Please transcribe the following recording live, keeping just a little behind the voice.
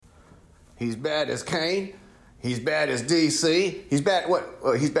He's bad as Kane. He's bad as DC. He's bad.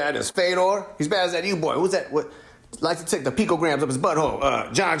 What? He's bad as Fedor. He's bad as that U-boy. Who's that? What? Likes to take the picograms up his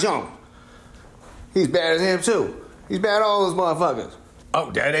butthole. John Jones. He's bad as him too. He's bad all those motherfuckers.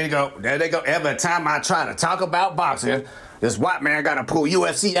 Oh, there they go. There they go. Every time I try to talk about boxing, this white man gotta pull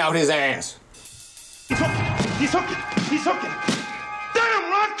UFC out his ass. He's hooking. He's hooking. He's hooking.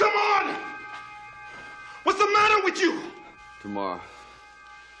 Damn, Rod, come on! What's the matter with you? Tomorrow.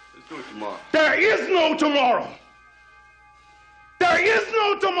 Let's do it tomorrow. There is no tomorrow. There is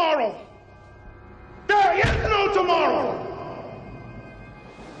no tomorrow. There is no tomorrow.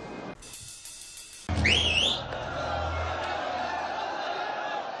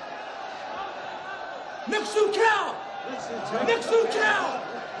 Next to count. Next to count.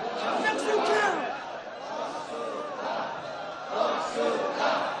 Next to count.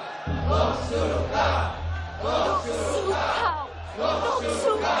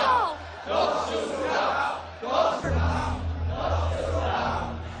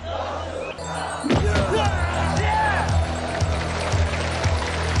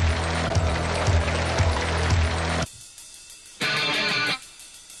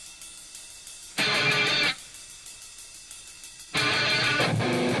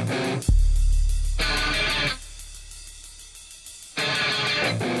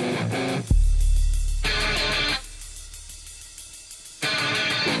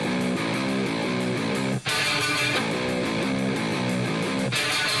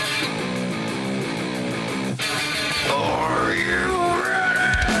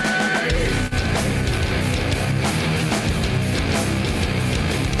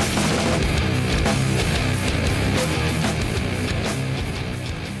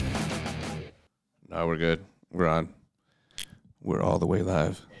 No, we're good. We're on. We're all the way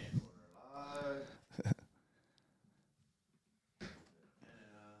live.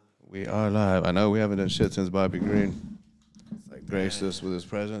 We are live. I know we haven't done shit since Bobby Green graced us with his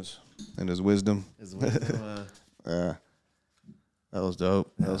presence and his wisdom. Yeah. That was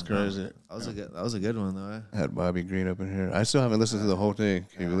dope. That was crazy. That was a good one though. I had Bobby Green up in here. I still haven't listened to the whole thing.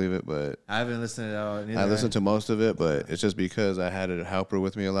 Can you believe it? But I haven't listened to it all. Neither I listened to most of it, but it's just because I had a helper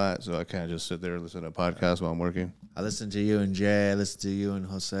with me a lot, so I can't just sit there and listen to a podcast while I'm working. I listened to you and Jay. I listened to you and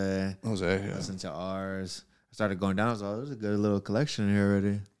Jose. Yeah. I listened to ours. I started going down. I was like, there's a good little collection here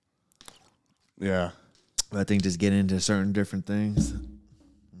already. Yeah. But I think just getting into certain different things.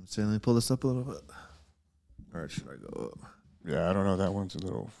 So let me pull this up a little bit. Or should I go up? Yeah, I don't know. That one's a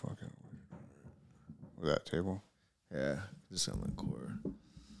little fucking weird. That table. Yeah, just on the core.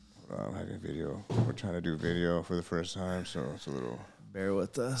 Hold on, I'm having video. We're trying to do video for the first time, so it's a little. Bear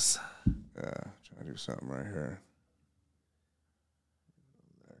with us. Yeah, trying to do something right here.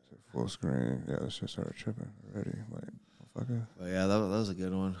 Back to full screen. Yeah, let's just start tripping already. Like, motherfucker. But yeah, that was a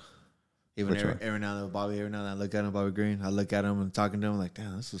good one. Even every now and then, Bobby. Every now and then, I look at him, Bobby Green. I look at him and talking to him, like,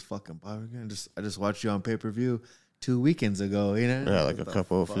 damn, this is fucking Bobby Green. I just watched you on pay-per-view 2 weekends ago, you know? Yeah, like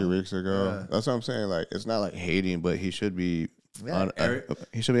a few weeks ago. Yeah. That's what I'm saying. Like, it's not like hating, but he should be on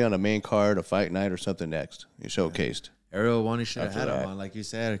a main card, a fight night or something next. He showcased. Ariel Wani should have had him on, like you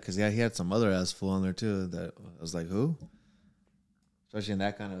said, because he had some other ass fool on there too. That I was like, who? Especially in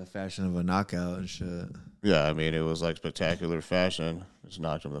that kind of a fashion of a knockout and shit. Yeah, I mean, it was like spectacular fashion. Just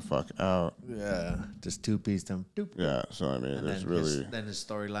knocked him the fuck out. Yeah, just two-pieced him. Yeah, so I mean, there's really then his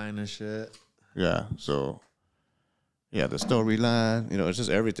storyline and shit. Yeah, so. Yeah, the storyline, it's just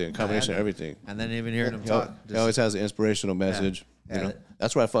everything, combination of everything. And then even hearing him talk. He always has an inspirational message. Yeah.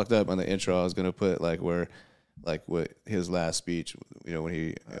 That's where I fucked up on the intro. I was going to put, what his last speech, when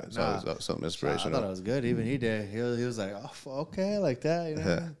he saw something inspirational. I thought it was good. Even he did. He was like, oh, okay, like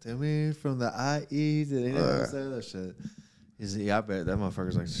that, Tell me from the IE to that shit. I bet that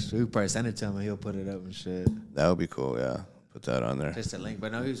motherfucker's like, we probably send it to him and he'll put it up and shit. That would be cool, yeah. Put that on there. Just a link.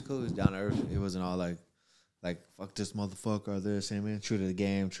 But no, he was cool. He was down to earth. He wasn't all like, fuck this motherfucker or this, you know what I mean? True to the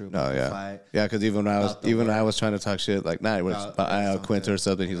game, true to the fight. Yeah, because even when I was trying to talk shit, like, it was about Quinta or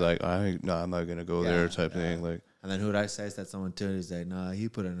something, he's like, I'm not going to go there type thing. Like, and then who did I say that someone too? He's like, nah, he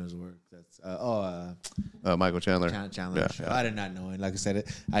put in his work. That's Michael Chandler. Chandler. Yeah. I did not know him. Like I said,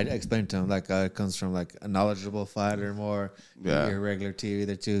 I explained to him it comes from like a knowledgeable fighter, more your regular TV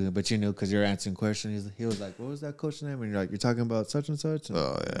there too. But you knew because you're answering questions. He was like, what was that coach's name? And you're like, you're talking about such and such. And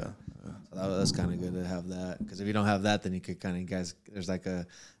so that's kind of good to have that because if you don't have that, then you could kind of there's like a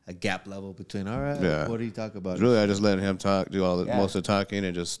gap level between. All right, what do you talk about? Really, I just letting him talk, do most of the talking,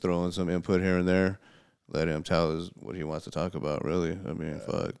 and just throwing some input here and there. Let him tell us what he wants to talk about, really. I mean,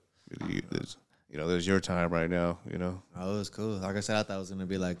 fuck. There's your time right now, Oh, it was cool. Like I said, I thought it was going to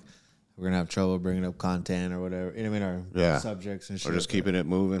be like we're gonna have trouble bringing up content or whatever. You know what I mean? Our subjects and shit. Or just keeping it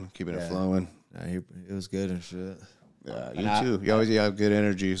moving, keeping it flowing. Yeah, it was good and shit. Yeah, you too. You always have good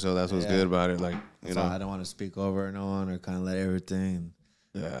energy, so that's what's good about it. Like, you know, I don't want to speak over no one or kind of let everything.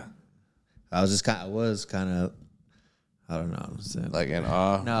 Yeah, I was kind of, I don't know what I'm saying. Like in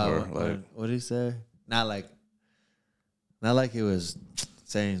awe. No, or like, what did he say? Not like he was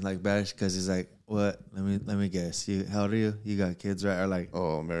saying like bash because he's like, what? Let me guess. How old are you? You got kids, right? Or like,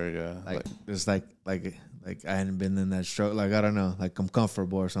 oh, married, yeah. Like just like I hadn't been in that stroke. Like I don't know. Like I'm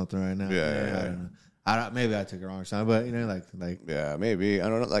comfortable or something right now. Yeah. I don't know. Maybe I took it wrong or something, but you know, like yeah, maybe I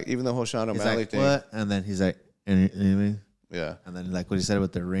don't know. Like even the whole Sean O'Malley like, thing. What? And then he's like, you know what I mean? Yeah. And then like what he said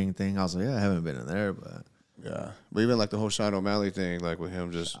with the ring thing, I was like, yeah, I haven't been in there, but yeah. But even like the whole Sean O'Malley thing, like with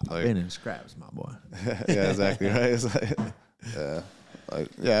him just like been in scraps, my boy. yeah, exactly right. It's like but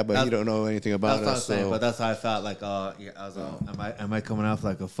you don't know anything about that's what us. I'm saying, So but that's how I felt. Like, I was like, am I coming off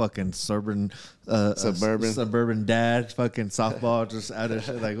like a fucking suburban dad, fucking softball, just out of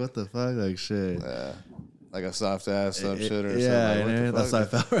shit? Like, what the fuck? Like, shit. like a soft ass some shit or yeah, something. Like, that's how I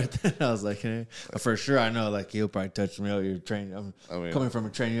felt right then. I was like, for sure, I know, like, he'll probably touch me. Oh, you're training. Coming from a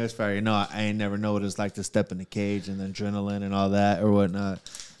training US fighter, I ain't never know what it's like to step in the cage and then adrenaline and all that or whatnot.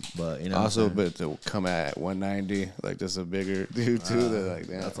 But also, but to come at 190, like just a bigger dude too. Like,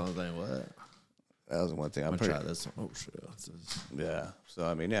 damn, that's what I'm saying. What? That was one thing. I'm try this one. Oh shit! Yeah. So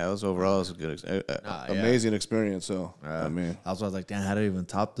I mean, it was overall a good, amazing experience. So I mean, I was like, damn, how do I even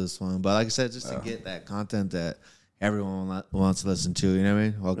top this one? But like I said, just to get that content that everyone wants to listen to, you know what I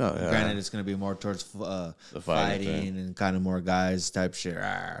mean? Well, granted, it's going to be more towards the fighting and kind of more guys type shit.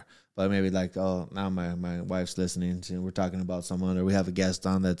 But maybe like, oh, now my wife's listening and we're talking about someone, or we have a guest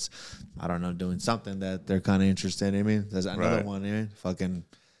on that's, I don't know, doing something that they're kind of interested in. I mean, there's another one, fucking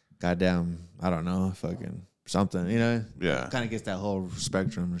goddamn, I don't know, fucking something, you know? Yeah. Kind of gets that whole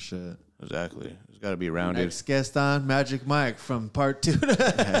spectrum of shit. Exactly. It's got to be rounded. Next guest on, Magic Mike from part 2.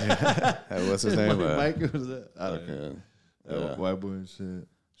 Hey, what's his name? Mike was that? I don't know. White boy and shit.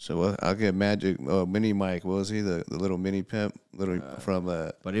 So I'll get Magic Mini Mike. What was he? The little mini pimp, from.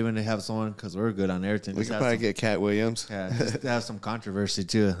 But even to have someone, because we're good on everything. We could probably get Cat Williams. Yeah, just to have some controversy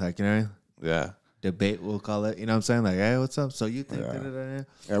too, like, you know. Yeah. Debate, we'll call it. You know what I'm saying? Like, hey, what's up? So you think?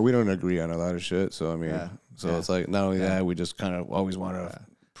 Yeah, we don't agree on a lot of shit. So I mean, it's like not only that, we just kind of always want to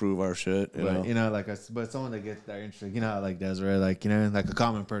prove our shit. You know, like, but someone that gets their interest, you know, like Desiree, like, you know, like a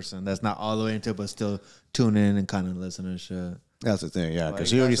common person that's not all the way into it, but still tune in and kind of listen and shit. That's the thing, yeah. Because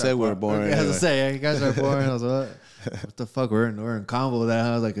she already said we were boring. I was to say, you guys are boring. I was like, what the fuck? We're in combo with that.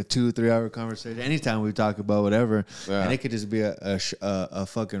 I was like a 2-3 hour conversation. Anytime we talk about whatever, and it could just be a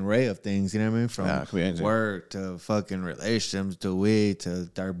fucking array of things. You know what I mean? From work to fucking relationships to weed to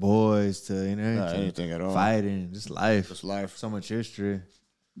our boys to anything at all. Fighting, just life. Just life. So much history.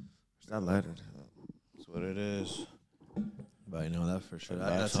 Stop letting. That's what it is. But you know that for sure.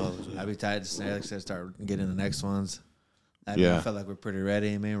 I'd be tired to say, like I said, start getting the next ones. I felt like we're pretty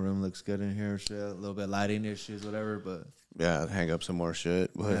ready, man. Room looks good in here, shit. A little bit lighting issues, whatever, but hang up some more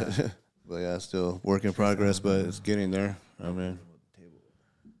shit. But but still work in progress, but it's getting there. I mean,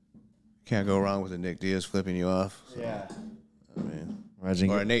 can't go wrong with a Nick Diaz flipping you off. So, I mean,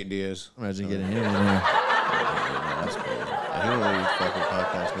 or Nate Diaz. Imagine getting him in there. That's crazy. He don't really fucking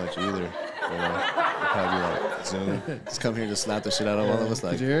podcast much either. He'll probably like Zoom. Just come here and just slap the shit out of all of us.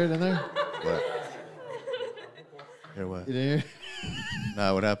 Like, did you hear it in there? What? Hear what? You didn't hear?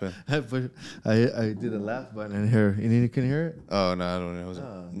 Nah, what happened? I did a laugh button in here. You couldn't hear it? Oh, no, I don't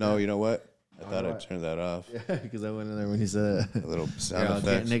know. No, you know what? I thought I turned that off. Yeah, because I went in there when he said a little sound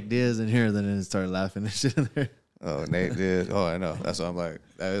effect. Nick Diaz in here, then it started laughing and shit in there. Oh, Nate Diaz. Oh, I know. That's why I'm like,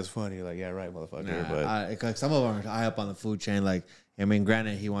 that is funny. Like, yeah, right, motherfucker. But like some of them are high up on the food chain. Like, I mean,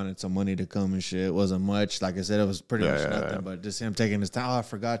 granted, he wanted some money to come and shit. It wasn't much. Like I said, it was pretty much nothing. But just him taking his time. Oh, I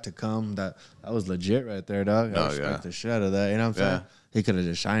forgot to come. That was legit right there, dog. I respect the shit out of that. You know what I'm saying? He could have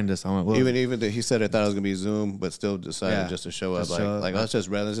just shined us. I went, even he said I thought it was gonna be Zoom, but still decided just to show up. Like let's just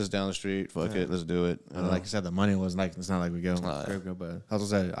down the street. Fuck it, let's do it. And like I said, the money was like, it's not like we go crypto, but I was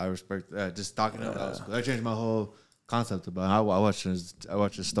saying I respect just talking about that was cool. I changed my whole concept about it. I watch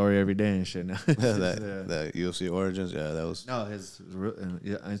his story every day and shit now. that UFC Origins, that was his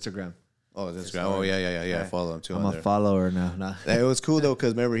Instagram. Oh, his Instagram. Oh yeah. I follow him too. I'm a follower now. Nah. It was cool though,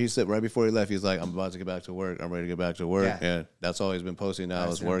 because remember he said right before he left, he's like, "I'm about to get back to work. I'm ready to get back to work." And that's all he's been posting now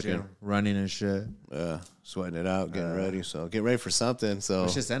is working, running and shit. Yeah, sweating it out, getting ready. So get ready for something. So we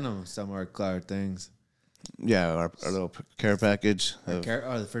should send him some more our things. Yeah, our little care package.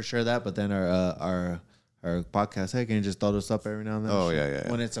 For sure that, but then our our podcast, hey, can you just throw this up every now and then? Oh, yeah.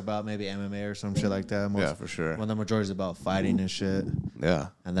 When it's about maybe MMA or some shit like that. Yeah, for sure. When the majority is about fighting and shit. Yeah.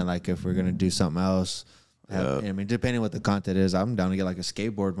 And then like if we're gonna do something else, I mean, depending what the content is, I'm down to get like a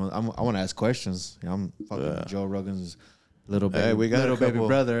skateboard. I want to ask questions. You know, I'm fucking Joe Rogan's little baby, Hey, we got little a couple, baby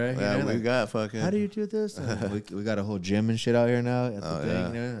brother, eh? Yeah, You know, we like, got fucking. how do you do this? And we got a whole gym and shit out here now at the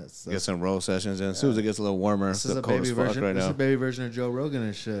thing. You know? Get some roll sessions in. As soon as it gets a little warmer, This is it's a cold baby as fuck version. right This is now. a baby version of Joe Rogan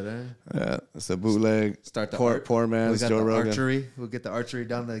and shit, eh? Yeah, it's a bootleg. Start the poor man's we got Joe the Rogan. archery. We'll get the archery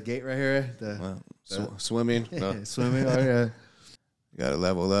down the gate right here. Swimming. No. Swimming. Oh yeah, Got to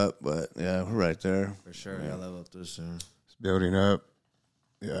level up, but yeah, we're right there. for sure. Yeah, level up this soon. It's building up.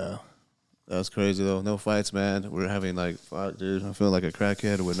 Yeah. That's crazy, though. No fights, man. We're having, like, fuck, dude. I feel like a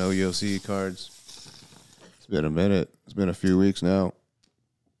crackhead with no UFC cards. It's been a minute. It's been a few weeks now.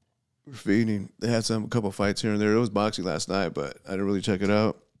 We're feeding. They had a couple fights here and there. It was boxing last night, but I didn't really check it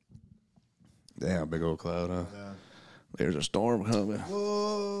out. Damn, big old cloud, huh? Yeah. There's a storm coming.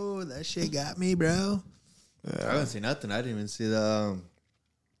 Whoa, that shit got me, bro. Yeah. I haven't seen nothing. I didn't even see the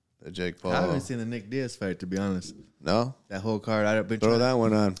Jake Paul. I haven't seen the Nick Diaz fight, to be honest. No? That whole card. I've been Throw that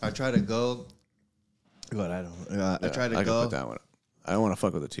one on. I tried to go. But I don't. I tried to I go. can put that one. I don't want to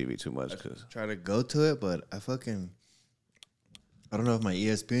fuck with the TV too much because Try to go to it, but I don't know if my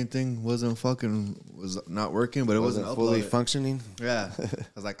ESPN thing was not working, but it wasn't fully uploaded. functioning. Yeah, it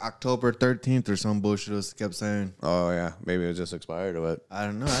was like October 13th or some bullshit. It kept saying. Oh yeah, maybe it just expired or what? I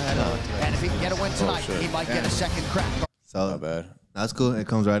don't know. I don't know. And if he can get a win tonight, shit. he might get a second crack. So Not bad. that's cool. It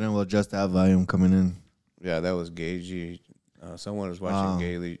comes right in. We'll adjust that volume coming in. Yeah, that was Gagey. Someone was watching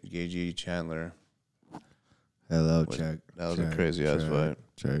Gagey Chandler. Hello, Wait, check. that was a check, crazy-ass fight.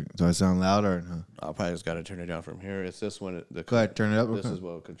 Check. Do I sound louder or no? I'll probably just got to turn it down from here. It's this one. Go ahead, turn it up. This real is quick.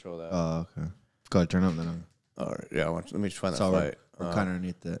 what will control that. Oh, okay. Go ahead, turn it up then. All right. Yeah, let me find that So fight. we're kind of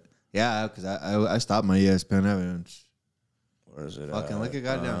underneath that. Yeah, because I stopped my ESPN. I haven't. Where is it? Fucking look at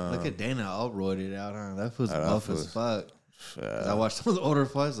goddamn. Look at Dana all roided out, huh? That fool's that buff as fool's- fuck. 'Cause I Yeah, watched some of the older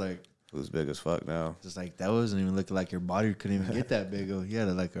fights, like who's big as fuck now? just like that wasn't even looking like your body couldn't even get that big. He had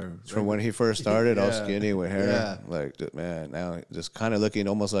like a From when he first started, all Yeah. skinny with hair. Yeah. Like, man, now just kind of looking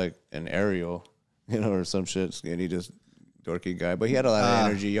almost like an Ariel, or some shit. Skinny, just dorky guy. But he had a lot of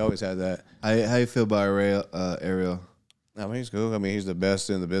energy. He always had that. How you feel about Ariel? I mean, he's cool. I mean, he's the best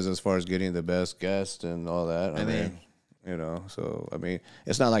in the business as far as getting the best guests and all that. I mean, so, I mean,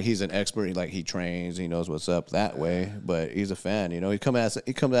 it's not like he's an expert. Like, he trains, he knows what's up that way, but he's a fan, He comes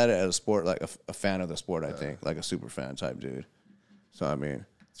at it as a sport, like a fan of the sport, I think, like a super fan type dude. So, I mean,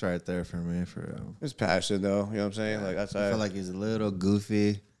 It's right there for me. it's passion, though. You know what I'm saying? Like, that's I feel like he's a little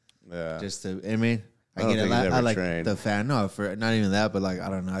goofy. yeah. Just to, I mean, I I don't get a think he's lot. ever I like trained. the fan. No, for not even that, but like I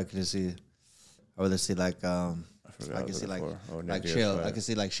don't know. I could just see. I would just see like I forgot can see like before. Oh, Nick like Diaz Shale. fight. I can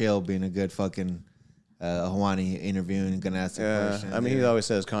see like Shale being a good fucking Hawani interviewing, gonna ask the Yeah, question. I mean, he always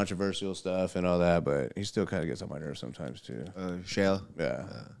says controversial stuff and all that, but he still kind of gets on my nerves sometimes, too. Shale. Yeah.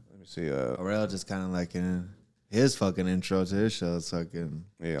 Let me see. Aurel just kind of like in his fucking intro to his show. It's fucking.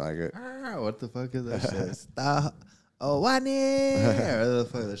 You like it? What the fuck is that shit? Stop. Hawani. What the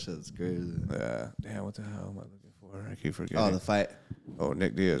fuck? That shit's crazy. Yeah. Damn, what the hell am I looking for? I keep forgetting. Oh, the fight. Oh,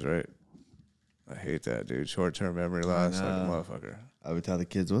 Nick Diaz, right? I hate that, dude. Short-term memory loss like a motherfucker. I would tell the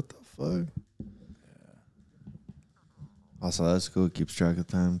kids, what the fuck? Yeah. Also, that's cool. It keeps track of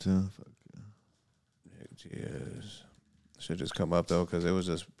time, too. Fuck yeah. Nick Diaz. Should just come up, though, because it was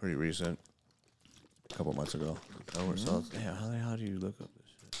just pretty recent. A couple months ago. Damn, how do you look up this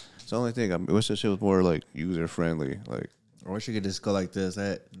shit? It's the only thing. I wish this shit was more, like, user-friendly. Like, I wish you could just go like this.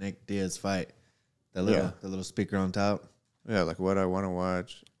 That Nick Diaz fight. The little speaker on top. yeah, like what I want to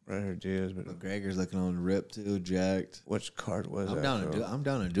watch. Right here, Diaz. But McGregor's looking on ripped, too, jacked. which card was I'm that?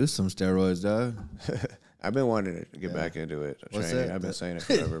 down to do some steroids, dog. I've been wanting to get back into it. What's Training. that? I've been saying it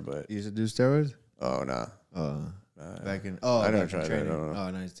forever, but You used to do steroids? oh nah. Back in I never back in tried that, training. no. Oh,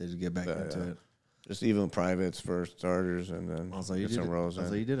 nice to get back into yeah. it. Just even privates for starters, and then Also, you get some rolls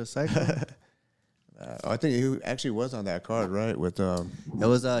in. you did a cycle. I think he actually was on that card, right? With It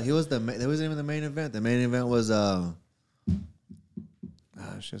was he was it wasn't even the main event. The main event was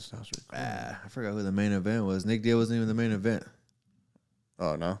shit stops recording. I forgot who the main event was. Nick Diaz wasn't even the main event.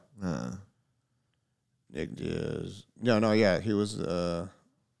 Oh no, Uh, Nick Diaz. No, yeah, he was. I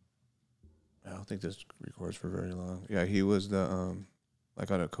don't think this records for very long. Yeah, he was the like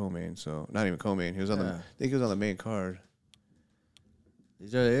on a co-main, so not even co-main. He was on the. Yeah. I think he was on the main card.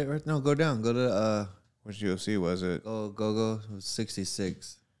 is that it? Right? No, go down. Go to Which UFC was it? go. It was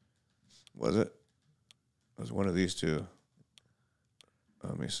 66. Was it? It was one of these two.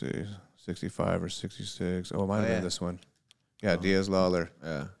 Let me see. 65 or 66. Oh, it might have been this one. Yeah, Diaz Lawler.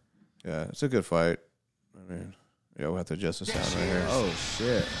 Yeah. Yeah, it's a good fight. I mean, yeah, we'll have to adjust the sound right here. Oh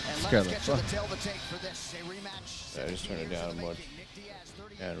shit! And Scared let's the get to fuck. the tail of the tape for this. A rematch. Yeah, just turn it down much.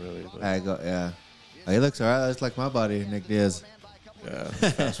 Yeah, really. But, I go, yeah. Oh, he looks alright. That's like my body, Nick Diaz. yeah,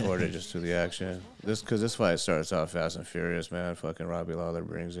 fast forward it just to the action. Because this fight starts off fast and furious, man. Fucking Robbie Lawler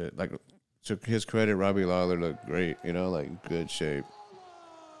brings it. Like, to his credit, Robbie Lawler looked great. You know, like good shape.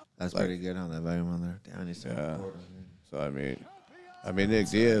 That's pretty good on that volume on there. Damn, he's Yeah. So I mean, Nick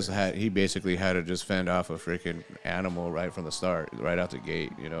Diaz he basically had to just fend off a freaking animal right from the start, right out the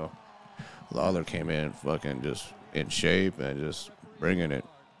gate. You know, Lawler came in fucking just in shape and just bringing it.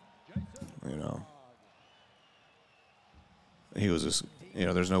 You know, he was just, you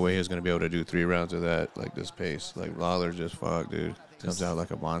know, there's no way he was gonna be able to do 3 rounds of that like this pace. Like Lawler just dude, comes out like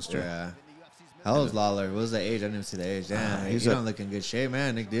a monster. Yeah. How old is Lawler? What was the age? I didn't even see the age. Damn, He's don't look in good shape,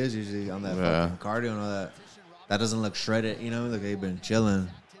 man. Nick Diaz usually on that Yeah. fucking cardio and all that. That doesn't look shredded, you know? Look, he's been chilling.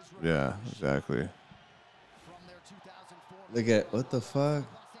 Yeah, exactly. Look at, what the fuck?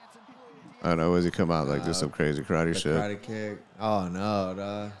 I don't know. Was he come out like do some crazy karate The shit? karate kick. Oh, no,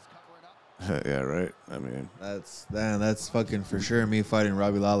 dog. Yeah, right. I mean, That's fucking for sure me fighting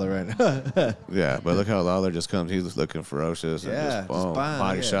Robbie Lawler right now. yeah, but look how Lawler just comes. He's looking ferocious. And Yeah, just, boom,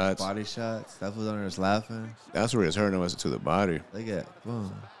 body shots. Body shots. Stuff was on there, was laughing. That's where it's hurting was to the body. Look at,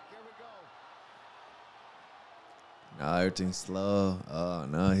 boom. No, everything's slow. Oh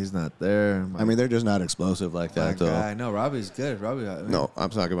no, he's not there. I mean, they're just not explosive like that, though. Guy. No, Robbie's good. Robbie. I mean, No,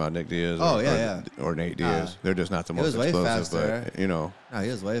 I'm talking about Nick Diaz. Oh, or, yeah, or Nate Diaz. They're just not the he most was way explosive. faster, But you know, no, he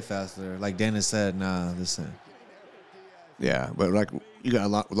was way faster. Like Dana said, nah, listen. yeah. But like you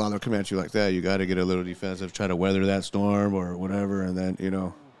got Lawler come at you like that, you got to get a little defensive, try to weather that storm or whatever, and then you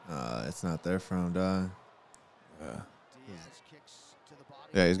know. It's not there for him, dog.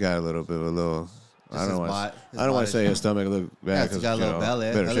 Yeah, he's got a little bit of a little. I don't want body to say his stomach look bad Yeah, because it's got a little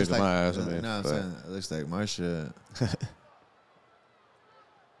belly. better That shape looks than like, my ass. I mean, no, I'm but- saying it looks like my shit.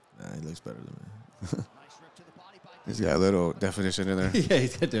 Nah, he looks better than me. he's got a little definition in there. Yeah,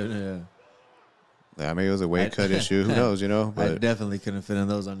 he's got to. Yeah, I mean, it was a weight cut issue. Who knows, you know? I But definitely couldn't fit in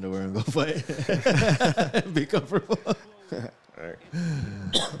those underwear and go fight. Be comfortable. Right.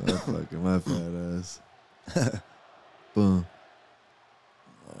 Oh, fucking my fat ass. Boom.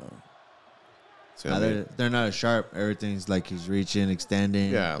 so, Nah, I mean, they're not as sharp. Everything's like he's reaching,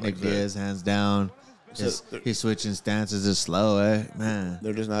 extending. Yeah, like Nick Diaz, hands down. So He's switching stances just slow, man.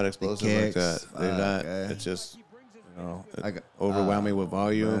 they're just not explosive kicks, like that. They're not. okay. It's just, you know, Like, overwhelming with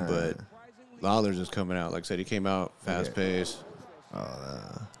volume. man. But Lawler's just coming out. Like I said, he came out fast paced.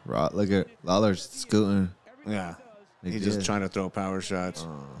 Look at Lawler's scooting. Yeah. Nick He's Diaz. just trying to throw power shots.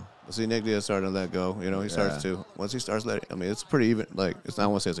 But see, Nick Diaz starting to let go. You know, he starts to. Once he starts letting, I mean, it's pretty even. Like, it's not, I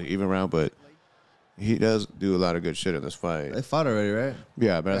won't say it's an even round, but he does do a lot of good shit in this fight. They fought already, right?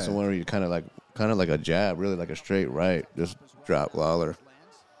 Yeah, but that's the Yeah. one where you kind of like a jab, really like a straight right, just drop Lawler.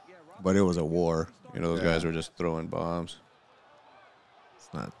 But it was a war. You know, those guys were just throwing bombs. It's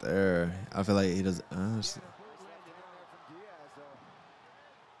not there. I feel like he does.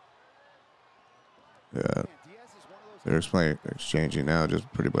 Yeah. They're exchanging now,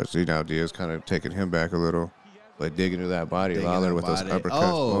 just pretty much. See, now Diaz kind of taking him back a little. But digging into that body, Lawler with those uppercuts.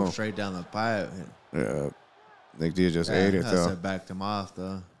 Oh, boom. straight down the pipe. Yeah. Nick Diaz just ate it, though. That backed him off,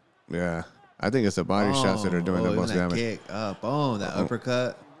 though. Yeah. I think it's the body shots that are doing the even most that damage. kick. Boom, that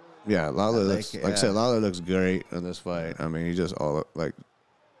uppercut. Yeah, Lawler I like looks, it, like I said, yeah. Lawler looks great in this fight. I mean, he just all, like,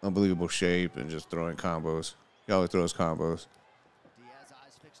 unbelievable shape and just throwing combos. He always throws combos.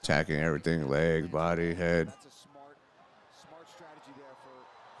 Attacking everything, legs, body, head.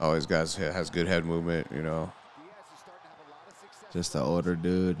 Always has good head movement, you know. Just an older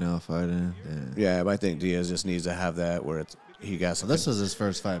dude now fighting. Yeah, but I think Diaz just needs to have that where he got some. This was his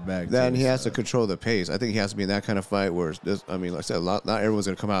first fight back. Then too, he has so. to control the pace. I think he has to be in that kind of fight where it's just, I mean, like I said, not everyone's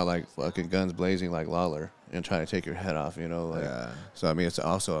going to come out like fucking guns blazing like Lawler and try to take your head off, you know? Like, Yeah. So, I mean, it's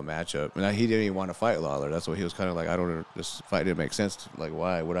also a matchup. And he didn't even want to fight Lawler. That's what he was kind of like, I don't, this fight didn't make sense. Like,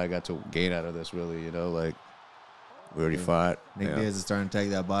 why? What I got to gain out of this, really, you know? Like, we already fought. Nick yeah. Diaz is starting to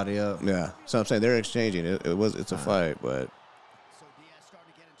take that body up. Yeah. So I'm saying they're exchanging. It's a fight, but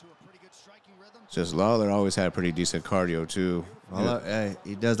just Lawler always had pretty decent cardio, too. Well, hey,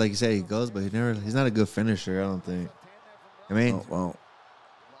 he does, like you say, he goes, but he's not a good finisher, I don't think. I mean, Well,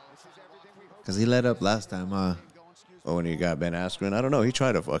 because he let up last time, when you got Ben Askren, I don't know. He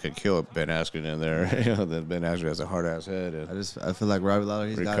tried to fucking kill Ben Askren in there. You know, then Ben Askren has a hard ass head and I feel like Robbie Lawler,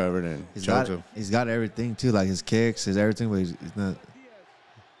 recovered and he's choked got him. he's got everything too, like his kicks, his everything, but he's not.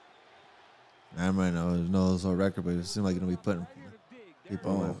 I might know his whole record, but it seems like he's gonna be putting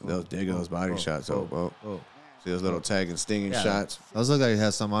people. Those digging those body shots. Oh. See those little tagging, stinging shots? Those look like he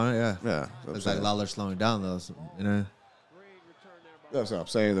has some on it, yeah. Yeah. Looks like Lawler slowing down, though. You know? That's what I'm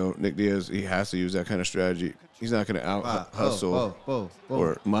saying, though. Nick Diaz, he has to use that kind of strategy. He's not going to out-hustle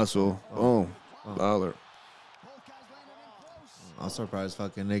or muscle. Boom. Lawler. I'm surprised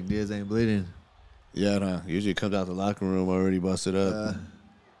fucking Nick Diaz ain't bleeding. Yeah, no. Usually comes out the locker room already busted up.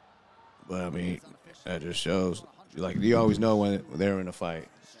 But, I mean, that just shows. Like, you always know when they're in a fight,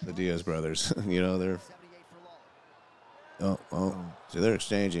 the Diaz brothers. You know, they're... So they're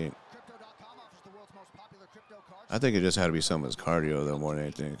exchanging. I think it just had to be some of his cardio, though, more than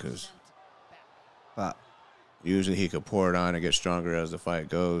anything, because usually he could pour it on and get stronger as the fight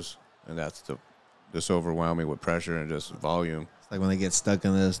goes, and that's just overwhelming with pressure and just volume. It's like when they get stuck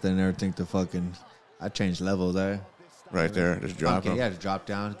in this, they never think to fucking... I changed levels there. Right there, just drop him. Yeah, just drop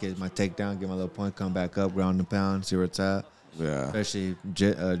down, get my takedown, get my little point, come back up, ground and pound, see where it's at. Yeah. Especially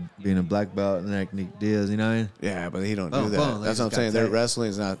being a black belt like Nick Diaz, you know what I mean? Yeah, but he don't do that. That's what I'm saying. Their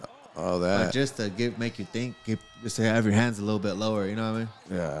wrestling is not all that. But just to make you think, just to have your hands a little bit lower, you know what I mean?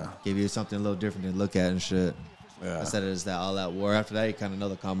 Yeah. Give you something a little different to look at and shit. Yeah. Instead of just all that war. After that, you kind of know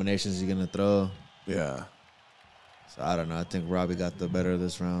the combinations you're going to throw. Yeah. So I don't know. I think Robbie got the better of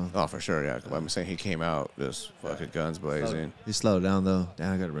this round. Oh, for sure, yeah. I'm saying he came out just fucking guns blazing. He slowed down, though.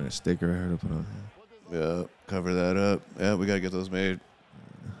 Damn, I got to bring a sticker here to put on. Yeah, cover that up. Yeah, we got to get those made.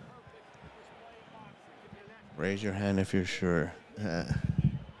 Raise your hand if you're sure. Yeah.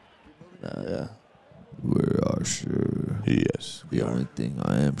 We are sure. Yes. The only thing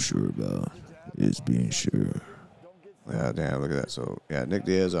I am sure about is being sure. Yeah, damn, look at that. So, yeah, Nick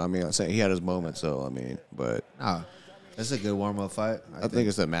Diaz, I mean, I'm saying he had his moments, though, I mean, but... That's a good warm-up fight. I think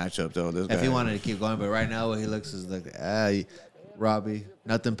it's a matchup, though. This if guy, he wanted to keep going, but right now what he looks is like, Robbie,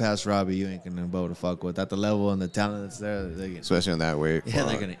 nothing past Robbie you ain't going to be able to fuck with. At the level and the talent that's there. especially on that weight. Yeah,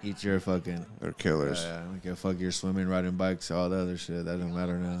 they're going to eat your fucking... They're killers. Yeah, I don't care, fuck your swimming, riding bikes, all the other shit. That don't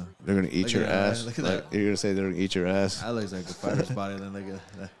matter now. They're going to eat your ass. Look at like, that. You're going to say they're going to eat your ass? That looks like a fighter's body. Then look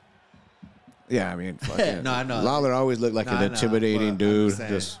at that. Yeah, I mean, fucking... No, I know. Lawler always looked like an intimidating dude.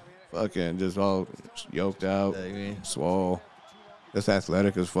 Just All yoked out, swole. Just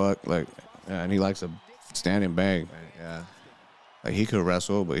athletic as fuck. Like, yeah, and he likes to stand and bang. Yeah. Like, he could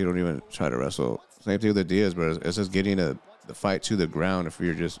wrestle, but he don't even try to wrestle. Same thing with the Diaz, but it's just getting the fight to the ground if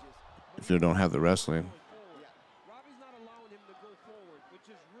you don't have the wrestling. Robbie's not allowing him to go forward, which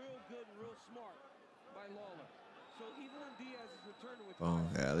is real good and real smart by Lawler. So even when Diaz is returning with... Boom.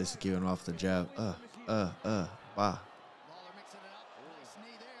 Yeah, at least keeping him off the jab. Wow. Lawler mixing it up. Nice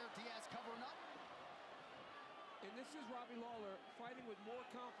knee there. Diaz covering up. And this is Robbie Lawler fighting with more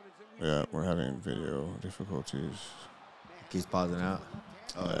confidence than Yeah, we're having video difficulties. Keeps pausing out.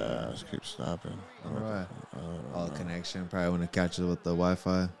 Yeah, just keep stopping. All right. All connection. Probably want to catch it with the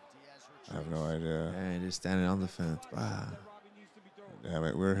Wi-Fi. I have no idea. And just standing on the fence. Wow. Damn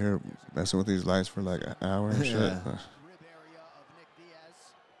it, we're here messing with these lights for like an hour and shit. Rib area of Nick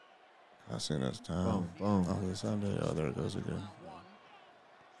Diaz. Costing us time. Boom. Oh, the Sunday. Oh, there it goes again.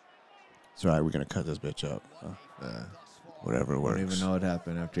 It's all right. We're going to cut this bitch up. Whatever works. I don't even know what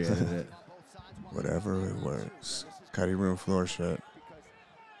happened after you edited it. Whatever it works. Cutting room floor shut.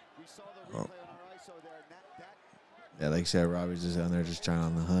 Oh. Yeah, like you said, Robbie's just down there just trying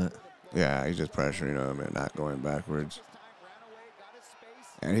on the hunt. Yeah, he's just pressuring him and not going backwards.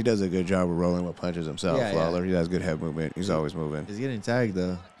 And he does a good job of rolling with punches himself. Yeah, Lawler, he has good head movement. He's always moving. He's getting tagged,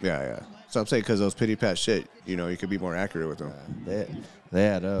 though. Yeah. So I'm saying because those pity pat shit, you could be more accurate with them. They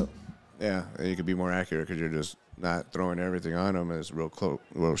add up. Yeah, and you could be more accurate because you're just not throwing everything on them. It's real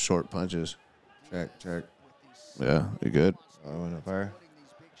short punches. Check. Yeah, you good? I went up higher.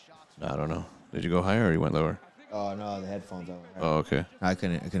 I don't know. Did you go higher or you went lower? Oh, no, the headphones on. Oh, okay. I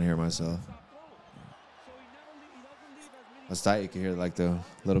couldn't hear myself. It's tight. You can hear like the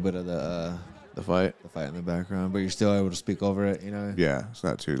little bit of the fight in the background, but you're still able to speak over it, Yeah, it's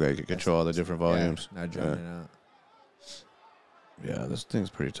not too late. You can control all the different volumes. Yeah, not droning out. Yeah, this thing's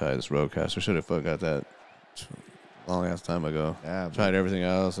pretty tight. This Rodecaster should have got that long ass time ago. Yeah, tried everything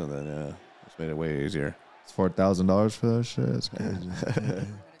else, and then it's made it way easier. It's $4,000 for that shit. It's crazy.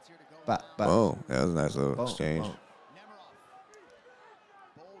 Oh, that was a nice little exchange.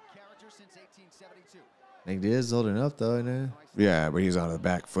 Nick Diaz is holding up though, Yeah, but he's on the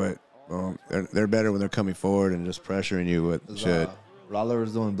back foot. They're better when they're coming forward and just pressuring you with shit. Lawler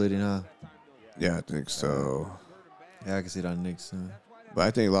was the one bleeding, huh? Yeah, I think so. Yeah, I can see it on Nick's. But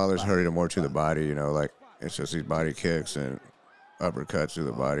I think Lawler's hurting him more to the body, like it's just these body kicks and uppercuts to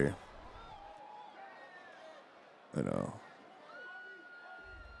the body.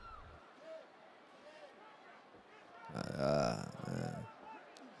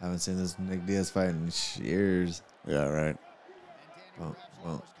 Haven't seen this Nick Diaz fight in years. Yeah, right. Boom,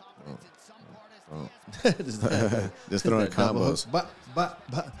 boom, boom, boom. Just throwing combos.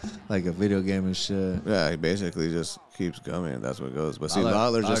 Like a video game and shit. Yeah, he basically just keeps coming. That's what goes. But see, Lawler-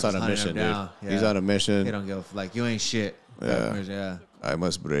 Lawler's just Lawler's on a hunting mission, him dude. down. He's Yeah. on a mission. He don't give like you ain't shit. Yeah. I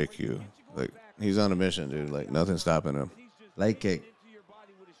must break you. Like he's on a mission, dude. Like nothing's stopping him. Leg kick. Into your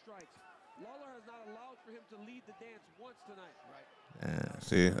body with his strikes. Lawler has not allowed for him to lead the dance once tonight. Yeah.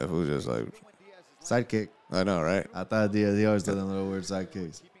 See, that was just like, Sidekick. I know, right? I thought Diaz, he always did them little weird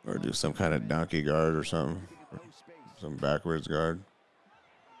sidekicks. Or do some kind of donkey guard or something. Some backwards guard.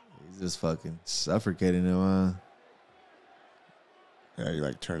 He's just fucking suffocating him, huh? Yeah, he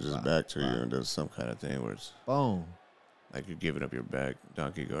like turns his back to you and does some kind of thing where it's Boom. like you're giving up your back,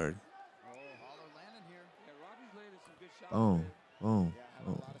 donkey guard. Yeah, Robbie's landed some good shots. Boom. Boom.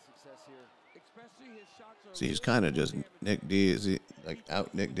 Boom. Especially his shots are See, he's kind of just Nick Diaz, like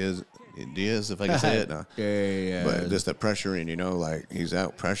out Nick Diaz, if I can say it. No. Yeah. But just the pressuring, you know, like he's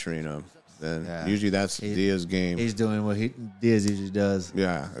out pressuring him. Then Yeah. usually that's Diaz's game. He's doing what Diaz usually does.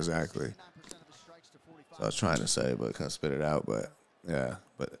 Yeah, exactly. So I was trying to say, but couldn't spit it out. But yeah,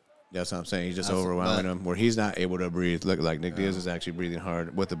 but that's what I'm saying. He's just overwhelming him, where he's not able to breathe. Look, like Nick Diaz is actually breathing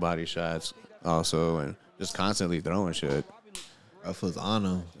hard with the body shots, also, and just constantly throwing shit. Ruff was on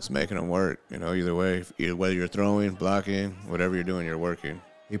him. Just making him work. You know, either way, either whether you're throwing, blocking, whatever you're doing, you're working.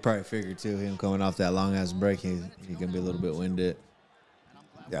 He probably figured too, him coming off that long ass break, he can be a little bit winded.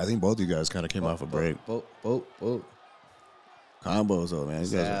 Yeah, I think both of you guys kind of came off a break. Boop. Combos though, man. You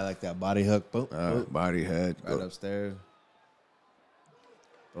guys Yeah, like that body hook. Boop. are, body head. Right Go. upstairs.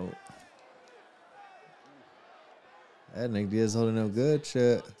 Boom. That Nick Diaz holding up good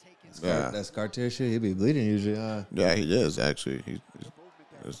shit. Yeah. That scar tissue shit, he be bleeding usually, huh? Yeah, he is actually. He's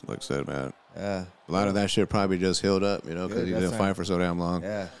just like I said, man. Yeah. A lot of that shit probably just healed up, you know, because Good, he that's didn't right. fight for so damn long.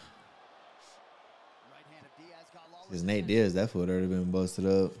 Yeah. His Nate Diaz, that foot already been busted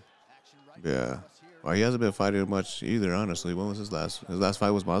up. Yeah. Well, he hasn't been fighting much either, honestly. When was his last? His last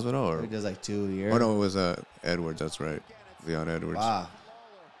fight was Masvidal, or? He does like 2 a year. Oh no, it was Edwards. That's right, Leon Edwards. Wow.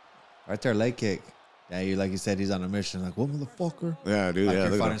 Right there, leg kick. Yeah, you like you said, he's on a mission. Like, what motherfucker? Yeah, dude. Like Yeah,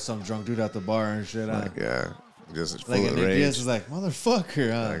 you're look fighting at some drunk dude at the bar and shit. him. Huh? Like, yeah, just full Like of Nick rage. Diaz is like,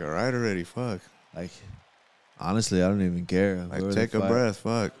 motherfucker. Huh? Like, all right already, fuck. Like, honestly, I don't even care. Like, Whoever they take a fight. breath,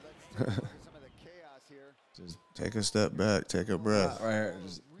 fuck. Just take a step back, take a breath. Right here.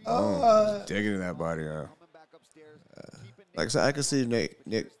 Just, Just dig into that body, like I said, I could see Nick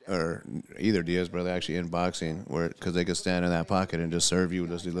or either Diaz brother actually in boxing, where because they could stand in that pocket and just serve you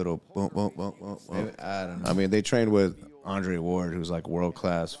just a little boom, boom, boom, boom, boom. maybe, I don't know. I mean, they trained with Andre Ward, who's like world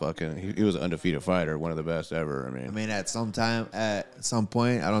class. Fucking, he was an undefeated fighter, one of the best ever. I mean, at some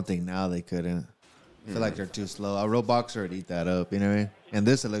point, I don't think now they couldn't. I feel like they're too slow. A real boxer would eat that up, you know what I mean? And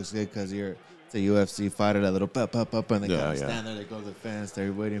this, it looks good because it's a UFC fighter, that little pop, and they kind of stand there, they go to the fence,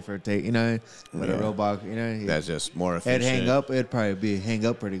 they're waiting for a take, you know? But a real boxer, you know? that's just more It'd efficient. hang up, it'd probably be hang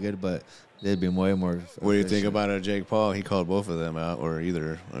up pretty good, but it'd be way more. What do you think efficient. about Jake Paul? He called both of them out, or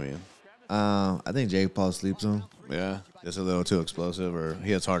either. I mean, I think Jake Paul sleeps him. yeah, just a little too explosive, or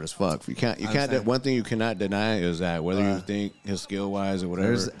he hits hard as fuck. You can't. saying- One thing you cannot deny is that whether you think his skill wise or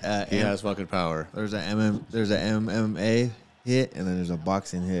whatever, there's, he has fucking power. There's a MMA hit, and then there's a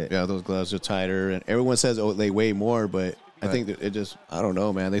boxing hit. Yeah, those gloves are tighter, and everyone says they weigh more, but I think that it just, I don't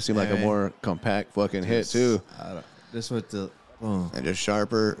know, man. They seem like a Yeah. more compact fucking hit too, Just with the boom. and just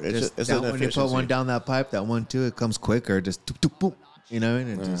sharper. Just It's down, an when you put efficiency. one down that pipe, that 1-2, it comes quicker. Just toop, toop, boom. You know what I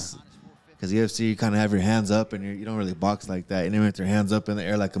mean? Just because UFC, you kind of have your hands up, and you don't really box like that. And even with your hands up in the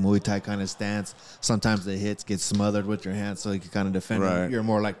air, like a Muay Thai kind of stance, sometimes the hits get smothered with your hands, so you can kind of defend. Right. You're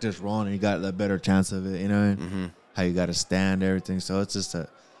more like just rolling, and you got a better chance of it. You know what I mean? Mm-hmm. How you got to stand, everything. So it's just I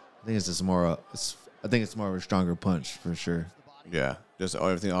think it's more of a stronger punch for sure. Yeah, just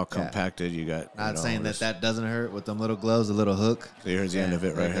everything all compacted. You got. Not you know, saying just- that doesn't hurt with them little gloves, a little hook. So here's the end of it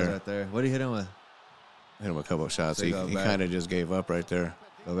right there goes here. right there. What did he hit him with? Hit him a couple of shots. So He go back. kind of just gave up right there.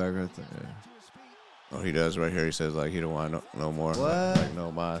 Go back right there. Oh, he does right here. He says like he don't want no more. What? Like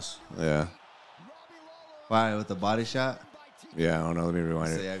no mas. Yeah. Why, with the body shot? Yeah. I don't know. Let me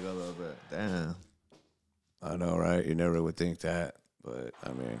rewind Say it. I go a little bit. Damn. I know, right? You never would think that, but I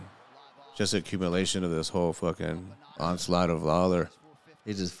mean, just accumulation of this whole fucking onslaught of Lawler.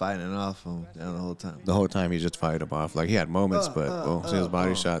 He's just fighting off him down the whole time. The whole time he just fired him off. Like he had moments, but see his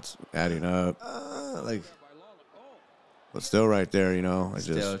body shots adding up. Like, But still, right there, you know, it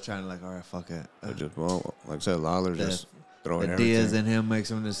still just, trying to like, all right, fuck it. it just, well, like I said, Lawler just throwing The everything. Diaz in him makes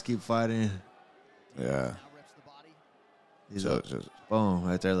him just keep fighting. Yeah. He's So up. it's just Boom,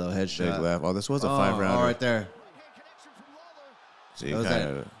 right there, little big headshot. left. Oh, this was a Oh, 5-rounder. oh, right there. So you That was kind that,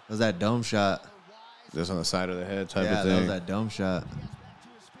 of that was that dome shot. just on the side of the head type Yeah, of that thing. was that dome shot.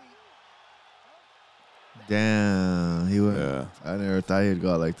 Damn, he went. Yeah. I never thought he'd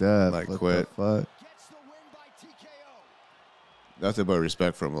go like that. Like What quit. the fuck? Nothing but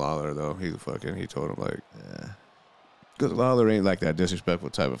respect from Lawler though. He told him like, Yeah. because Lawler ain't like that disrespectful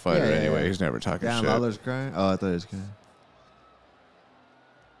type of fighter Yeah, yeah, anyway. yeah. He's never talking Damn, shit. Lawler's crying. Oh, I thought he was crying.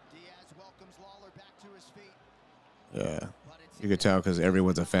 Diaz welcomes Lawler back to his feet. Yeah. You could tell because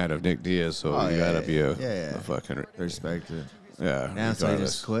everyone's a fan of Nick Diaz, so Oh, you yeah, gotta be a yeah. fucking Respect it. yeah. Damn, so he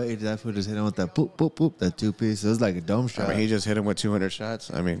regardless. just quit. That fool just hit him with that boop, boop, boop, that 2-piece. It was like a dome shot. I mean, he just hit him with 200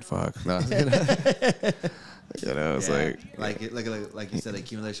 shots. I mean, fuck. No. It's like you said, the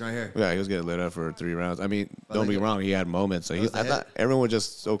accumulation right here. yeah, he was getting lit up for 3 rounds. I mean, But don't be like- wrong, he had moments. So That was the I thought hit. everyone was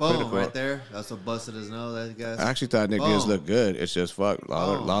just so Boom, critical. right there. That's what busted his nose, that guy. I actually thought Nick Diaz Boom. looked good. It's just fuck.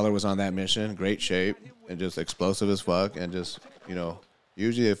 Boom. Lawler was on that mission, great shape, and just explosive as fuck. And just,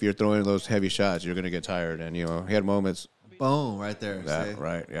 usually if you're throwing those heavy shots, you're going to get tired. And, he had moments Boom, right there. that, see?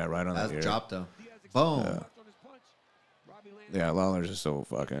 right on That's that ear. dropped him. Boom. Yeah, Lawler's just so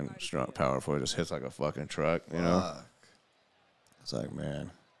fucking strong, powerful. It just hits like a fucking truck, Fuck. It's like,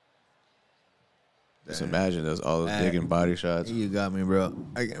 man. Just imagine those all those digging body shots. You got me, bro.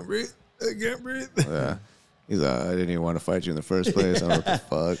 I can't breathe. I can't breathe. Yeah. He's like, I didn't even want to fight you in the first place. I don't know what the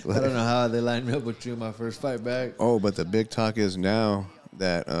fuck. I don't know how they lined me up with you in my first fight back. Oh, but the big talk is now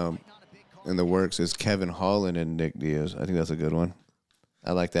that in the works is Kevin Holland and Nick Diaz. I think that's a good one.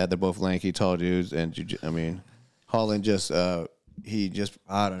 I like that. They're both lanky, tall dudes, and Holland just he just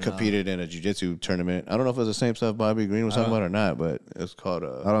I don't know. competed in a jiu-jitsu tournament. I don't know if it was the same stuff Bobby Green was talking about or not, but it's called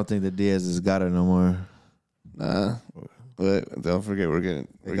I don't think the Diaz has got it no more. nah. But don't forget, we're getting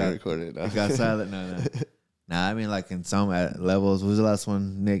recorded. It got silent. No. Nah, I mean like in some levels. Who's the last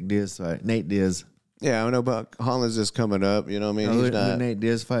one? Nick Diaz, right? Nate Diaz. Yeah, I don't know, but Holland's just coming up. You know what I mean? Who He's did not. Nate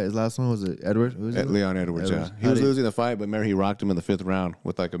Diaz fight? His last one was it Edward? Who was it? Leon Edwards, yeah. He was losing the fight, but remember he rocked him in the 5th round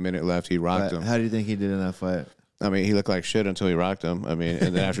with like a minute left. He rocked him. How do you think he did in that fight? I mean, he looked like shit until he rocked him. I mean,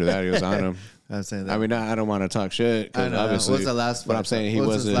 and then after that, he was on him. I'm saying that. I mean, I don't want to talk shit I because know. obviously. What's the last fight? But I'm saying he What's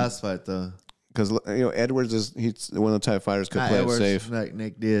wasn't. his last fight though? Because Edwards he's one of the type fighters could Not play Edwards, it safe. Like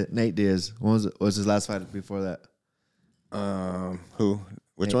Nate Diaz. What was his last fight before that? Who?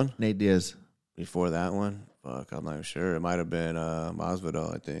 Which one? Nate Diaz. Before that one? Fuck, I'm not even sure. It might have been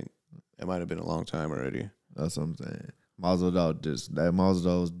Masvidal. I think it might have been a long time already. That's what I'm saying.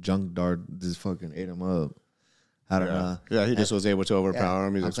 Masvidal was junk dart, just fucking ate him up. I don't know. Yeah, he just was able to overpower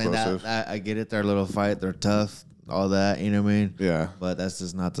him. He's I'm saying explosive. that, I get it. They're a little fight. They're tough. All that. You know what I mean? Yeah. But that's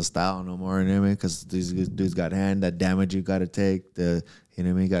just not the style no more. You know what I mean? Because these dudes got hand. That damage you got to take. You know what I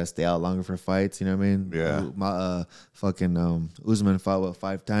mean? You got to stay out longer for fights. You know what I mean? Yeah. Usman fought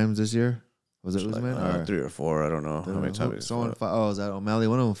 5 times this year? Was it Usman? Like, 3 or 4. I don't know how many times. Someone fought. Oh, is that O'Malley?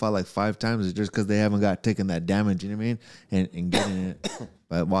 One of them fought like 5 times just because they haven't got taken that damage. You know what I mean? And getting it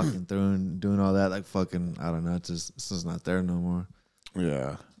by walking through and doing all that. Like fucking, I don't know. It's just not there no more.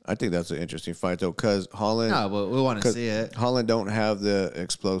 Yeah. I think that's an interesting fight though, because Holland. No, but we want to see it. Holland don't have the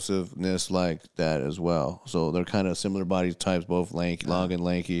explosiveness like that as well, so they're kind of similar body types, both lanky, long and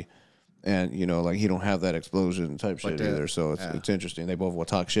lanky, and like he don't have that explosion type shit either. So it's interesting. They both will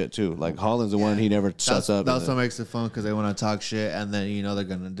talk shit too. Like Holland's the one he never shuts up. That's what makes it fun because they want to talk shit, and then they're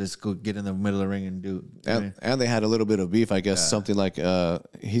gonna just go get in the middle of the ring and do. And they had a little bit of beef, I guess. Something like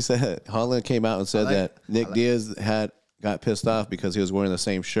he said Holland came out and said that Nick Diaz got pissed off because he was wearing the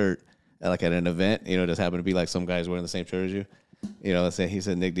same shirt at an event. Just happened to be like some guys wearing the same shirt as you. He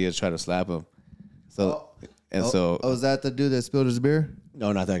said Nick Diaz tried to slap him. So is that the dude that spilled his beer?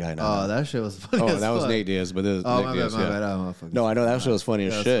 No, not that guy. No, that shit was funny. Oh, as that was fuck. Nate Diaz, but this Nick Diaz. My bad. No, I know that shit was funny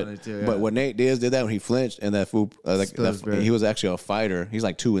as That's shit. funny too, yeah. But when Nate Diaz did that, when he flinched and that fool, he was actually a fighter. He's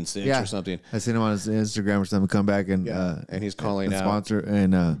like 2-6 or something. I seen him on his Instagram or something. Come back and he's calling out sponsor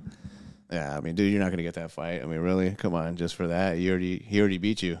and. Yeah, I mean, dude, you're not gonna get that fight. I mean, really? Come on, just for that, he already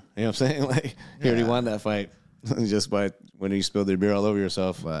beat you. You know what I'm saying? Like, he already won that fight just by when you spilled your beer all over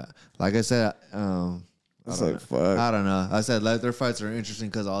yourself. But like I said, It's like fuck. I don't know. I said their fights are interesting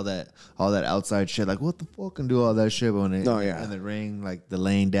because all that outside shit. Like, what the fuck can do all that shit? But when they in the ring, like the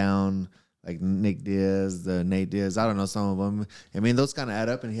laying down, like Nick Diaz, the Nate Diaz. I don't know some of them. I mean, those kind of add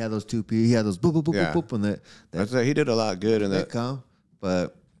up. And he had those 2P. He had those boop boop boop boop boop. And he did a lot good in that. Come,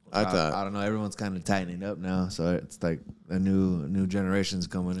 but. I don't know. Everyone's kind of tightening up now, so it's like a new generation's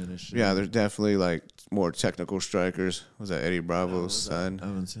coming in and shit. Yeah, there's definitely like more technical strikers. Was that Eddie Bravo's son? I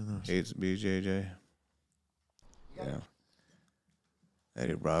haven't seen those. Hates BJJ. Yeah.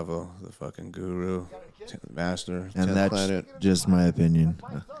 Eddie Bravo, the fucking guru, master, 10th And that's planet. just my opinion.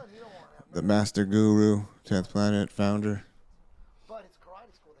 The master guru, 10th planet founder.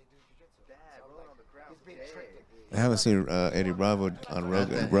 haven't seen Eddie Bravo on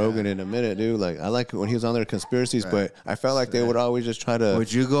Rogan in a minute, dude. Like, I like it when he was on there conspiracies, but I felt like they would always just try to.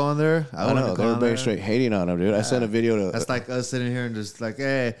 Would you go on there? I know they were very straight hating on him, dude. I sent a video to. That's like us sitting here and just like,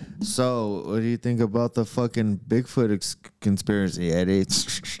 hey, so what do you think about the fucking Bigfoot conspiracy, Eddie?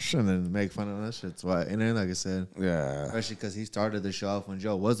 And then make fun of that shit. That's why, and then like I said, yeah, especially because he started the show off when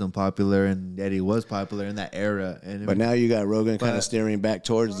Joe wasn't popular and Eddie was popular in that era. And but now you got Rogan kind of steering back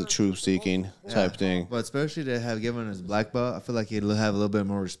towards the truth seeking type thing. But especially to have given his black belt, I feel like he'd have a little bit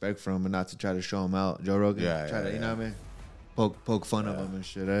more respect for him and not to try to show him out. Joe Rogan, try to, you know what I mean? Poke fun of him and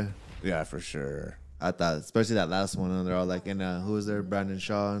shit. Yeah, for sure. I thought, especially that last one, and they're all like, who was there? Brandon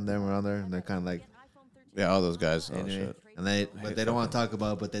Shaw and them were on there, and they're kind of like, yeah, all those guys. Oh, shit. And they don't want to talk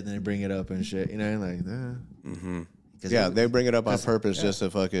about it, but then they bring it up and shit. You know, like, yeah, they bring it up on purpose just to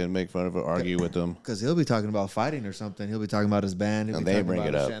fucking make fun of it, argue with them. Because he'll be talking about fighting or something. He'll be talking about his band. And they bring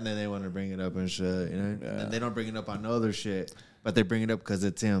it up. Shit, and then they want to bring it up and shit. You know, and then they don't bring it up on other shit, but they bring it up because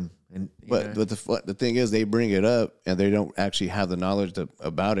it's him. And but the thing is, they bring it up and they don't actually have the knowledge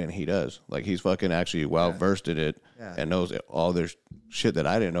about it. And he does. Like, he's fucking actually well versed in it and knows all their shit that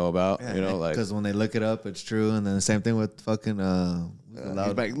I didn't know about. You know, like, because when they look it up, it's true. And then the same thing with fucking. He's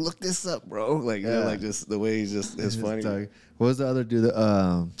like, look this up, bro. Like, you know, like just the way he's just it's funny. What was the other dude?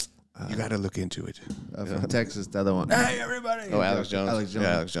 You got to look into it. From Texas, the other one. Hey, everybody! Oh, Alex Jones.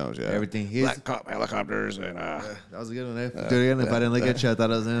 Yeah, Alex Jones. Yeah, everything. Black cop helicopters and that was a good one. Do it again. If I didn't look at you, I thought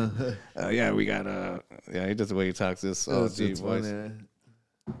it was him. Yeah, we got he does the way he talks this deep voice.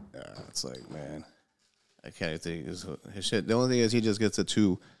 Yeah, it's like, man, I can't think his shit. The only thing is he just gets it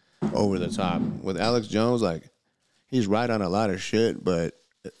too over the top. With Alex Jones, like, he's right on a lot of shit, but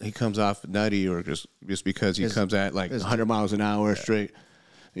he comes off nutty or just because he comes at like 100 miles an hour straight,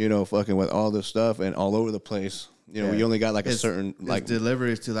 you know, fucking with all this stuff and all over the place. You know, we only got like a certain like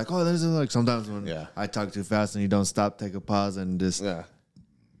deliveries to like, oh, there's like sometimes when I talk too fast and you don't stop, take a pause and just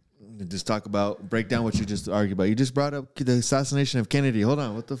talk about, break down what you just argued about. You just brought up the assassination of Kennedy. Hold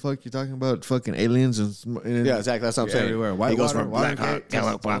on, what the fuck you talking about? Fucking aliens and yeah, exactly. That's what I'm saying. Everywhere. He goes from Black Hawk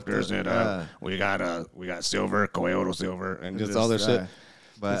helicopters and we got silver, Coyote silver, and just all this shit.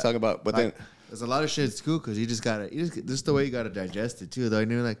 But talk about, but then there's a lot of shit. It's cool because this is the way you gotta digest it too. Though,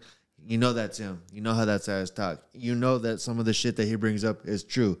 like, you know that's him. You know how that's his talk. You know that some of the shit that he brings up is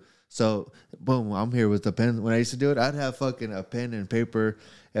true. So, boom, I'm here with the pen. When I used to do it, I'd have fucking a pen and paper.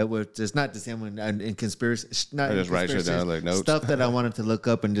 It's not the same when in conspiracy. I just write shit down like notes. Stuff that I wanted to look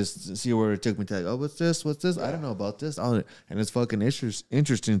up and just see where it took me to. Like, oh, what's this? What's this? I don't know about this. And it's fucking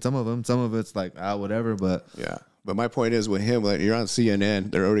interesting. Some of it's like whatever. But yeah. But my point is with him, like, you're on CNN,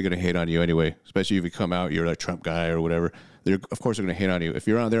 they're already going to hate on you anyway. Especially if you come out, you're a Trump guy or whatever. Of course, they're going to hate on you. If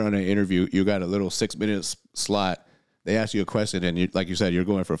you're on there on an interview, you got a little 6-minute slot. They ask you a question, and like you said, you're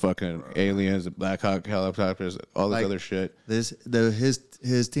going for fucking aliens, Black Hawk helicopters, all this other shit.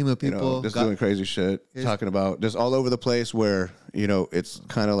 His team of people just doing crazy shit, talking about just all over the place. Where it's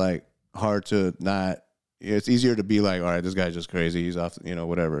kind of like hard to not. It's easier to be like, all right, this guy's just crazy. He's off,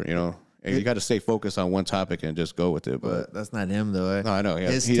 whatever, And you got to stay focused on one topic and just go with it. But that's not him, though. No, I know.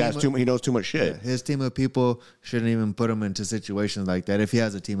 He knows too much shit. His team of people shouldn't even put him into situations like that. If he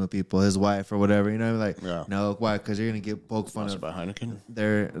has a team of people, his wife or whatever, no, why? Because you're gonna get poked fun of. About Heineken.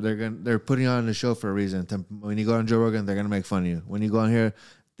 They're putting on the show for a reason. When you go on Joe Rogan, they're gonna make fun of you. When you go on here,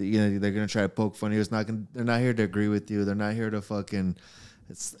 they're gonna try to poke fun of you. They're not here to agree with you. They're not here to fucking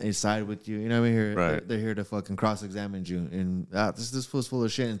side with you, what I mean? Right. They're here to fucking cross-examine you, and this fool's full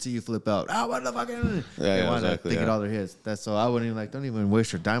of shit until you flip out. What the fuck? They want to think it all their hits. That's so I wouldn't even don't even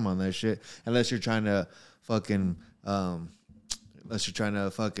waste your time on that shit unless you're trying to fucking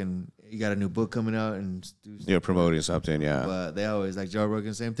you got a new book coming out and you're promoting something, yeah. But they always like Joe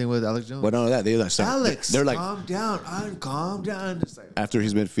Rogan, same thing with Alex Jones. But none of that. They're like, calm down. Just like, after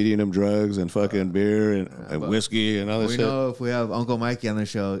he's been feeding them drugs and fucking beer and whiskey and all this shit. We know if we have Uncle Mikey on the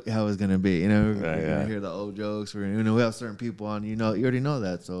show, how it's gonna be. We're gonna hear the old jokes. We have certain people on. You already know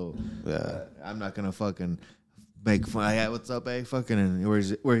that. So I'm not gonna fucking make fun. Hey, what's up, fucking, and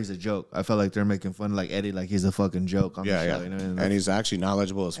where he's a joke. I felt like they're making fun of like Eddie, like he's a fucking joke on the show. And he's actually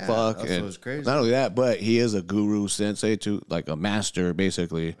knowledgeable as fuck. That's and what's crazy. Not only that, but he is a guru sensei too, like a master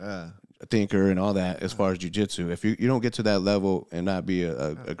basically, a thinker and all that as far as jiu-jitsu. If you don't get to that level and not be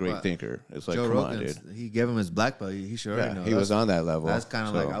a great thinker, it's like, Joe come Rogan's, on, dude. He gave him his black belt. He should already know. He was on that level. That's kind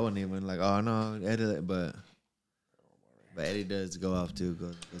of like I wouldn't even like. Oh no, Eddie, but Eddie does go off too.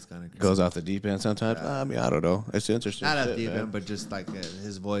 Goes kind of goes off the deep end sometimes. I mean, I don't know. It's interesting. Not off the deep end, but just like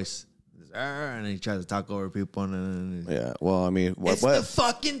his voice. and he tries to talk over people, and then Yeah. Well, I mean, it's the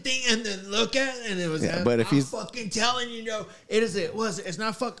fucking thing, and then look at it, and it was. Yeah, but if I'm he's fucking telling you, it is. It was. It's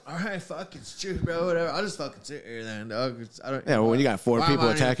not fuck. All right, fuck. It's true, bro. Whatever. I'll just fucking sit here then, dog. I don't. Yeah. Well, when you got 4 people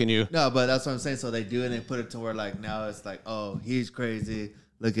attacking you. No, but that's what I'm saying. So they do, and they put it to where like now it's like, oh, he's crazy.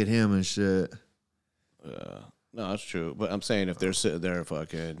 Look at him and shit. No, that's true. But I'm saying if they're sitting there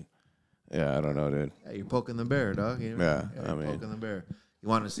fucking, yeah, I don't know, dude. Yeah, you're poking the bear, dog. You know? Yeah, you're I mean, poking the bear. You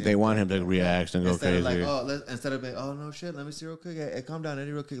want to see? They want him to react and go instead crazy. Of like, instead of being, oh no shit, let me see real quick. Hey, calm down,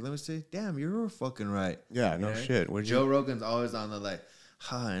 Eddie, real quick. Let me see. Damn, you're fucking right. Yeah, no shit. Joe Rogan's always on the like,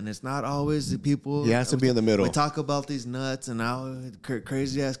 and it's not always the people. He has to be in the middle. We talk about these nuts and how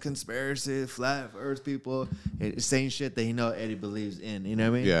crazy ass conspiracy, flat Earth people saying shit that Eddie believes in. You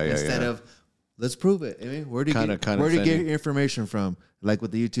know what I mean? Yeah, yeah. Instead of let's prove it. I mean, where do you get your information from? Like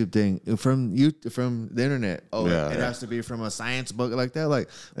with the YouTube thing, from the internet. Oh, it has to be from a science book like that. Like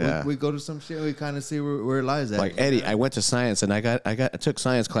we go to some shit, we kind of see where it lies at. Like Eddie, I went to science and I took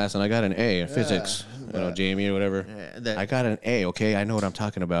science class and I got an A in physics. Jamie or whatever. I got an A. Okay, I know what I'm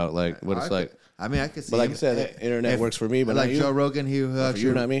talking about. Like what it's like. I mean, I could see. But like I said, the internet works for me, but like not you. Joe Rogan, he'll actually,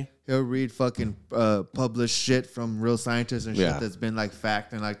 you, not me. He'll read fucking published shit from real scientists and shit that's been like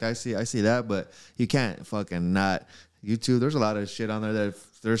fact and like that. I see that, but you can't fucking not YouTube. There's a lot of shit on there that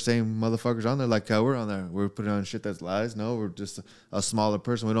they're saying motherfuckers on there like how we're on there. We're putting on shit that's lies. No, we're just a smaller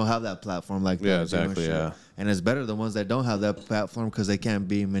person. We don't have that platform like that. Yeah, exactly. Yeah, and it's better the ones that don't have that platform because they can't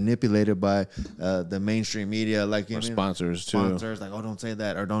be manipulated by the mainstream media, like sponsors too. Sponsors like, oh, don't say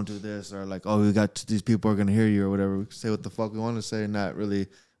that or don't do this or like, oh, we got these people are gonna hear you or whatever. We can say what the fuck we want to say, not really.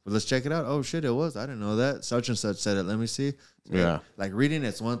 But let's check it out. Oh shit, it was. I didn't know that. Such and such said it. Let me see. So like reading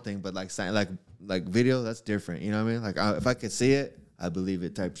it's one thing, but like video, that's different. You know what I mean? Like if I could see it, I believe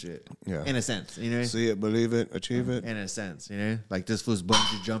it type shit. Yeah. In a sense, you know. See it, believe it, achieve it. In a sense, you know. Like this fool's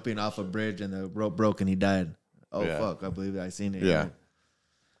bungee jumping off a bridge and the rope broke and he died. Oh fuck, I believe it. I seen it. Yeah. Right?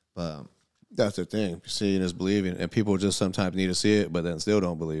 But that's the thing. Seeing is believing, and people just sometimes need to see it, but then still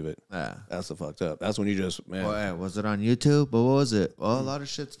don't believe it. Yeah, that's the fucked up. That's when you just was it on YouTube? But what was it? Well, a lot of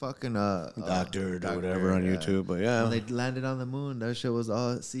shit's fucking doctored or whatever on YouTube. But yeah, when they landed on the moon, that shit was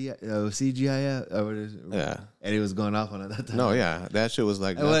all CGI. Yeah, Eddie was going off on it that time. No, yeah, that shit was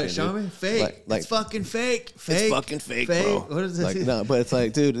like show me fake. Like, it's fucking fake. It's fucking fake, bro. What is this? Like, no, but it's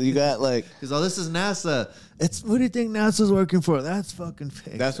like, dude, you got like because this is NASA. What do you think NASA's working for? That's fucking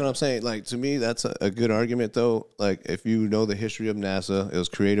fake. That's what I'm saying. Like to me, that's a good argument though. Like if you know the history of NASA, it was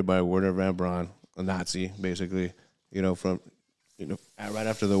created by Wernher von Braun, a Nazi, basically. Right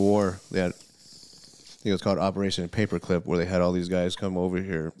after the war, they had. I think it was called Operation Paperclip, where they had all these guys come over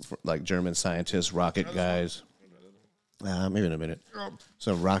here, like German scientists, rocket guys. Maybe in a minute.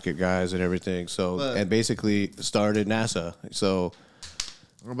 Some rocket guys and everything. So and basically started NASA. So.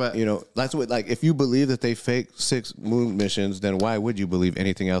 But that's what if you believe that they faked 6 moon missions, then why would you believe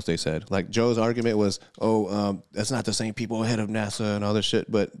anything else they said? Like Joe's argument was, that's not the same people ahead of NASA and all this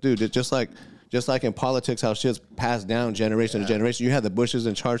shit. But dude, it's just like in politics, how shit's passed down generation to generation. You had the Bushes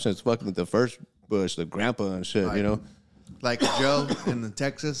in charge since fucking the first Bush, the grandpa and shit. Right. Like Joe in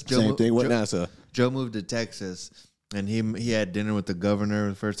Texas. Same thing with NASA. Joe moved to Texas. And he had dinner with the governor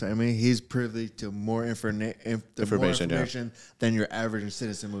the first time. I mean, he's privy to more information than your average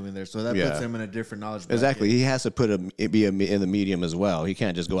citizen moving there. So that puts him in a different knowledge bracket. Exactly. He has to be in the medium as well. He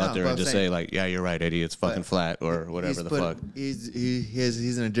can't just go out there and just say like, yeah, you're right, Eddie, it's fucking flat or whatever the fuck.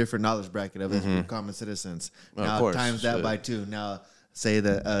 He's in a different knowledge bracket of his common citizens. Now times that by 2. Now say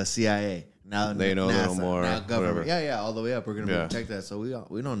the CIA. Now they know NASA, a little more. Now government. Whatever. Yeah, all the way up. We're gonna protect that. So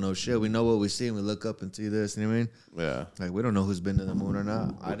we don't know shit. We know what we see and we look up and see this. You know what I mean? Yeah. Like we don't know who's been to the moon or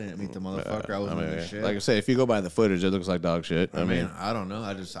not. I didn't meet the motherfucker. I wasn't doing shit. Like I say, if you go by the footage, it looks like dog shit. I mean, I don't know.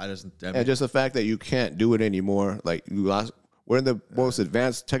 I mean, and just the fact that you can't do it anymore. Like you lost. We're in the most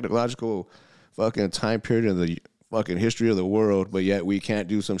advanced technological fucking time period in the fucking history of the world, but yet we can't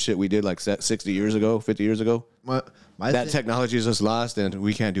do some shit we did like 60 years ago, 50 years ago. That technology is just lost, and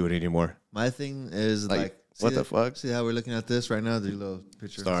we can't do it anymore. My thing is like what the fuck? See how we're looking at this right now? The little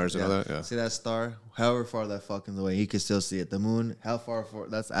picture. Stars and all that, yeah. See that star? However far that fucking away, he can still see it. The moon, how far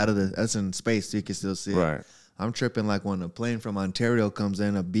that's that's in space, so you can still see it. Right. I'm tripping like when a plane from Ontario comes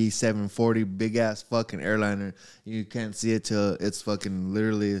in, a B740 big ass fucking airliner. You can't see it till it's fucking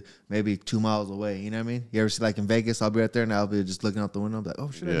literally maybe 2 miles away. You know what I mean? You ever see like in Vegas? I'll be right there and I'll be just looking out the window. I'm like,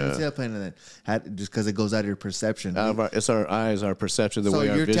 oh shit, I didn't see that plane. And then just because it goes out of your perception. It's our eyes, our perception, the way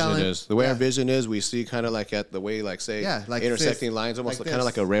our vision is. The way our vision is, we see kind of like at the way intersecting lines, almost like kind of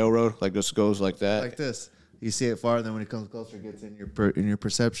like a railroad, like just goes like that. Like this. You see it far, then when it comes closer, it gets in your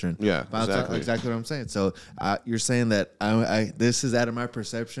perception. Yeah, But that's exactly. exactly what I'm saying. So you're saying that this is out of my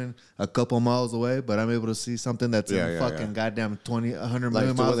perception a couple miles away, but I'm able to see something that's in fucking goddamn 100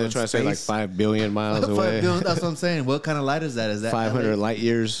 million miles. They're trying to say like 5 billion miles away. That's what I'm saying. What kind of light is that? Is that 500 LA? light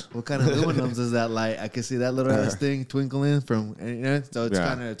years. What kind of luminums is that light? I can see that little ass thing twinkling from, so it's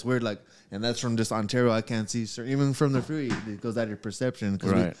kind of, it's weird. Like, and that's from just Ontario. I can't see, even from the freeway, it goes out of your perception.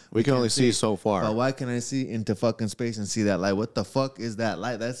 Right. We can only see so far. But why can I see into fucking space and see that light? What the fuck is that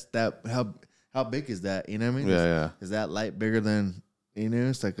light? That's that. How big is that? You know what I mean? Yeah. Is that light bigger than,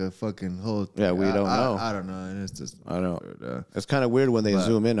 it's like a fucking whole. Yeah, we don't know. I don't know. And it's just. I know. It's kind of weird when they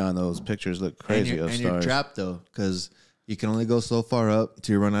zoom in on those pictures. Look crazy of and stars. you're trapped though, because you can only go so far up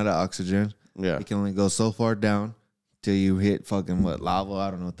till you run out of oxygen. Yeah. You can only go so far down till you hit fucking lava. I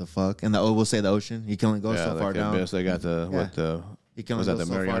don't know what the fuck. And we'll say the ocean. You can only go so far down. They got You can was only that go the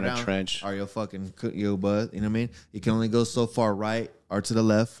so far Mariana down, Trench? or you'll fucking cook your butt. You know what I mean? You can only go so far right or to the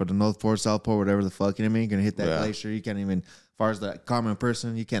left for the North Pole, South Pole, whatever the fuck. You know what I mean? You're gonna hit that glacier. You can't even. As far as the common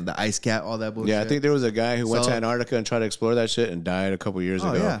person, you can't. The ice cap, all that bullshit. Yeah, I think there was a guy who went to Antarctica and tried to explore that shit and died a couple years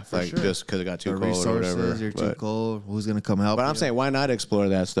ago. Yeah, for sure. Just because it got too the cold or resources, whatever. you're too cold. Who's gonna come help? But I'm saying, why not explore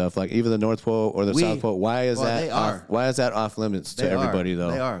that stuff? Like even the North Pole or the South Pole. Why is that? Why is that off limits to everybody though?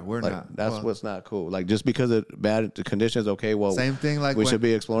 They are. We're like, not. That's what's not cool. Like just because of bad conditions, okay. Well, same thing. Like we should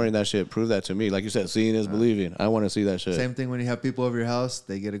be exploring that shit. Prove that to me. Like you said, seeing is believing. I want to see that shit. Same thing when you have people over your house.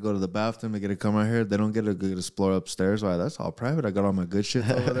 They get to go to the bathroom. They get to come out here. They don't get to go explore upstairs. Why? That's all private. I got all my good shit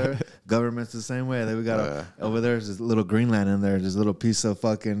over there. Government's the same way. Then we got over there. There's this little Greenland in there. This little piece of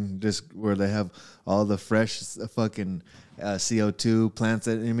fucking just where they have all the fresh fucking CO2 plants.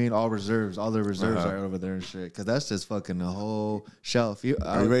 That I mean, all reserves. All the reserves are over there and shit. Because that's just fucking a whole shelf.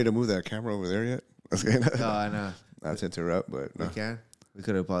 Are you ready to move that camera over there yet? No, I know. Not to interrupt, but no. We can. We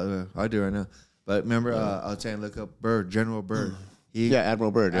could have probably. I'll do it right now. But remember, I was trying to look up General Byrd.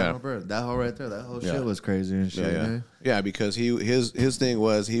 Admiral Byrd. Admiral Byrd. That whole right there. That whole shit was crazy and shit. Yeah, because his thing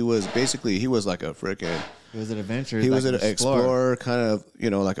was he was like a freaking. He was an adventurer. He was an explorer, kind of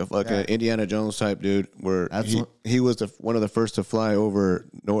like a fucking Indiana Jones type dude. Where he was one of the first to fly over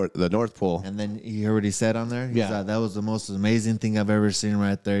the North Pole. And then you heard what he said on there. He said, that was the most amazing thing I've ever seen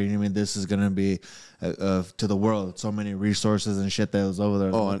right there. You know what I mean? This is gonna be to the world. So many resources and shit that was over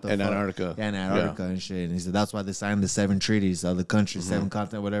there. Oh, and Antarctica. Yeah, and Antarctica and shit. And he said that's why they signed the 7 treaties of the countries, 7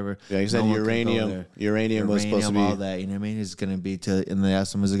 continents, whatever. Yeah, he said uranium. Uranium was supposed to be all that. You know what I mean? It's gonna be and they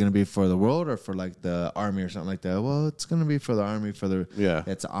asked him, is it gonna be for the world or for like the army or something like that? Well, it's gonna be for the army, for the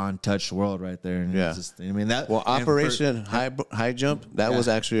it's an untouched world right there. And it's just, I mean that. Well, Operation High Jump, that was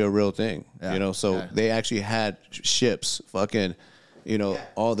actually a real thing. Yeah. So they actually had ships, fucking,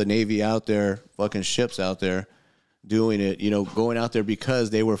 all the Navy out there, fucking ships out there, doing it. Going out there because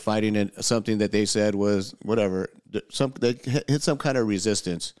they were fighting in something that they said was whatever. They hit some kind of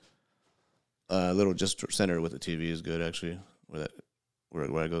resistance. Little just center with the TV is good actually.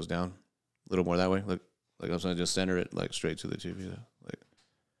 Where it goes down, a little more that way. Look. Like I'm saying, just center it like straight to the TV. Like,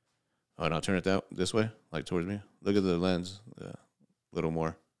 and I'll turn it this way, like towards me. Look at the lens. A little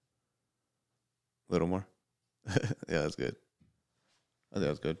more. Yeah, that's good. I think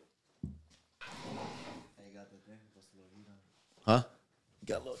that's good. Hey, you got the thing? What's the little heat Huh? on?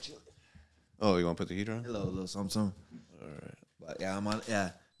 Got a little chili. Oh, you want to put the heater on? A little something. All right. But yeah, I'm on.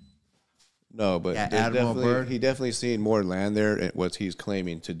 Yeah. No, but Admiral Byrd. He definitely seen more land there and what he's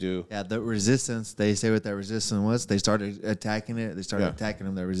claiming to do. Yeah, the resistance. They say what that resistance was. They started attacking it. They started attacking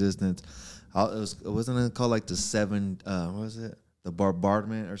them. That resistance. Wasn't it called like the 7? What was it? The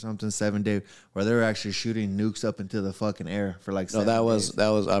bombardment or something? 7 day where they were actually shooting nukes up into the fucking air for like. No, that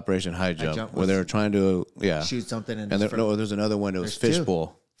was Operation High Jump where they were trying to shoot something. There's another one. It was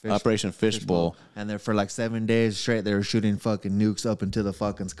Fishbowl. Operation Fishbowl. And then for like 7 days straight, they were shooting fucking nukes up into the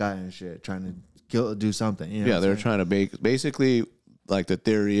fucking sky and shit, trying to do something. You know they were trying to basically, like the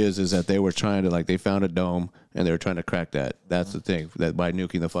theory is that they were trying to, like, they found a dome and they were trying to crack that. That's the thing, that by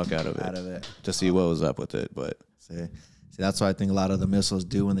nuking the fuck out of it to see what was up with it. But see, that's what I think a lot of the missiles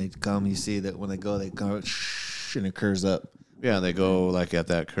do when they come. You see that when they go and it curves up. Yeah, they go like at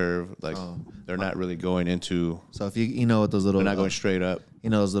that curve, like they're not really going into. So if you know what those little, they're not going straight up. You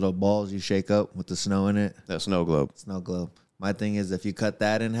know those little balls you shake up with the snow in it. That snow globe. Snow globe. My thing is, if you cut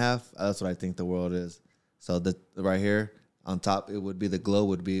that in half, that's what I think the world is. So the right here on top, it would be the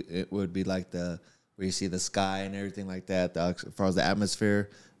globe. It would be like where you see the sky and everything like that. As far as the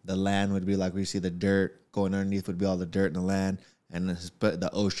atmosphere, the land would be like where you see the dirt. Going underneath would be all the dirt and the land, and the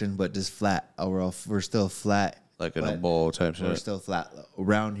ocean, but just flat. We're still flat. Like in a bowl type We're shit. still flat,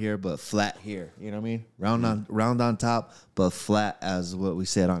 round here, but flat here. You know what I mean? Round on top, but flat as what we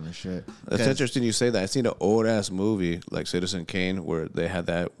said on the shit. It's interesting you say that. I seen an old ass movie like Citizen Kane where they had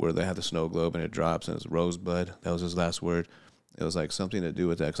the snow globe and it drops and it's Rosebud. That was his last word. It was like something to do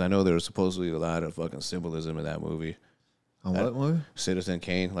with that because I know there was supposedly a lot of fucking symbolism in that movie. On what movie? Citizen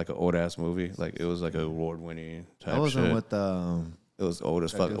Kane, like an old ass movie. Like it was like an award winning type I wasn't shit. with It was old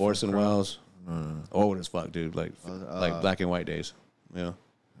as fuck. dude from Orson Crow? Welles. Old as fuck, dude. Like black and white days. Yeah.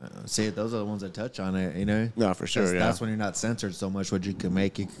 See, those are the ones that touch on it, you know? No, for sure. That's when you're not censored so much. What you can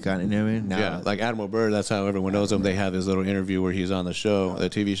make, you can kind of, you know what I mean? Now, Yeah, like Admiral Byrd, that's how everyone knows him. They have this little interview where he's on the show, the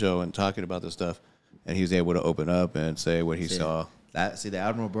TV show, and talking about this stuff. And he's able to open up and say what he saw. the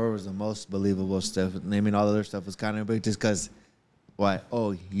Admiral Byrd was the most believable stuff. Naming all the other stuff was kind of big just because, why?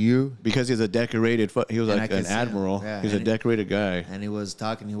 Oh, you? Because he's a decorated, he was And like I an can see him. admiral. Yeah, He's a and decorated guy. And he was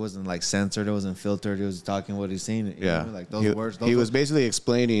talking, he wasn't like censored, it wasn't filtered, he was talking what he's seen. You know Yeah. what I mean? Like those words. He was basically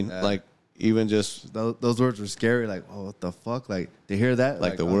explaining, like, even just those words were scary. Like, oh, what the fuck? Like to hear that,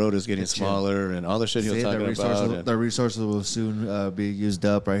 like the world is getting smaller and all the shit he was See, talking about. The resources will soon be used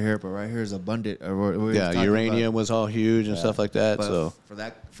up right here, but right here is abundant. Yeah, uranium was all huge and stuff like that. But So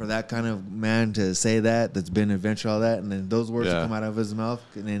for that kind of man to say that's been adventure, all that, and then those words Yeah. come out of his mouth,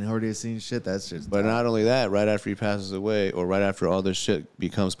 and then already seen shit. That's just. But not only that, right after he passes away, or right after all this shit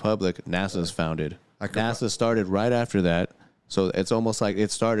becomes public, NASA's founded. NASA started right after that. So it's almost like it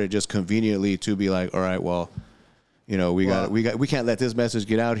started just conveniently to be like, all right, well, you know, we can't let this message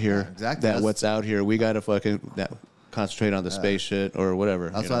get out here. Yeah, exactly. That That's- what's out here, we got to fucking concentrate on the space shit or whatever.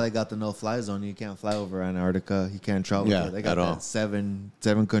 That's you why know? they got the no-fly zone. You can't fly over Antarctica. You can't travel. Yeah, they got at all. that seven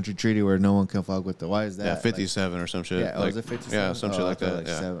country treaty where no one can fuck with it. Why is that? Yeah, 57 or some shit. Yeah, like, was it 57? Yeah, some shit Oh, I like thought that. like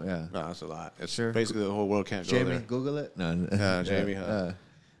yeah. 7, yeah. No, that's a lot. It's Sure. basically the whole world can't go Jamie, there. Google it. No, Yeah, Jamie, huh?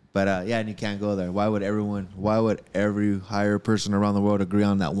 But yeah, and you can't go there. Why would every higher person around the world agree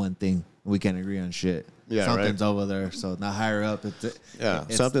on that one thing? We can't agree on shit. Yeah, something's right. over there. So not higher up.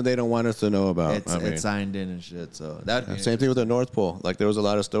 It's something they don't want us to know about. It's signed in and shit. So that Same thing with the North Pole. Like there was a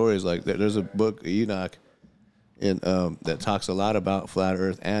lot of stories. Like there's a book, Enoch, in that talks a lot about flat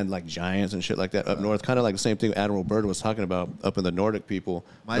Earth and like giants and shit like that up north. Kind of like the same thing Admiral Byrd was talking about up in the Nordic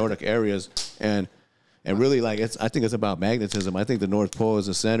Nordic areas, and really like I think it's about magnetism. I think the North Pole is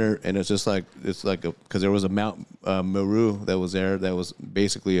the center, and it's just like because there was a Mount Meru that was there that was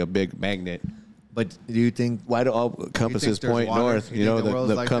basically a big magnet. But do you think Why do all compasses there's point water? north? You You know, think the world's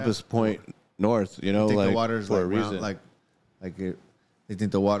the like compass that? point north. You know, think like the water's for like a reason. round, you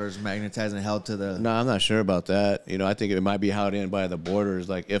think the water's magnetized and held to the? No, I'm not sure about that. You know, I think it might be held in by the borders,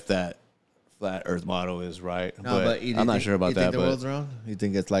 like if that flat Earth model is right. No, but I'm not sure about you that. think the But world's round? You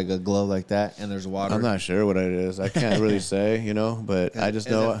think it's like a globe like that, and there's water? I'm not sure what it is. I can't really say. You know, but I just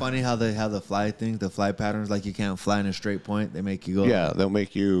know. Is it funny how they have the fly thing, the fly patterns? Like you can't fly in a straight point. They make you go. Yeah, they'll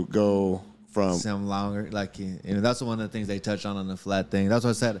make you go from. Some longer, like you know, that's one of the things they touch on the flat thing. That's what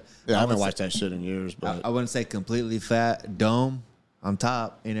I said. Yeah, I haven't wouldn't watched say- that shit in years, but I wouldn't say completely flat dome on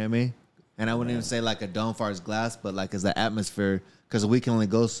top. You know what I mean? And I wouldn't even say like a dome far as glass, but like as the atmosphere, because we can only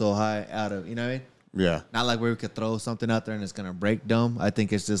go so high out of. You know what I mean? yeah, Not like where we could throw something out there and it's gonna break dome. I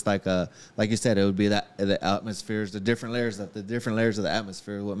think it's just like like you said, it would be that the atmospheres, the different layers of the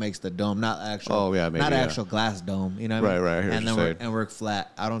atmosphere, what makes the dome, not actual. Oh, yeah, maybe, not yeah. actual glass dome. You know what I mean? Right, I hear what and you're then saying. we're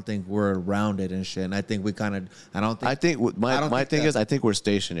flat. I don't think we're rounded and shit. And I think we kind of. I think my thing is I think we're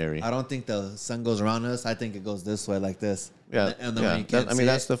stationary. I don't think the sun goes around us. I think it goes this way, like this. Yeah, And then when you can't I mean see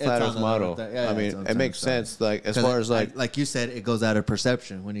that's the it's flat on Earth the model. other- I mean, it's on it makes the other sense. Like as 'Cause far as like you said, it goes out of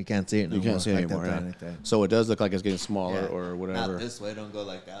perception when you can't see it. No you can't more, see it like anymore. that Yeah. planet thing. So it does look like it's getting smaller Yeah. or whatever. Not this way. Don't go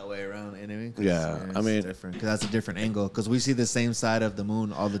like that way around. You know what I mean? 'Cause Yeah, it's I mean- different because that's a different angle. Because we see the same side of the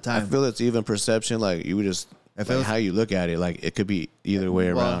moon all the I time. feel it's even perception. Like you would just If like it was- how you look at it. Like it could be either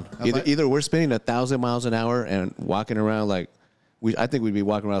way Well, around. if Either we're spinning 1,000 miles an hour and walking around like I think we'd be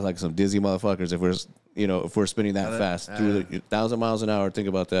walking around like some dizzy motherfuckers if we're spinning that fast through 1,000 miles an hour. Think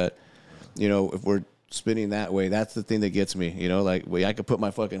about that. You know, if we're spinning that way, that's the thing that gets me. You know, like I could put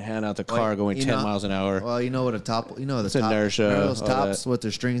my fucking hand out the car going 10 miles an hour. Well, you know what a top. You know the It's top. inertia, Remember those all tops that. with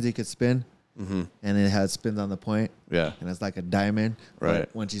the strings you could spin. Mm-hmm. And it has spins on the point. Yeah. And it's like a diamond. Right.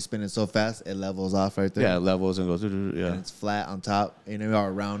 But once you spin it so fast, it levels off right there. Yeah, levels and goes. And Yeah. it's flat on top, you know,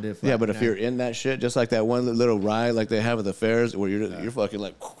 or rounded. Flat, Yeah, but if you know? you're in that shit, just like that one little ride like they have at the fairs, where you're fucking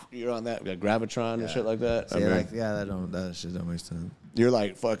like you're on that gravitron and shit like that. See, I mean, that shit don't make sense. you're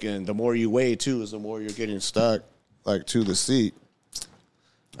like fucking. The more you weigh too, is the more you're getting stuck like to the seat.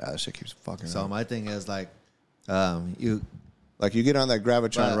 That shit keeps fucking. So up. my thing is like, you Like you get on that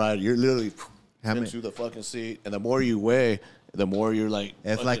gravitron But- ride, you're literally How many- into the fucking seat, and the more you weigh, the more you're like.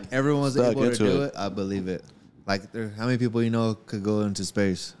 if like fucking everyone was stuck able to into do it, I believe it. Like, how many people you know could go into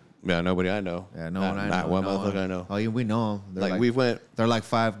space? Yeah, nobody I know. Yeah, no one I know. Not one no motherfucker one. I know. Oh, yeah, we know them. Like, we went. They're like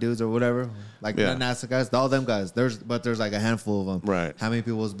 5 dudes or whatever. Like Yeah. the NASA guys, all them guys. There's like a handful of them. Right. How many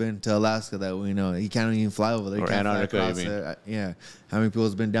people's been to Alaska that we know? You can't even fly over there. You Or can't fly Antarctica, you across mean? there. Yeah. How many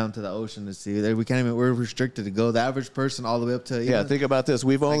people's been down to the ocean to see? We can't even. We're restricted to go. The average person all the way up to. Yeah, think about this.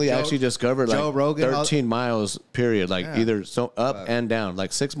 We've only Joe- actually discovered Joe like Rogan, 13 miles, period. Like Yeah. either so up and down.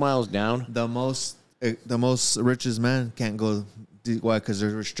 Like 6 miles down. the most richest man can't go. Why? Because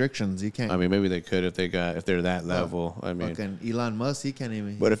there's restrictions. You can't. I mean, maybe they could if they're that level. I mean, fucking Elon Musk, he can't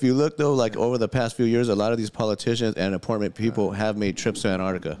even. but if you look though, like over the past few years, a lot of these politicians and important people have made trips to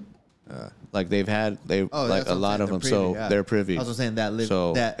Antarctica. Like like that's a what I'm lot saying, of them. they're So privy, yeah. they're privy. That's what I'm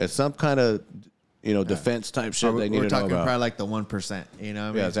saying, that it's some kind of defense type shit they need we're to know talking about. probably like the 1%. You know what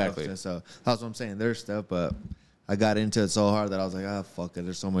I mean? Yeah, exactly. So that's what I'm saying. There's stuff, but I got into it so hard that I was like, fuck it.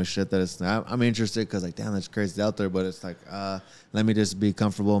 There's so much shit that I'm interested because like, damn, that's crazy out there. But it's like, let me just be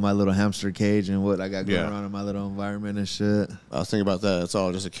comfortable in my little hamster cage and what I got going on in my little environment and shit. I was thinking about that. It's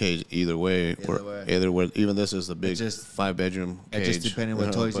all just a cage either way. Either way. Even this is the big just 5-bedroom cage. Just depending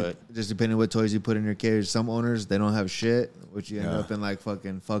what toys you put in your cage. Some owners, they don't have shit, which you end up in like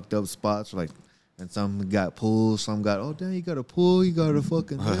fucking fucked up spots. Like, and some got pools, some got, oh damn, you got a pool, you got a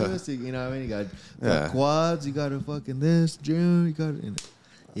fucking this, you know what I mean? You got quads, you got a fucking this gym, you got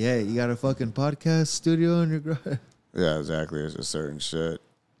you got a fucking podcast studio in your garage. Yeah, exactly. It's a certain shit.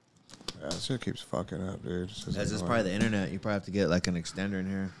 Yeah, that shit keeps fucking up, dude. That's just probably the internet. You probably have to get like an extender in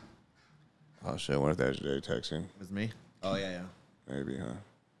here. Oh shit! What if that's Jay texting? With me? Oh yeah. Maybe, huh?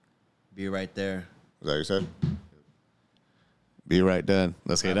 Be right there. Is that what you said? Be right done.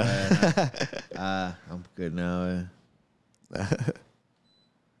 Let's get I'm good now.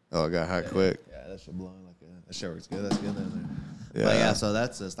 Oh, it got hot quick. Yeah, that shit blowing like that shit works good. That's good then. Yeah. But yeah, so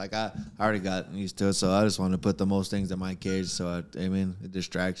that's just like I already got used to it. So I just want to put the most things in my cage. So I mean, it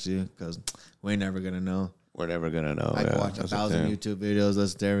distracts you because we ain't never gonna know. We're never gonna know. I can watch 1,000 YouTube videos,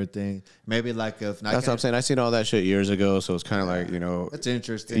 listen to everything. Maybe like if that's what I'm saying. I seen all that shit years ago, so it's kind of like it's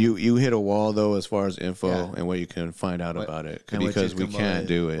interesting. You hit a wall though as far as info and what you can find out about it because we can't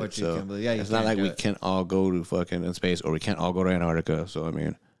do it. So it's not like we can't all go to fucking space or we can't all go to Antarctica. So I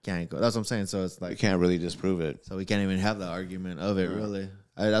mean, can't go. That's what I'm saying. So it's like we can't really disprove it. So we can't even have the argument of it really.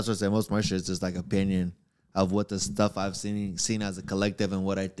 That's what I say. Most of my shit is just like opinion of what the stuff I've seen as a collective and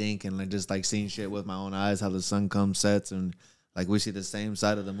what I think, and like just like seeing shit with my own eyes, how the sun comes, sets, and like we see the same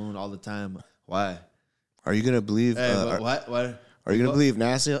side of the moon all the time. Why? Are you gonna believe? What? Are you gonna believe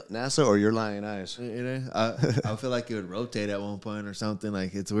NASA or your lying eyes? You know, I feel like it would rotate at one point or something.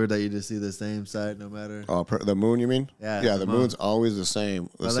 Like it's weird that you just see the same side no matter. Oh, the moon, you mean? Yeah. The moon's always the same,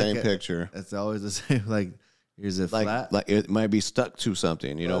 same picture. It's always the same. Like, is it flat? Like it might be stuck to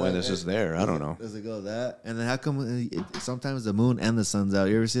something, and it's just there. I don't know. Does it go that? And then how come sometimes the moon and the sun's out?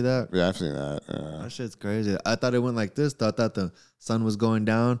 You ever see that? Yeah, I've seen that. That shit's crazy. I thought it went like this. I thought the sun was going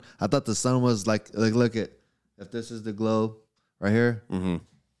down. I thought the sun was like look at, if this is the globe right here. Mm-hmm. I don't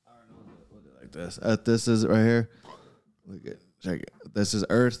know, we'll do it like this. This is right here. Look at, check it. This is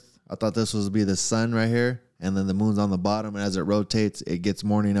Earth. I thought this was be the sun right here. And then the moon's on the bottom, and as it rotates, it gets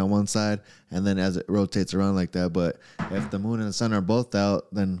morning on one side, and then as it rotates around like that. But if the moon and the sun are both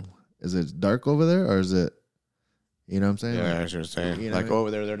out, then is it dark over there, or is it, you know what I'm saying? Yeah, that's what you're saying. You know like what I mean? over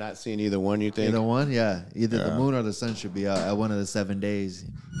there, they're not seeing either one, you think? Either one, yeah. Either the moon or the sun should be out at one of the 7 days.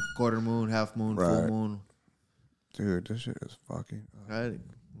 Quarter moon, half moon, full moon. Dude, this shit is fucking... Right?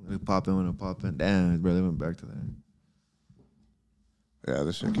 We pop in when it pop in. Damn, his brother went back to that. Yeah,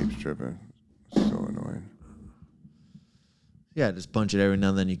 this shit keeps tripping. It's so annoying. Yeah, just punch it every now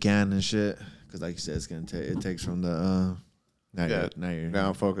and then you can and shit. Because like you said, it's gonna it takes from the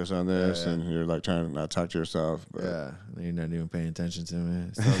now focus on this, and you're like trying to not talk to yourself. But. Yeah, you're not even paying attention to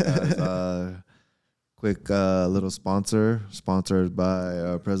me. So guys, quick little sponsored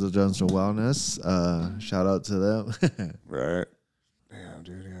by President Johnson Wellness. Shout out to them. Right. Damn,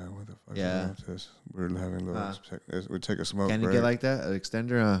 dude. Yeah. What the fuck? Yeah. Is this? We're having a little. We take a smoke. Can you get like that? An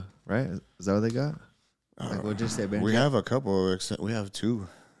extender? Right? Is that what they got? Like what just say? We have a couple. We have two.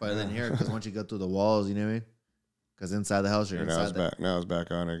 But then here, because once you go through the walls, you know what I mean? Because inside the house, you're inside. Now it's back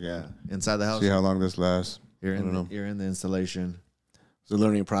on again. Yeah. Inside the house. See how long this lasts. You're in the installation. It's a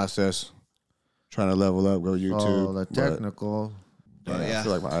learning process. Trying to level up, go YouTube. Oh, the technical. But I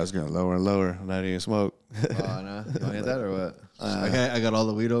feel like my eyes getting lower and lower. I'm not eating smoke. Oh, no. You want to hit that or what? I got all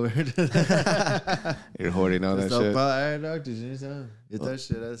the weed over here. You're hoarding all that shit. All right, doctors, you need some. Hit that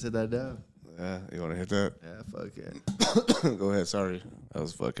shit. I sit that down. Yeah, you want to hit that? Yeah, fuck it. Go ahead. Sorry. I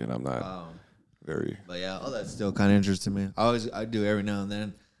was fucking. I'm not very. But yeah, all that's still kind of interesting to me. I do every now and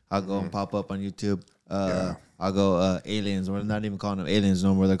then. I'll go and pop up on YouTube. I'll I'll go aliens. We're not even calling them aliens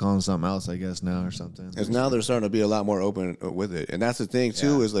no more. They're calling them something else, I guess, now or something. Because now they're starting to be a lot more open with it. And that's the thing,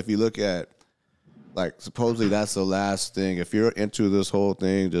 too, is if you look at, like, supposedly that's the last thing. If you're into this whole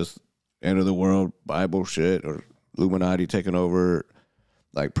thing, just end of the world Bible shit or Illuminati taking over,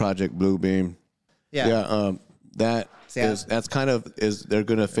 like Project Bluebeam. That's kind of they're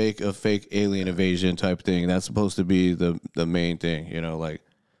gonna fake a fake alien invasion type thing. That's supposed to be the main thing, you know. Like,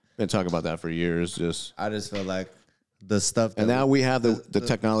 been talking about that for years. I just feel like the stuff, and now we have the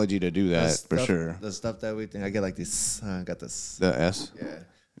technology to do that for sure. The stuff that we think, I get like this. I got this. The S. Yeah.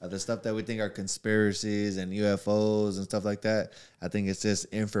 The stuff that we think are conspiracies and UFOs and stuff like that. I think it's just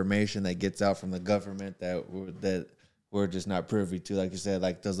information that gets out from the government that we're just not privy to, like you said,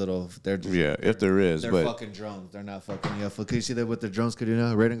 like those little. They're just, if there is, they're but fucking drones. They're not fucking UFO. Can you see that what the drones could do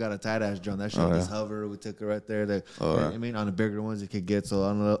now? Raiden got a tight ass drone. That shit just hover. We took it right there. I mean, on the bigger ones, it could get so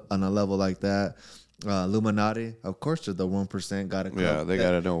on a level like that. Illuminati, of course, they're the 1%. Got a club. Yeah, they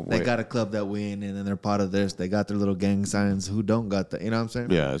gotta know. They got a club that we in, and they're part of this. They got their little gang signs. Who don't got that? You know what I'm saying?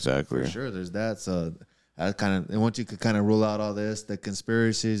 Yeah, exactly. For sure, there's that. So I kind of, and once you could kind of rule out all this, the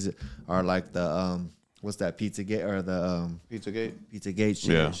conspiracies are like the what's that Pizzagate or the Pizzagate shit,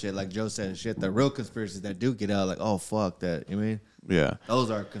 and shit. Like Joe said, shit. The real conspiracies that do get out, like, oh fuck that. You know what I mean? Yeah,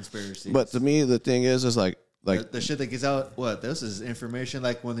 those are conspiracies. But to me, the thing is like the shit that gets out. What this is information.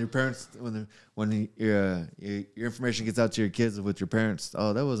 Like when your parents, when your information gets out to your kids with your parents.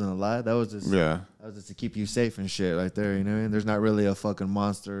 Oh, that wasn't a lie. That was just That was just to keep you safe and shit right there. You know what I mean? There's not really a fucking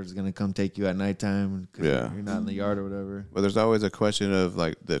monster that's gonna come take you at nighttime. You're not in the yard or whatever. But there's always a question of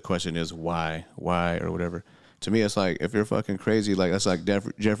like the question is why or whatever. To me, it's like if you're fucking crazy, like that's like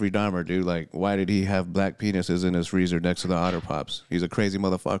Jeffrey Dahmer, dude. Like, why did he have black penises in his freezer next to the Otter Pops? He's a crazy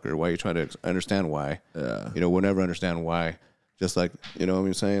motherfucker. Why are you trying to understand why? Yeah. You know, we'll never understand why. Just like, you know what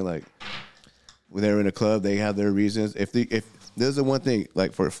I'm saying? Like, when they're in a club, they have their reasons. If there's the one thing,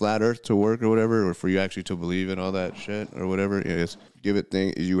 like for flat Earth to work or whatever, or for you actually to believe in all that shit or whatever, is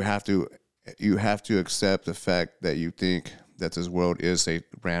you have to accept the fact that you think that this world is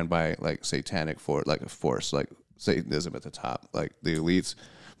ran by like satanic force, like Satanism at the top, like the elites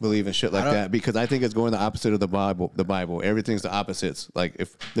believe in shit like that, because I think it's going the opposite of the Bible. Everything's the opposites. Like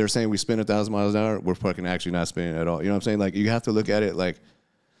if they're saying we spin 1,000 miles an hour, we're fucking actually not spinning at all. You know what I'm saying? Like you have to look at it like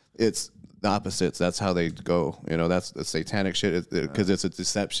it's the opposites. That's how they go. You know, that's the satanic shit because it's a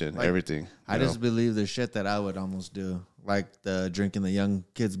deception. Like, everything. I just believe the shit that I would almost do, like the drinking the young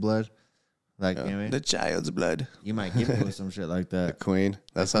kid's blood. Like, you know what I mean? The child's blood. You might get me with some shit like that. The queen.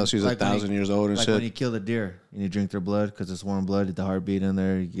 That's how she's 1,000 years old and like shit. When you kill the deer and you drink their blood because it's warm blood, the heartbeat in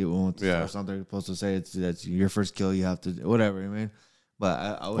there, you get one with or something. You're supposed to say that's your first kill. You have to, whatever, you know what I mean? But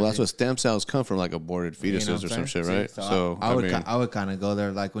I would. Well, that's what stem cells come from, like aborted fetuses or some shit, right? So I would kind of go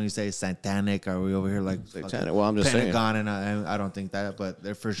there, like when you say satanic, are we over here like satanic? Well, I'm just Pentagon, and I don't think that, but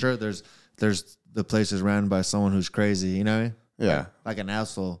there for sure there's the place is ran by someone who's crazy, you know what I mean? Yeah, like an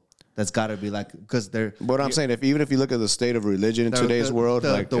asshole. That's got to be like, because they're. But I'm saying, even if you look at the state of religion in today's world,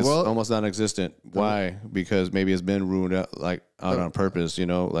 it's world, almost non-existent. Why? Because maybe it's been ruined out on purpose, you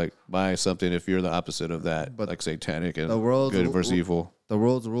know, like by something. If you're the opposite of that, but like satanic and good versus evil. The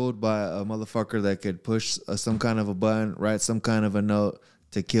world's ruled by a motherfucker that could push some kind of a button, write some kind of a note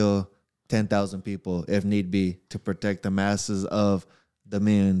to kill 10,000 people if need be to protect the masses of the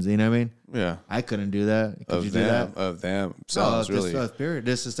millions. You know what I mean? Yeah. I couldn't do that. Could you do that? Of themselves, really. Period.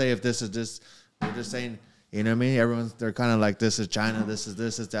 This to say if this is just, we're just saying, you know what I mean? They're kind of like, this is China, this is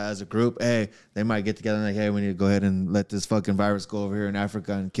that as a group. Hey, they might get together and like, hey, we need to go ahead and let this fucking virus go over here in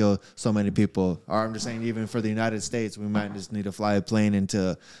Africa and kill so many people. Or I'm just saying, even for the United States, we might just need to fly a plane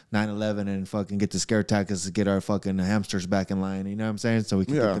into 9/11 and fucking get the scare tactics to get our fucking hamsters back in line. You know what I'm saying? So we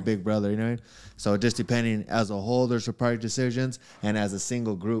can get the big brother, you know what I mean? So just depending, as a whole, there's probably decisions, and as a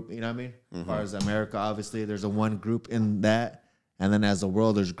single group, you know what I mean? As far as America, obviously, there's a one group in that. And then as a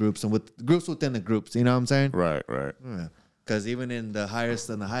world, there's groups and with groups within the groups. You know what I'm saying? Right. Because even in the highest,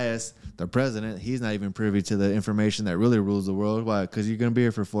 the president, he's not even privy to the information that really rules the world. Why? Because you're gonna be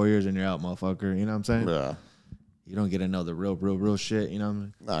here for 4 years and you're out, motherfucker. You know what I'm saying? Yeah. You don't get to know the real shit. You know what I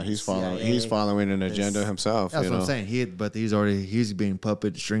mean? Nah, he's following. He's following an agenda himself. That's what I'm saying. He's being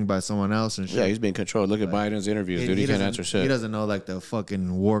puppet stringed by someone else and shit. Yeah, he's being controlled. Look at Biden's interviews, dude. He can't answer shit. He doesn't know like the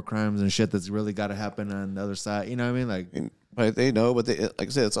fucking war crimes and shit that's really got to happen on the other side. You know what I mean? Like. Right, they know, but like I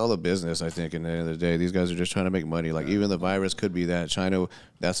said, it's all a business. I think, in the end of the day, these guys are just trying to make money. Like even the virus could be that China.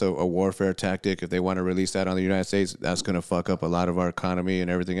 That's a warfare tactic. If they want to release that on the United States, that's going to fuck up a lot of our economy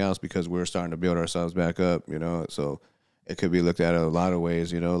and everything else because we're starting to build ourselves back up. You know, so it could be looked at in a lot of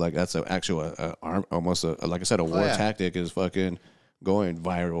ways. You know, like that's an actual like I said, a war tactic is fucking going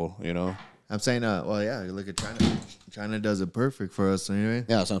viral. You know. I'm saying, well, yeah, you look at China. China does it perfect for us, anyway.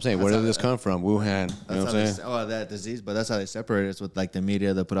 Yeah, that's what I'm saying. Where did this come from? Wuhan. You know what I'm saying? That disease, but that's how they separate us with like the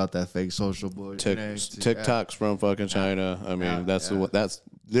media that put out that fake social boy. TikTok's from fucking China. I mean, that's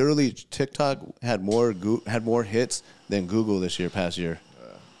literally TikTok had more hits than Google this past year.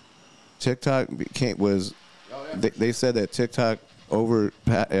 TikTok they said that TikTok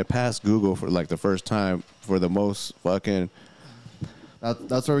passed Google for like the first time for the most fucking.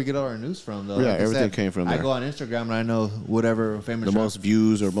 That's where we get all our news from, though. Yeah, like everything came from there. I go on Instagram and I know whatever famous the most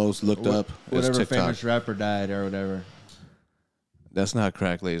views or most looked up. Whatever famous rapper died or whatever. That's not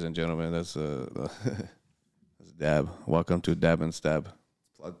crack, ladies and gentlemen. That's that's dab. Welcome to Dab and Stab.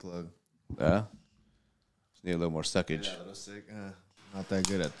 Plug. Yeah. Just need a little more suckage. Yeah, a little sick. Not that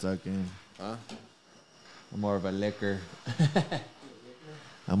good at sucking. Huh? I'm more of a liquor.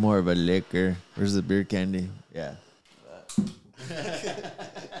 Where's the beer candy? Yeah. I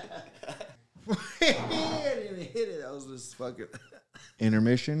didn't even hit it. That was just fucking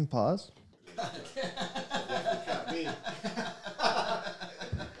intermission. Pause. Damn,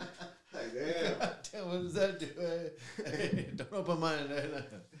 what does that do? Don't open mine.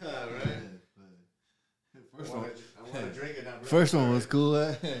 All right. First one. I want to drink it now. First one was cool. I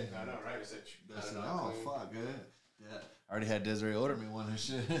know, right? Oh fuck, good. Yeah. I already had Desiree order me one and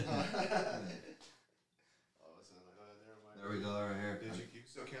shit. There we go, right here. You can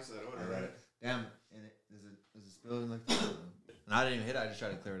still cancel that order, right? Damn, and is it spilling like that? And I didn't even hit it. I just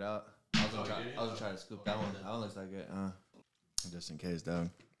tried to clear it out. I was gonna try to scoop that one. That one looks like it. Just in case, dog.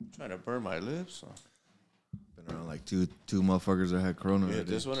 I'm trying to burn my lips. Been around like two motherfuckers that had corona. You hit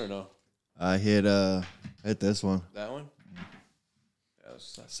this one or no? I hit this one. That one? Yeah,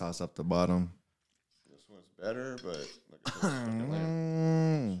 sauce up the bottom. This one's better, but look at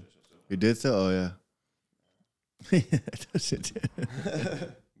this. You did so? Oh yeah. That shit.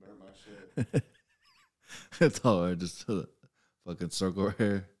 Burn my shit. That's all right. Just a fucking circle right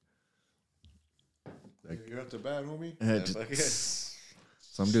here. Like, you're up to bat, homie.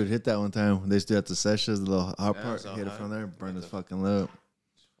 Some dude hit that one time. They still at the sessions, the little hot part. Hit it from there, burned his fucking lip.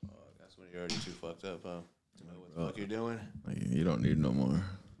 That's when you're already too fucked up, huh? To know what the fuck you're doing. You don't need no more.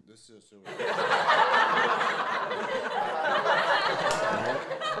 This is so.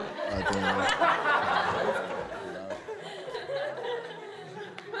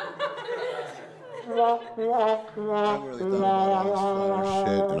 I haven't really thought about all this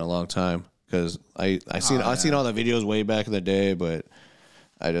shit in a long time because I seen all the videos way back in the day, but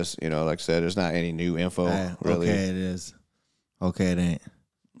I just like I said, there's not any new info really. Okay, it is. Okay, it ain't.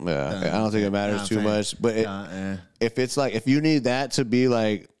 Yeah, I don't think it matters too much. But if it's like if you need that to be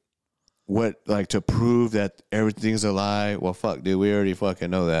like to prove that everything's a lie, well, fuck, dude, we already fucking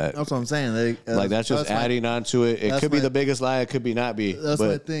know that. That's what I'm saying. That's just adding on to it. It could be the biggest lie. It could be not be. That's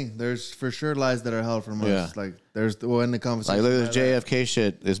my thing. There's for sure lies that are held from us. Yeah. Like there's in the conversation. Like look at this JFK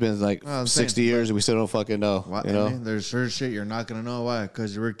shit. It's been like 60 years and we still don't fucking know. You know, there's sure shit you're not gonna know why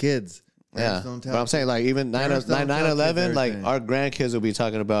because you were kids. Yeah, but I'm saying like even 9/11, like our grandkids will be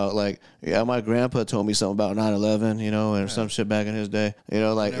talking about like, yeah, my grandpa told me something about 9/11, and some shit back in his day,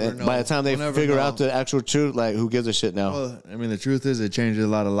 like by the time they figure out the actual truth, like who gives a shit now? Well, I mean the truth is it changed a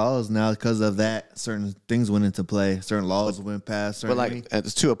lot of laws now because of that. Certain things went into play, certain laws went past. But like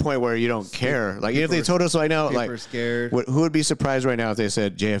it's to a point where you don't care. Like if they told us right now, like scared. Who would be surprised right now if they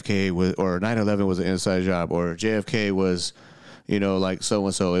said JFK was or 9/11 was an inside job or JFK was. Like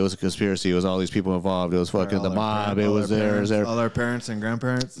so-and-so. It was a conspiracy. It was all these people involved. It was fucking the mob. It was there. All our parents and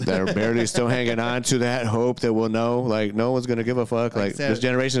grandparents. That are barely still hanging on to that hope that we'll know. Like, no one's going to give a fuck. Like this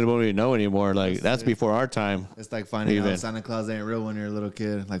generation won't even know anymore. Like, that's before our time. It's like finding out Santa Claus ain't real when you're a little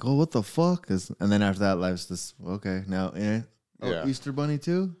kid. Like, oh, what the fuck? And then after that, life's just, okay, now, yeah. Easter Bunny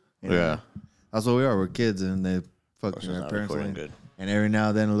too? Yeah. That's what we are. We're kids, and they fucking our parents. And every now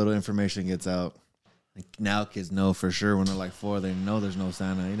and then, a little information gets out. Now kids know for sure when they're like 4, they know there's no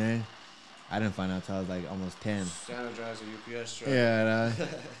Santa. I didn't find out until I was like almost 10. Santa drives a UPS truck. Yeah.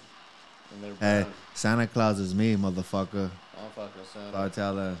 Hey, Santa Claus is me, motherfucker. I'm fucking Santa. So I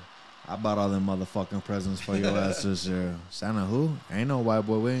tell her, I bought all them motherfucking presents for your ass this year. Santa who? Ain't no white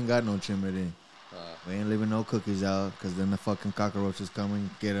boy. We ain't got no chimney. We ain't leaving no cookies out because then the fucking cockroaches come and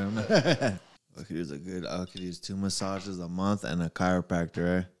get them. I could use 2 massages a month and a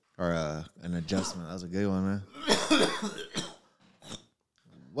chiropractor, eh? Or an adjustment. That was a good one, man.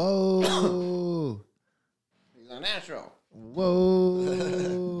 Whoa. He's a natural.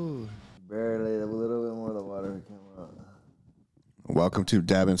 Whoa. Barely a little bit more of the water came out. Welcome to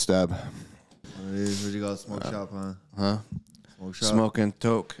Dab and Stab. What you got? Smoke shop, huh? Huh? Smoke shop. Smoking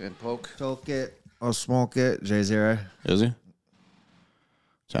toke and poke. Toke it or smoke it. Jay-Z, right? Is he?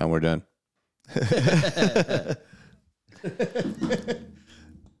 Time we're done.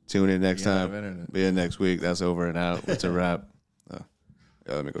 Tune in next Yeah, time. internet. Be in next week. That's over and out. It's a wrap.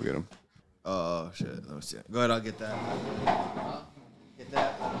 Yeah, let me go get him. Oh shit! Let me see. Go ahead, I'll get that. Get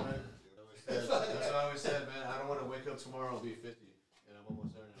that. That's what I always said, man. I don't want to wake up tomorrow and be 50, and I'm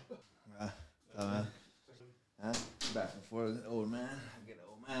almost there now. Back and forth, old man. I get an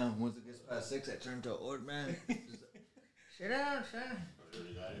old man. Once it gets past 6, I turn to an old man. Sit down,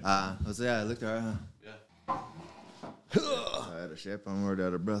 son. Let's see. I looked at her. Yeah. I had a shape. I'm already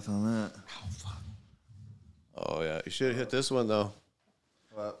out of breath on that. Oh yeah, you should have hit this one though.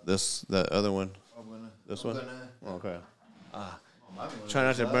 What? That other one. I'm gonna. This one. Okay. Buy me one Try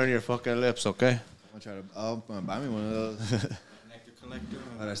not of to those. burn your fucking lips, okay? I'm gonna buy me one of those. Nectar collector.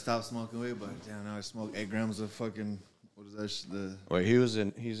 But I stopped smoking weed, but damn, now I smoke 8 grams of fucking. What is that? The Wait,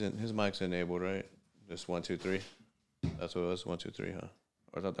 his mic's enabled, right? Just 1, 2, 3. That's what it was. 1, 2, 3, huh?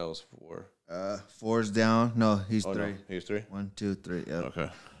 Or I thought that was 4. 4's down. No, he's Oh 3. no, he's 3. 1, 2, 3. Yeah. Okay.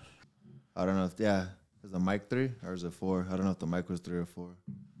 I don't know if is the mic 3 or is it 4? I don't know if the mic was 3 or 4.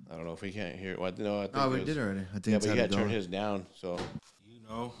 I don't know if he can't hear. Well, no, I think Oh, it we was- did already. I think Yeah, it's but had you it got to turn going. his down. So You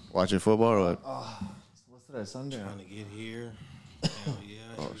know, watching football or what? What's today? Sunday. trying to get here. Hell yeah.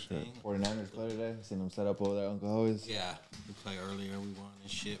 Oh, shit. everything. 49ers play today. Seen them set up over there, Uncle Hoey's. Yeah, we played earlier. We won and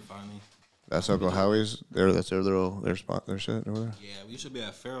shit finally. That's Uncle Howie's. That's their spot. Their shit or whatever. Yeah, we used to be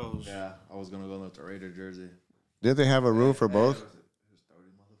at Farrell's. Yeah, I was gonna go with the Raider jersey. Did they have a room for both?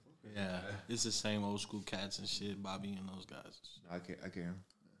 Yeah, it's the same old school cats and shit. Bobby and those guys. I can't.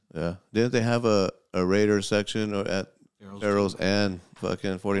 Yeah. Didn't they have a Raiders section or at Farrell's and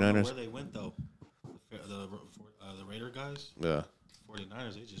fucking I don't know 49ers? where they went though. The Raider guys, Yeah.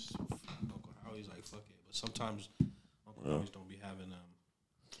 49ers, they just Uncle Howie's like fuck it. But sometimes Uncle Howie's don't be having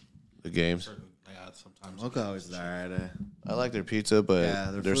The games. certain. Sometimes Uncle Hoey's is alright. I like their pizza, but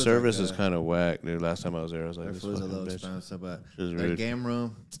Yeah, their their food's service like is kind of whack. Dude, last time I was there, I was like, Their this food's a fucking little bitch. expensive, but Shit's their rude. game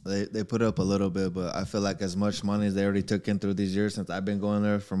room, they put up a little bit, but I feel like as much money as they already took in through these years since I've been going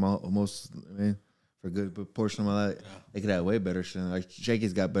there for almost, for a good portion of my life, they could have way better shit. Like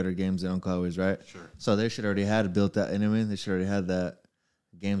Shakey's got better games than Uncle Hoey's, right? Sure. So they should already had built that. You know what I mean? They should already had that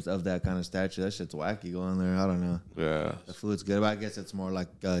games of that kind of stature. That shit's wacky going there. I don't know. Yeah. The food's good, but I guess it's more like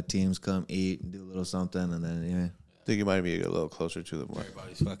teams come eat and do a little something, and then I think you might be a little closer to the mark.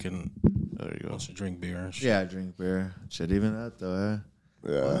 everybody's fucking There you go. wants to drink beer and shit. yeah, drink beer. Shit, even that though.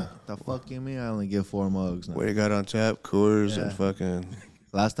 Yeah. The fuck you mean? I only get 4 mugs. Now. What you got on tap? Coors and Yeah. fucking.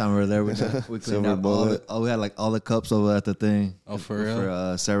 Last time we were there, we cleaned Silver up all bullet. we had like all the cups over at the thing. Oh, for real?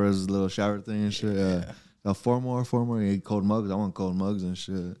 For Sarah's little shower thing and shit. Yeah. 4 more. You need cold mugs. I want cold mugs and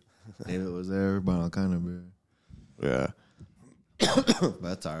shit. David was there. Everybody all kind of beer. Yeah. But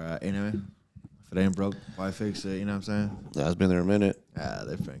that's all right. Anyway, if it ain't broke, why fix it? You know what I'm saying? That's been there a minute. Yeah,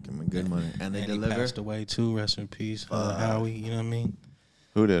 they're making me good money. And they And he deliver. passed away too. Rest in peace, Howie. You know what I mean?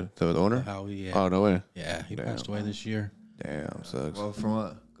 Who did? The owner? Howie. Yeah. Oh, no way. Yeah, he Damn. passed away this year. Damn, sucks. Well, from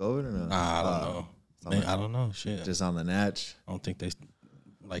what? COVID or no? Nah, I don't know. Man, I don't know. Shit. Just on the natch. I don't think they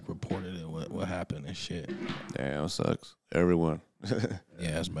like reported it. What happened and shit. Damn, sucks. Everyone.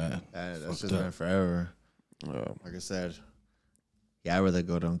 Yeah, it's bad. That's Fucked just up. been forever. Like I said, yeah, I'd rather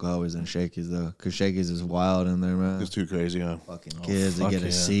go to Uncle Hoey's than Shakey's though, because Shakey's is wild in there, man. It's too crazy, huh? Fucking kids, they fuck get a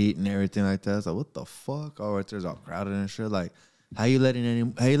yeah. seat and everything like that. It's like, what the fuck? All right, there's all crowded and shit. Like, how you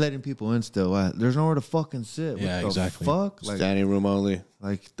letting people in still? Why? There's nowhere to fucking sit. Yeah, what the exactly. Fuck, like, Standing room only.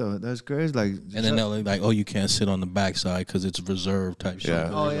 that's crazy. Like, And then they're like, "Oh, you can't sit on the backside because it's reserved type shit." Yeah.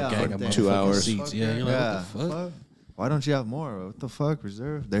 Oh, yeah. gang For of 2 motherfucking hours. seats. Yeah, you're like, yeah, what the fuck? Why don't you have more? What the fuck?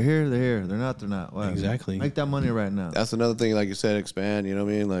 Reserve? They're here. They're not. Why? Exactly. Make that money right now. That's another thing, like you said, expand. You know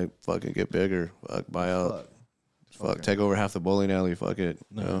what I mean? Like, fucking get bigger. Fuck, buy out. Fuck, take over half the bowling alley. Fuck it.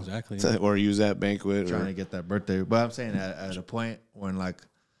 No, you know? exactly. Or use that banquet. Trying Or, to get that birthday. But I'm saying at a point when like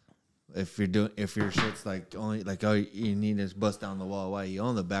if your shit's like only like oh you need to bust down the wall. Why you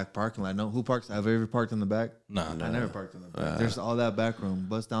own the back parking lot? No, who parks? Have you ever parked in the back? Nah, I never parked in the back. There's all that back room.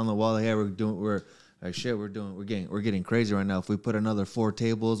 Bust down the wall. Hey, we're getting crazy right now. If we put another 4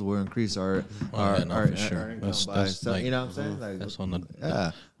 tables, we'll increase our for sure. our income That's by like- you know what I'm saying? Like that's on the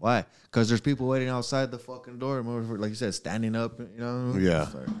yeah. Why? Because there's people waiting outside the fucking door. Like you said, standing up. You know. Yeah.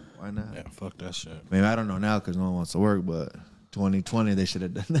 It's like, why not? Yeah, fuck that shit. I mean, I don't know now because no one wants to work, but 2020 they should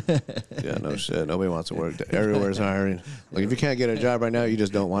have done that. yeah, no shit. Nobody wants to work. Everywhere's hiring. Like, if you can't get a job right now, you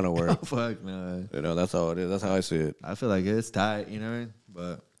just don't want to work. Fuck no. You know, that's all it is. That's how I see it. I feel like it's tight, you know what I mean?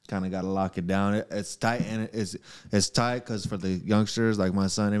 But kind of got to lock it down. It's tight, and it's tight because for the youngsters like my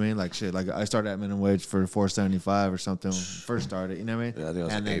son, I mean, like shit, like I started at minimum wage for $4.75 or something when I first started. You know what I mean? Yeah, I think it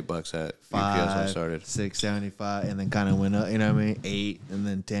was and like then $8 at UPS when I started. $6.75, and then kind of went up. You know what I mean? 8, and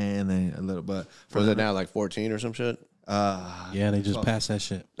then 10, and then a little. But Was it now like 14 or some shit? Yeah, they just passed that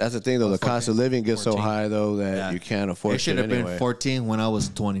shit. That's the thing, though. The cost of living gets 14. so high, though, that you can't afford it should shit have anyway. been 14 when I was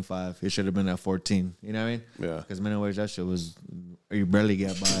 25. It should have been at 14. You know what I mean? Yeah. Because minimum wage, that shit was, you barely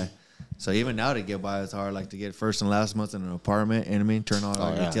get by. So even now to get by, it's hard. Like to get first and last month in an apartment, you know what I mean? Turn all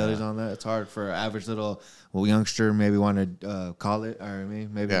our utilities on that. It's hard for an average little youngster, maybe want to college, or I mean,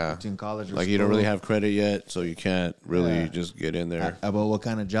 maybe between college or like school. you don't really have credit yet, so you can't really just get in there. About what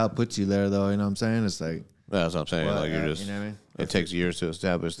kind of job puts you there, though, you know what I'm saying? It's like, That's what I'm saying. Well, like you're just, you know what I mean? it takes years to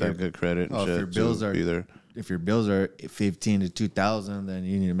establish that good credit and shit. if your bills are either. If your bills are 15 to 2,000, then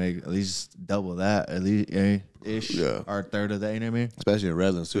you need to make at least double that, at least ish, or a third of that. You know what I mean? Especially in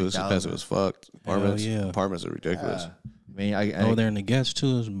Redlands too. It's expensive as fuck. Apartments, yeah. apartments are ridiculous. I mean, I Over there in the guests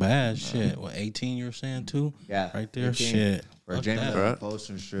too is bad shit. What 18 you were saying too? Yeah, right there. 18. Shit. For Fuck Jamie that. Post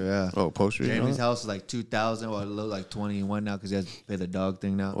and shit, yeah. Oh, Post Street, Jamie's huh? house is like 2,000. Well, it look like 21 now because he has to pay the dog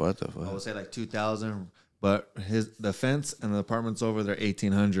thing now. What the fuck? I would say like 2,000, but the fence and the apartments over there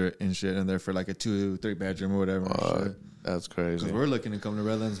 1,800 and shit, and they're for like a 2-3 bedroom or whatever. and shit. That's crazy. Because we're looking to come to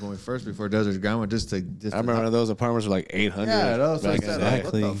Redlands before Desert's Grandma just to. I remember one of those apartments were like 800. Yeah, that was back like in the that. day.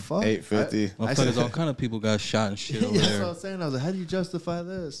 Exactly. What the fuck? 850. Motherfuckers, all kind of people got shot and shit over Yeah, that's there. what I was saying. I was like, how do you justify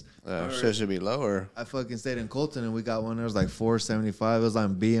this? Shit should be lower. I fucking stayed in Colton and we got one that was like $4.75. It was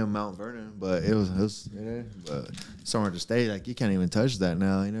on BM Mount Vernon, but it was you know, but somewhere to stay. Like you can't even touch that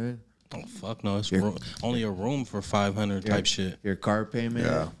now, you know. Oh fuck no! It's only a room for 500 type shit. Your car payment,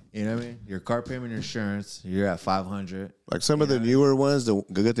 Yeah. you know what I mean. Your car payment, insurance, you're at 500. Like some of the newer ones, the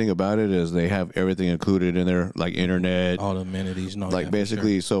good thing about it is they have everything included in there, like internet, All the amenities, no. like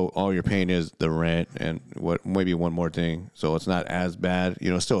basically. So all you're paying is the rent and what maybe one more thing. So it's not as bad. You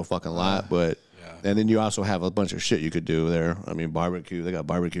know, it's still a fucking lot, but and then you also have a bunch of shit you could do there. I mean, barbecue. They got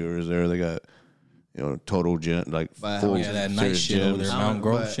barbecuers there. They got total gym like full that night serious shit over gyms. there, Mountain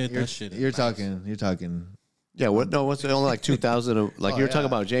Grove But shit. That shit. You're talking. Yeah, what? No, what's only like 2,000? Like you're talking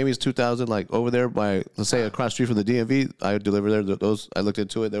about Jamie's 2,000, like over there by let's say across the street from the DMV. I deliver there. Those I looked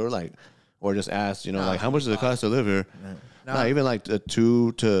into it. They were like, or just asked, like how much does it cost to live here? No, even like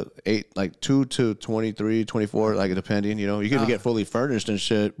 2 to 8, like 2 to 23, 24, like depending. You can even get fully furnished and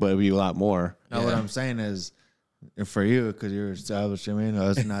shit, but it'd be a lot more. No, what I'm saying is, for you, because you're established, I mean,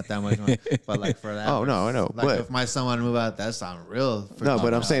 it's not that much money. But like for that, Oh, no, I know, Like but- if my son wanted to move out, that's unreal. No,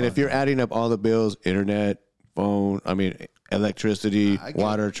 but I'm saying if you're adding up all the bills, internet, phone, electricity,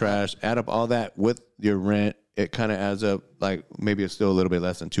 water, trash, add up all that with your rent, it kind of adds up. Like maybe it's still a little bit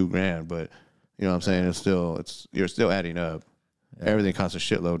less than $2,000, but you know what I'm saying? You're still adding up. Everything costs a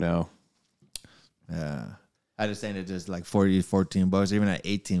shitload now. Yeah, I just saying it just like $14, even at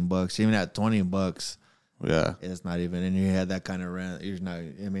 $18, even at $20. Yeah. It's not even, and you had that kind of rent. You're not,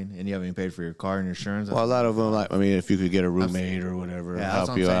 and you haven't even paid for your car and your insurance. Well, a lot of them, if you could get a roommate or whatever, that's help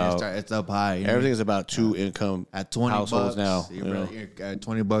what you I'm saying. out. It's up high. You know? Everything's about 2 income At 20 households bucks, now. you're at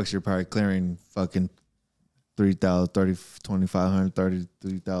 $20, you're probably clearing fucking 3,000, 30, 2,500,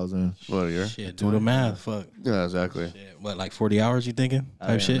 33,000. What a year? Shit, do the math. Fuck. Yeah, exactly. Shit, what, like 40 hours? You thinking?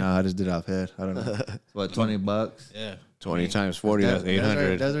 Type shit. No, I just did off head. I don't know. What, $20? Yeah. 20 times 40, that's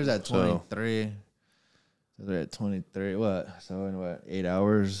 800. Desert's at So- 23. Desert at 23. What? So in what? 8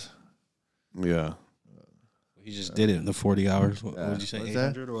 hours? Yeah. He just did it. The 40 hours. What would you say? What's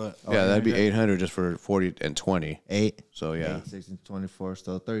that? 800 or what? Yeah, that'd be 800 just for 40 and 20. 8. So, yeah. 8, 16, 24,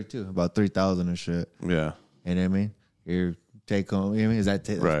 still 32. About 3,000 and shit. Yeah. You know what I mean? Your take home. You know what I mean? Is that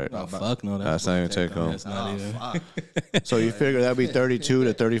Right. Oh, fuck no. That's not even take home. That's not even. So you figure that'd be 32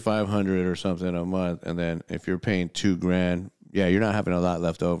 to 3,500 or something a month, and then if you're paying $2,000, yeah, you're not having a lot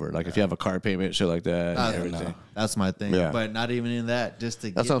left over. Like if you have a car payment, shit like that, and everything. No, that's my thing. Yeah. But not even in that. Just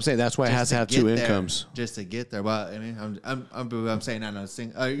to. That's what I'm saying. That's why it has to have two incomes. Just to get there. But I mean, I'm saying I know.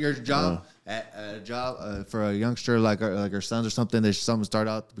 Your job. A job for a youngster like our sons or something. There's something start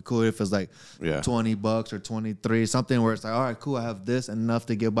out to be cool if it's like $20 or 23, something where it's like, all right, cool, I have this enough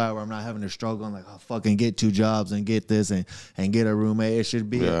to get by where I'm not having to struggle and like fucking get 2 jobs and get this and get a roommate. It should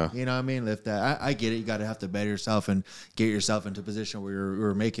be, you know what I mean? Lift that. I get it. You got to have to better yourself and get yourself into a position where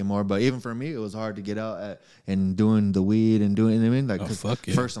you're making more. But even for me, it was hard to get out and doing the weed and doing. You know what I mean,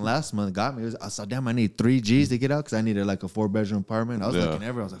 like first and last month got me. I saw, damn, I need 3 G's to get out because I needed like a 4-bedroom apartment. I was looking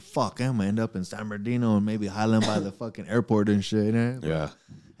everywhere. I was like, fuck, I'm gonna end up in San Bernardino and maybe Highland by the fucking airport and shit. You know? Yeah.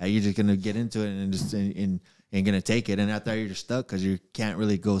 And you're just gonna get into it and just and ain't gonna take it, and after you're just stuck because you can't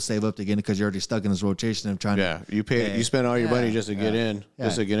really go save up again because you're already stuck in this rotation of trying. Yeah, to... you spend all your money just to get in,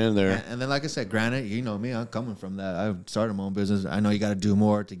 just to get in there. And then, like I said, granted, you know me, I'm coming from that. I started my own business. I know you got to do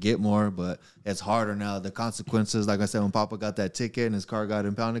more to get more, but it's harder now. The consequences, like I said, when Papa got that ticket and his car got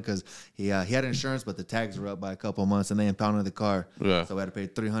impounded because he had insurance, but the tags were up by a couple of months and they impounded the car. Yeah. So we had to pay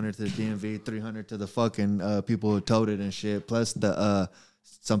 $300 to the DMV, $300 to the fucking people who towed it and shit, plus the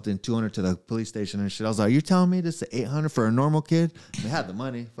something $200 to the police station and shit. I was like, you telling me this is $800 for a normal kid? They had the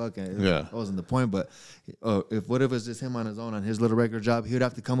money, fucking. Yeah. That wasn't the point. But if what if it's just him on his own on his little regular job, he would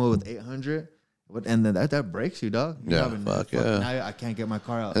have to come up with $800. And then that breaks you, dog. Yeah, fuck yeah. Now I can't get my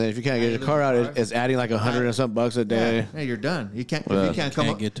car out. And then if you can't get your car out, it's adding like $100 and some bucks a day. Yeah, you're done. You can't. Yeah. If you can't come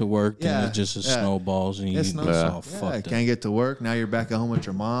Can't up, get to work, then it just snowballs and it's all fucked up. Can't get to work. Now you're back at home with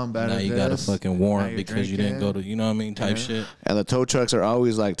your mom. Now you got a fucking warrant because you didn't go to, you know what I mean, type shit. And the tow trucks are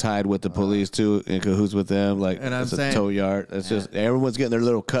always like tied with the police too, in cahoots with them. Like And I'm it's a saying- tow yard. It's just everyone's getting their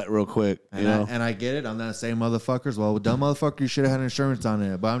little cut real quick. You know. And I get it. I'm not saying motherfuckers. Well, dumb motherfucker, you should have had insurance on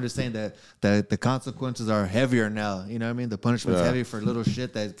it. But I'm just saying that the consequences are heavier now. You know what I mean? The punishment's heavy for little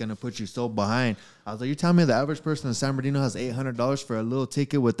shit that's gonna put you so behind. I was like, you telling me the average person in San Bernardino has $800 for a little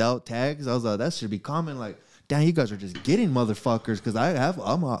ticket without tags? I was like, that should be common. Like, damn, you guys are just getting motherfuckers because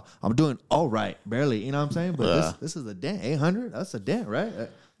I'm doing all right, barely. You know what I'm saying? But this is a dent. 800. That's a dent, right?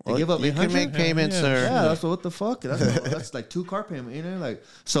 To give up you 800? can make payments, sir. Yeah, that's what the fuck. That's like 2 car payments, you know. Like,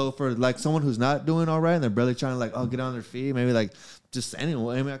 so for like someone who's not doing all right and they're barely trying to like get on their feet, maybe like just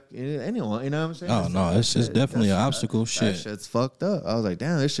anyone, you know what I'm saying? Oh no, it's definitely an obstacle. That shit's fucked up. I was like,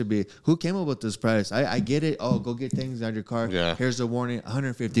 damn, this should be. Who came up with this price? I get it. Oh, go get things out of your car. Yeah. Here's a warning,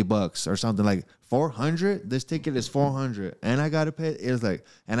 $150 or something like 400. This ticket is 400, and I gotta pay. It's like,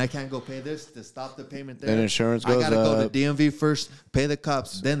 and I can't go pay this to stop the payment there. And insurance goes I gotta go up. to DMV first, pay the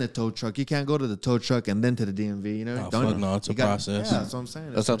cops, then the tow truck. You can't go to the tow truck and then to the DMV. You know, Oh, fuck no, it's a process. Yeah, that's what I'm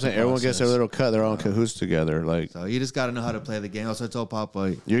saying. That's what I'm saying. Everyone gets their little cut. They're all in cahoots together. Like So you just gotta know how to play the game. Also, I told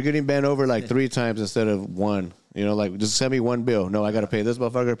Papa, you're getting bent over like 3 times instead of 1. You know, like just send me one bill. No, I got to pay this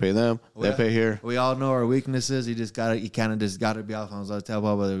motherfucker, pay them, they pay here. We all know our weaknesses. You kind of just gotta be off. I was like, tell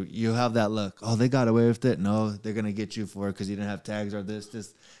Papa, you have that look. Oh, they got away with it. No, they're gonna get you for it because you didn't have tags or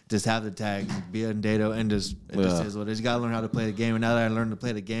this. Just have the tag, be a dado, and just is what it is. You gotta learn how to play the game. And now that I learned to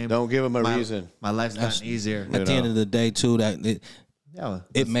play the game, Don't give them a reason. My life's gotten easier. At the end of the day, too,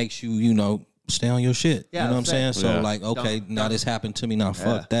 it makes you, stay on your shit. Yeah, you know what I'm saying? So, Yeah. like, okay, now this happened to me. Now,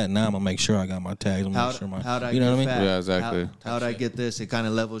 fuck that. Now I'm going to make sure I got my tags. I'm going to make sure How'd I you know get what I mean? fat? Yeah, exactly. How'd I get this? It kind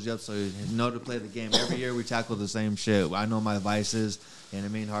of levels you up so you know to play the game. Every year we tackle the same shit. I know my vices, and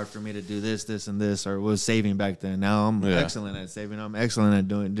it made hard for me to do this, and this, or was saving back then. Now I'm excellent at saving. I'm excellent at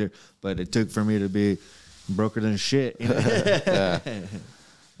doing it. But it took for me to be broker than shit. You know?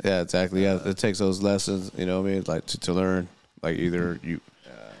 Yeah, exactly. Yeah, it takes those lessons, you know what I mean? Like to learn, like either you,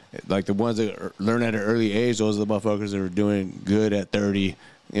 like the ones that learn at an early age, those are the motherfuckers that are doing good at 30,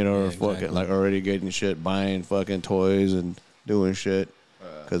 you know, or fucking like already getting shit, buying fucking toys and doing shit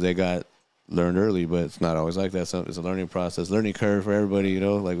because they got learned early. But it's not always like that. So it's a learning process, learning curve for everybody, you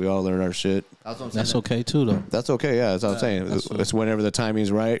know, like we all learn our shit. That's okay, too, though. That's okay, yeah, that's what I'm saying. It's whenever the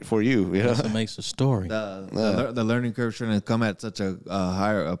timing's right for you, you know? That's what makes a story. The learning curve shouldn't come at such a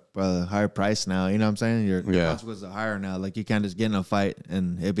higher price now. You know what I'm saying? Your consequences are higher now. Like you can't just get in a fight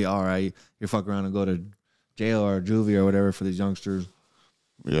and it'd be all right. You fuck around and go to jail or juvie or whatever for these youngsters.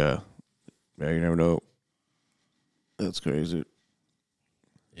 Yeah. Yeah, you never know. That's crazy.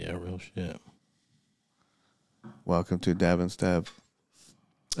 Yeah, real shit. Welcome to Dab and Stab.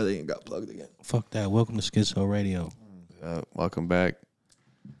 I think it got plugged again. Fuck that. Welcome to Schizo Radio. Welcome back.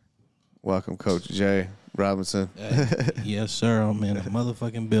 Welcome, Coach Jay Robinson. Yes, sir. I'm in a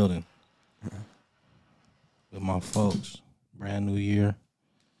motherfucking building with my folks. Brand new year.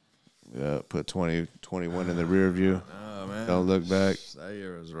 Yeah, put 2021 in the rear view. Oh, man. Don't look back. That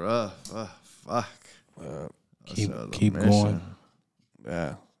year was rough. Oh, fuck. Keep going.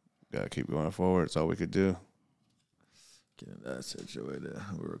 Yeah. Got to keep going forward. That's all we could do. Getting that situated.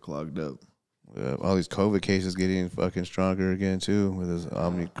 We were clogged up. All these COVID cases getting fucking stronger again, too, with this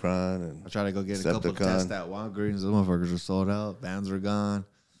Omicron. And I tried to go get a couple of tests at Walgreens. The motherfuckers were sold out. Vans were gone.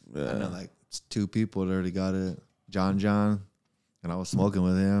 Yeah. I know like 2 people that already got it. John. And I was smoking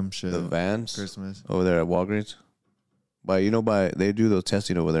with him. Shit. The Vans? Christmas. Over there at Walgreens? They do those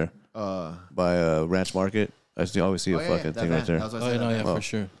testing over there. By Ranch Market. I always see a fucking thing right there. For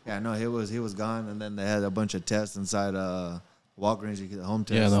sure. Yeah, no, he was gone, and then they had a bunch of tests inside Walgreens. You get the home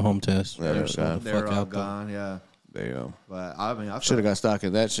test. Yeah, the home test. Yeah, they were all gone. Yeah. There you go. But I mean, I should have got stock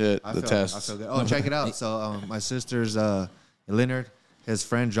in that shit. Tests. I feel good. Oh, check it out. So my sister's Leonard, his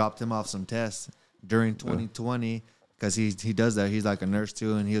friend dropped him off some tests. during 2020 because he does that. He's like a nurse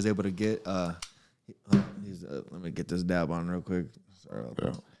too, and he was able to get. Let me get this dab on real quick. Sorry about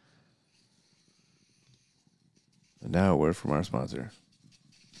that. And now a word from our sponsor.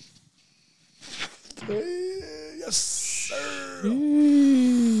 Yes, sir. Damn,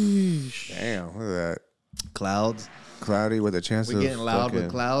 look at that. Clouds. Cloudy with a chance of We're getting loud with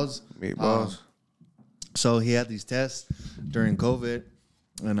clouds. Meatballs. So he had these tests during COVID,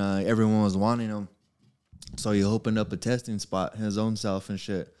 and everyone was wanting them. So he opened up a testing spot his own self and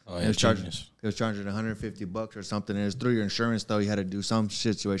shit. Oh, he was charging $150 or something. And it was through your insurance though. He had to do some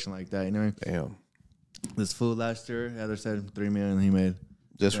situation like that. You know. Damn. This fool last year, Heather said $3 million he made.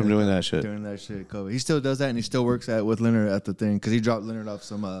 Just from doing that shit. Doing that shit, COVID. He still does that, and he still works with Leonard at the thing because he dropped Leonard off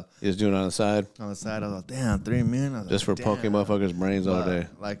some. He was doing it on the side. On the side, I was like, damn, $3 million. I was Just like, for poking motherfuckers' brains all day.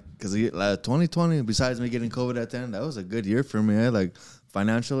 Like, because 2020, besides me getting COVID at the end, that was a good year for me. Like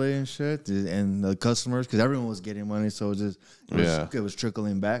financially and shit, and the customers, because everyone was getting money, so it was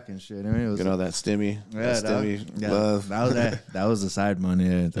trickling back and shit. I mean, it was that stimmy, love. That was the side money.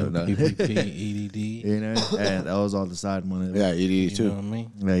 PPP, EDD. You know, and that was all the side money. Yeah, EDD too. You know what I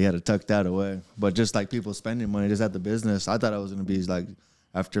mean? Yeah, you had to tuck that away. But just like people spending money just at the business, I thought I was gonna be like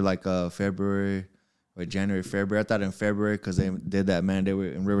after like February. Or January, February. I thought in February because they did that mandate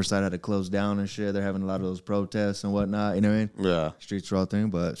in Riverside had to close down and shit. They're having a lot of those protests and whatnot. You know what I mean? Yeah. Streets are all thing,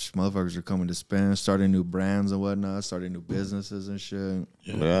 but motherfuckers are coming to spend, starting new brands and whatnot, starting new businesses and shit.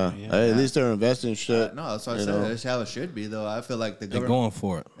 Yeah. Hey, at least they're investing in shit. No, that's what I said. That's how it should be, though. I feel like the They're government. going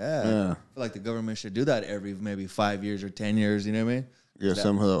for it. Yeah. I feel like the government should do that every maybe 5 years or 10 years. You know what I mean? Yeah,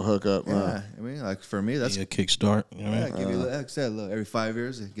 some hook up. Yeah, I mean, like for me, that's a kickstart. You know what I mean? Give you, like I said, look, every 5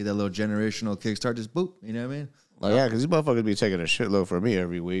 years, get that little generational kickstart. Just boop. You know what I mean? Like, yeah, because these motherfuckers be taking a shitload from me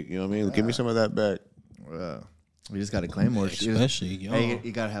every week. You know what I mean? Give me some of that back. Yeah. You just got to claim more shit. Especially, y'all. Hey,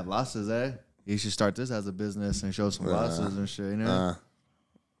 you got to have losses, eh? You should start this as a business and show some losses and shit, you know?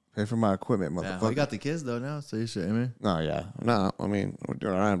 Pay for my equipment, motherfucker. Well, you got the kids, though, now, so you should, I mean? No, yeah. No, I mean,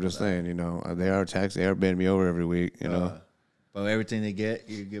 I'm just saying, you know, they are taxing. They are bending me over every week, you know? But everything they get,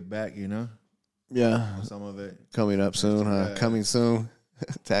 you get back, you know? Yeah. Some of it. Coming up soon, huh? Yeah. Coming soon.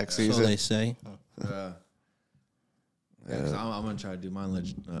 Tax season. So they say. Yeah. Yeah, I'm gonna try to do mine.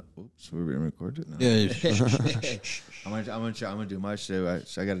 Oops, we're being recorded now. Yeah. I'm gonna do my shit.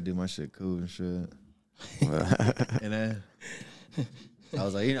 I gotta do my shit cool and shit. And then I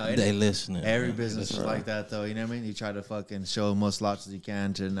was like, you know, they listening. Every business is like that, though. You know what I mean? You try to fucking show most lots as you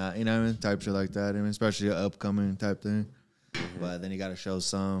can to not, you know what I mean? Type shit like that. I mean, especially an upcoming type thing. But then you gotta show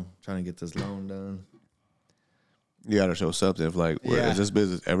some. Trying to get this loan done. You gotta show something. Like, is this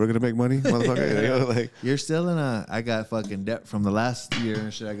business ever gonna make money, motherfucker? You know, like, you're still in I got fucking debt from the last year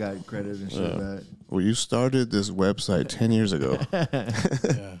and shit. I got credit and shit back. Well, you started this website 10 years ago.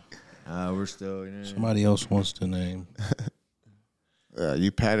 We're still, you know. Somebody else wants to name.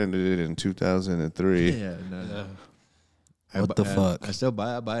 You patented it in 2003. Yeah, no. What the fuck? I still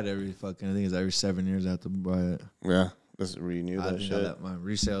buy it every fucking, I think it's every 7 years I have to buy it. Yeah. Just renew I that think shit. I let my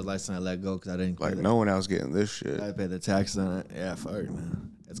resale license I let go because I didn't Like, no one else getting this shit. I pay the tax on it. Yeah, fuck, man.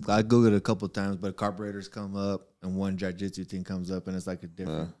 I Googled it a couple of times, but carburetors come up and one jiu-jitsu thing comes up and it's like a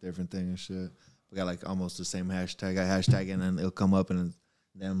different thing and shit. We got like almost the same hashtag. I hashtag and then it'll come up and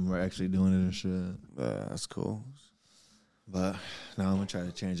then we're actually doing it and shit. That's cool. But now I'm gonna try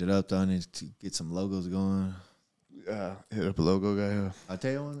to change it up though. I need to get some logos going. Hit up a logo guy. I'll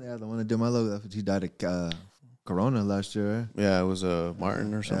tell you one, the one that did my logo, he died of Corona last year, right? Yeah, it was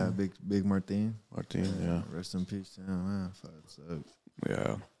Martin or something. Yeah, big Martin. Yeah. Rest in peace. Yeah, man. Fuck, sucks.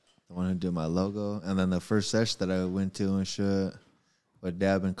 Yeah. The one who did my logo. And then the first session that I went to and shit with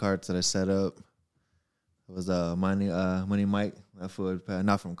dab and carts that I set up was Money Mike. That fool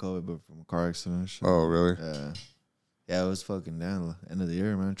not from COVID, but from a car accident and shit. Oh, really? Yeah. Yeah, it was fucking down. End of the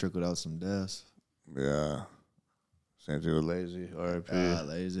year, man. Trickled out some deaths. Yeah. Same thing with Lazy. R.I.P.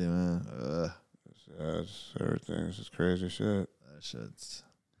 Lazy, man. It's everything. It's just crazy shit.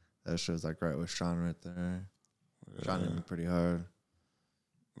 That shit's like right with Sean right there. Yeah. Sean hit me pretty hard.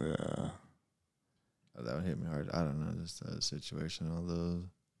 Yeah. That one hit me hard. I don't know. Just situation, all those.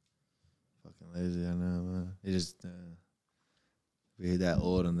 Fucking Lazy, I know, man. He just be that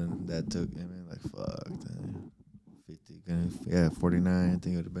old and then that took, I mean, like, fuck, damn. 50, 49, I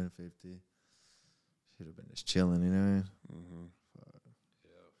think it would have been 50. Should have been just chilling, you know what I mean? Mm-hmm.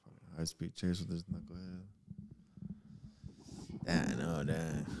 High speed chase with this knucklehead.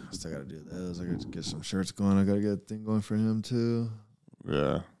 Damn. I still gotta do those. I gotta get some shirts going. I gotta get a thing going for him too.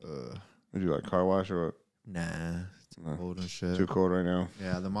 Yeah. Would you like car wash or what? Nah. It's too cold and shit. Too cold right now.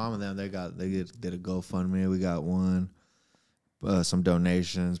 Yeah, the mom and them, they did a GoFundMe. We got one. some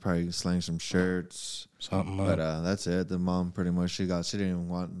donations, probably sling some shirts, something. But that's it. The mom pretty much she didn't even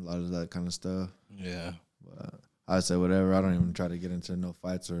want a lot of that kind of stuff. Yeah. But I said whatever. I don't even try to get into no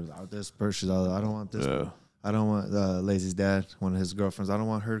fights or this person. I don't want this. Yeah. I don't want Lazy's dad, one of his girlfriends. I don't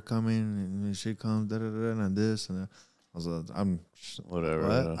want her coming and she comes and this and that. I was like, I'm whatever.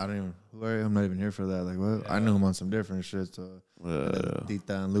 What? Yeah. I don't even. Who are you? I'm not even here for that. Like what? Yeah. I knew him on some different shit. So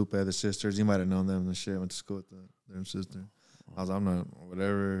Tita and Lupe, the sisters, you might have known them and shit. Went to school with their sister. I was like, I'm not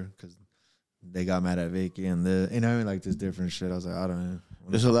whatever because they got mad at Vicky and I mean like this different shit. I was like, I don't know.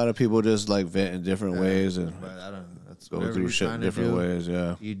 There's a lot of people just like vent in different ways and I don't. That's go through shit in different ways.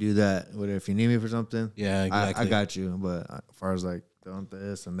 Yeah, you do that. Whatever. If you need me for something, yeah, exactly. I got you. But as far as like doing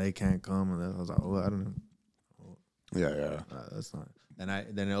this and they can't come and I was like, well, I don't know. Yeah. That's not.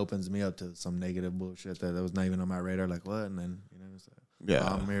 Then it opens me up to some negative bullshit that was not even on my radar. Like what? And then it's like,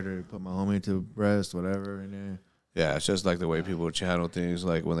 I'm here to put my homie to rest, whatever. And yeah, it's just like the way people channel things.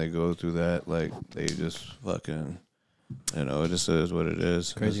 Like when they go through that, like they just fucking, it just is what it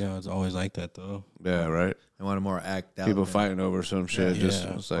is. Crazy how it's always like that though. Yeah, right. They want to more act out. People fighting over some shit. Yeah. Just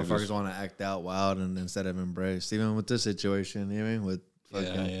it's like motherfuckers want to act out wild and instead of embrace. Even with this situation, you know what I mean? With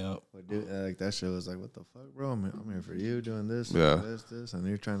like that shit was like, what the fuck, bro? I'm here for you doing this, this, and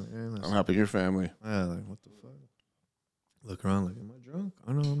you're trying to. I'm helping your family. Yeah, like what the fuck? Look around, like, am I drunk?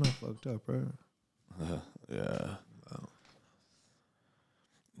 I know I'm not fucked up, bro. Yeah.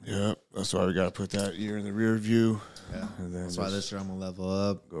 Yep. That's why we gotta put that year in the rear view. Yeah. And then that's why this year I'm gonna level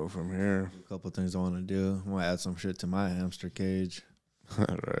up. Go from here. A couple things I want to do. I'm gonna add some shit to my hamster cage.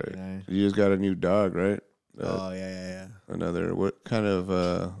 Right. You just got a new dog, right? Yeah. Another, what kind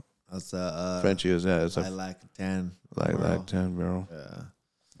of that's Frenchie is that? It's Lilac 10. Lilac 10 barrel. Yeah.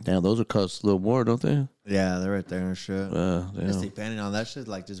 Damn, those are cost a little more, don't they? Yeah, they're right there and shit. It's depending on that shit,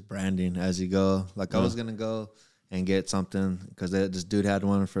 like just branding as you go. Like I was gonna go and get something because this dude had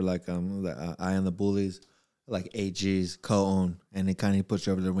one for like the I Am the Bullies, like AG's co-own, and he kind of puts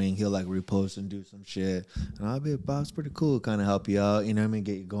you over the wing. He'll like repost and do some shit, and I'll be, Bob's pretty cool, kind of help you out, you know what I mean,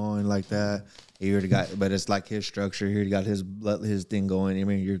 get you going like that. He already got, but it's like his structure. He already got his thing going. I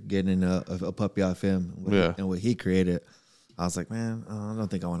mean, you're getting a puppy off him, and what he created. I was like, man, I don't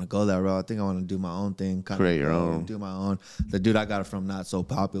think I want to go that route. I think I want to do my own thing. Create your own. Do my own. The dude I got it from not so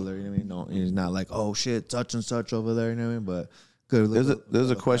popular. You know what I mean? No, he's not like, oh shit, such and such over there. You know what I mean? But good.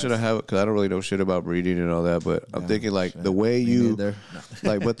 There's a question I have because I don't really know shit about breeding and all that. But I'm thinking like the way you,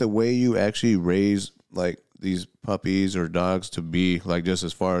 but the way you actually raise like these puppies or dogs to be like just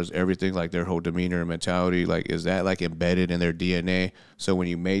as far as everything, like their whole demeanor and mentality, like is that like embedded in their DNA? So when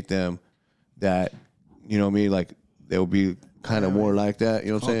you mate them, that you know what I mean, like they'll be kind of more like that,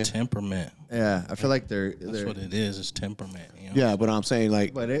 you know what I'm saying? Temperament. Yeah, I feel like that's what it is. It's temperament. You know? Yeah, but I'm saying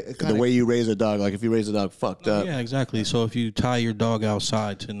like the way you raise a dog. Like if you raise a dog fucked up. Yeah, exactly. So if you tie your dog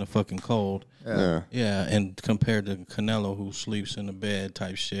outside in the fucking cold, and compared to Canelo who sleeps in the bed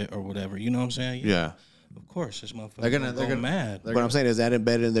type shit or whatever, you know what I'm saying? Yeah. Of course, this motherfucker they're gonna mad. But I'm saying, is that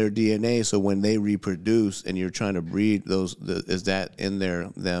embedded in their DNA? So when they reproduce and you're trying to breed those, is that in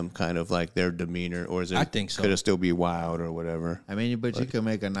them kind of like their demeanor, or is it? I think so. Could it still be wild or whatever? I mean, but you could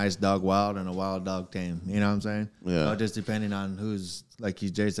make a nice dog wild and a wild dog tame. You know what I'm saying? Yeah. Just depending on who's, like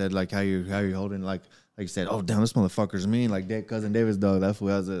Jay said, like how you're holding, like you said, oh damn, this motherfucker's mean. Like cousin David's dog, that fool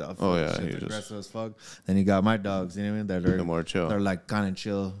has a aggressive as fuck. Then you got my dogs, you know what I mean? That are more chill. They're like kind of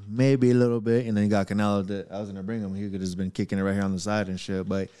chill, maybe a little bit. And then you got Canelo that I was gonna bring him. He could have just been kicking it right here on the side and shit.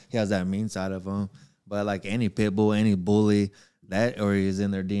 But he has that mean side of him. But like any pit bull, any bully, that or is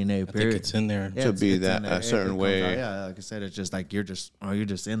in their DNA. I think it's in there to be that a certain way. Yeah, like I said, it's just like you're just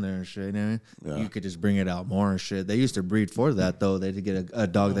in there and shit. You know what I mean? Yeah. You could just bring it out more and shit. They used to breed for that though. They did get a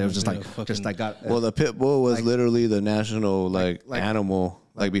dog that was just got. Well, the pit bull was literally the national like animal.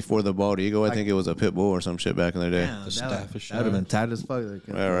 Like before the bald eagle, I think it was a pit bull or some shit back in the day. Yeah, the Staffordshire. That would have been tight as fuck.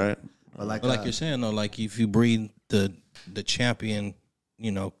 Yeah, right. But like you're saying though, like if you breed the champion,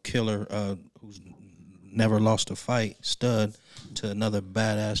 killer who's never lost a fight, stud, to another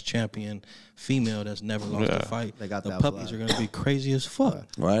badass champion female that's never lost a fight, they got the that puppies blood. are gonna be crazy as fuck.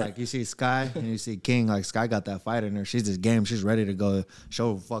 Right. Like you see Sky and you see King. Like Sky got that fight in her. She's just game. She's ready to go.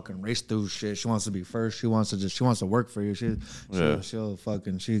 She'll fucking race through shit. She wants to be first. She wants to work for you. She'll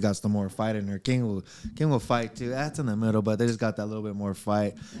fucking. She got some more fight in her. King will fight too. That's in the middle, but they just got that little bit more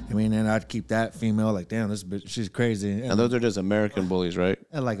fight. I mean, and I'd keep that female. Like damn, this bitch, she's crazy. And those are just American bullies, right?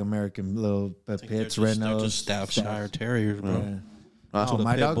 Like American little pits, red nose. They're just Staffordshire Terriers, bro. Yeah. That's what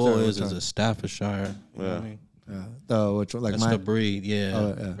my a pit dogs bull are is a Staffordshire. You know what I mean? Yeah. Which like that's my the breed,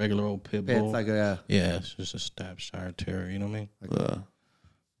 yeah. Regular old pit bull. It's like a it's just a Staffordshire Terrier. You know what I mean?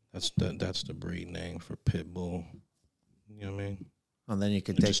 That's the breed name for pit bull. You know what I mean? And then you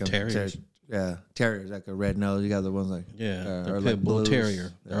could They're take just them. terriers. Terriers like a red nose. You got the ones like They're or pit like bull blues.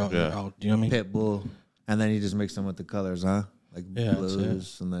 terrier. They're all, you know what I mean? Pit bull, and then you just mix them with the colors, huh? Like Yeah, that's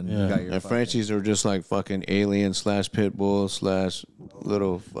blues, and then Yeah. you got your And fucking- Frenchies are just like fucking alien / pit bull /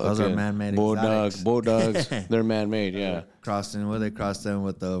 little fucking Those are man-made exotics. bulldogs. They're man-made, yeah. crossing. What they crossed them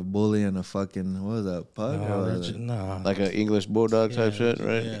with the bully and a fucking what was that pug? No, or they're was just- it? nah. Like an English bulldog type Yeah, shit,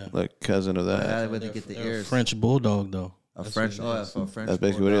 right? yeah. Like cousin of that. Yeah, where they get the They're ears. French bulldog though. A That's French. what Oh, it yeah, is. so French. That's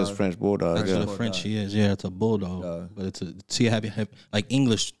basically what it is, bulldog. French bulldog. That's Yeah. what a Frenchie is. Yeah, it's a bulldog. Dog. But it's a see have like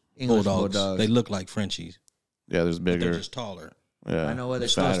English English bulldogs. bulldogs. They look like Frenchies. Yeah, there's But they're bigger. just taller. Yeah. I know where they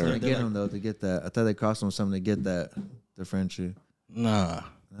It's crossed fatter. them to They're get like- them though. To get that, I thought they crossed them with something to get that. The Frenchie, Nah,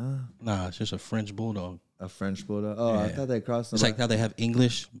 it's just a French bulldog. a French bulldog. Oh, I Yeah. thought they crossed them. It's like how they have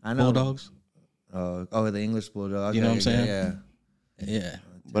English I know. bulldogs. the English bulldog. You know what I'm Okay, saying? Yeah. Yeah,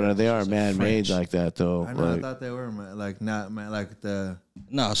 But they are man-made French. like that, though. I know. I Like, thought they were like not man, like the.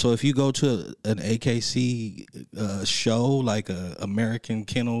 no. So if you go to an AKC show, like a American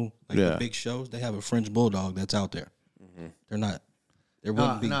kennel, like Yeah. the big shows, they have a French bulldog that's out there. They're not. There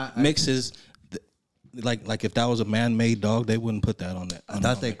wouldn't be no, mixes. Like if that was a man-made dog, they wouldn't put that on that. I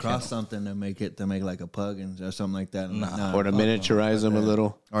thought they crossed something to make like a pug or something like that. Nah. or to miniaturize them a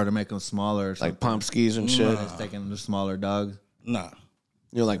little, or to make them smaller, or like something. Pomskis and shit. It's taking the smaller dogs. Nah.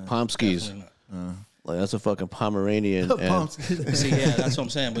 You know, like Pomskis. Like that's a fucking Pomeranian. and See, yeah, that's what I'm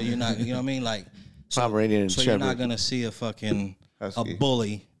saying. But you're not. You know what I mean? Like Pomeranian and so you're not Shepherd. gonna see a fucking Husky. a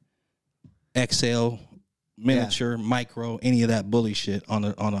bully XL miniature micro any of that bully shit on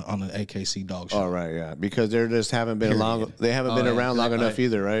an AKC dog show. All right, yeah, because they just haven't been long. They haven't been yeah, around long enough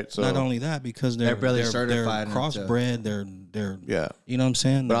either, right? So Not only that, because they're barely certified they're into- crossbred. They're Yeah. You know what I'm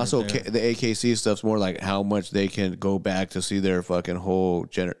saying? But also, They're- the AKC stuff's more like how much they can go back to see their fucking whole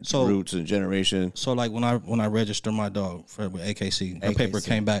So- roots and generation. so like when I register my dog with AKC, the paper AKC.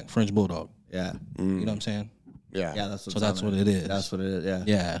 came back French bulldog. Yeah, You know what I'm saying? Yeah, yeah. That's what. So that's what it is. That's what it is. Yeah.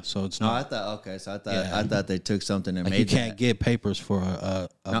 Yeah. So it's No, not I thought okay. So I Yeah. thought they took something and like made you can't that. get papers for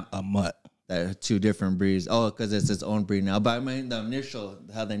a mutt. That are two different breeds. Oh, because it's its own breed now. But I mean,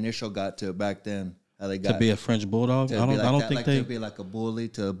 how the initial got to it back then. How they got To be a French bulldog, to I be don't. like I don't that, think like they. to be like a bully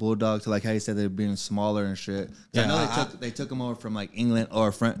to a bulldog to like how you said they're being smaller and shit. 'Cause Yeah, I know I- they took them over from like England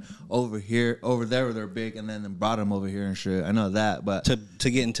or over there where they're big, and then brought them over here and shit. I know that, but To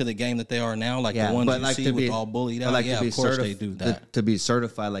get into the game that they are now, like yeah, the ones but you like see to with be all bullied but out, like yeah, to be of course certif- they do that. to be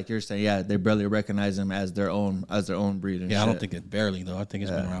certified, like you're saying, yeah, they barely recognize them as their own breed. And Yeah, I shit. don't think it barely though. I think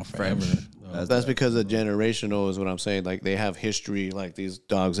it's been around forever. French. So- That's because of generational is what I'm saying. Like they have history. Like these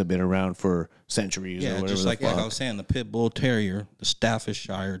dogs have been around for centuries. or yeah, whatever just the like fuck. I was saying, the pit bull terrier, the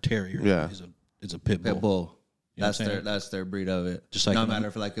Staffordshire terrier, Yeah. is a pit bull. Pit bull. You know what I'm saying? That's their breed of it. Just like no an matter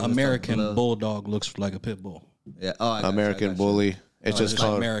if like it was American something bulldog looks like a pit bull. Yeah. Oh, I got you, I American got you. bully. It's Just just like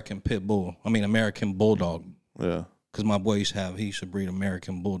called. American pit bull. I mean American bulldog. Yeah. Because my boy used to breed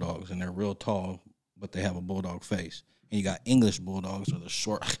American bulldogs, and they're real tall, but they have a bulldog face. And you got English bulldogs, or the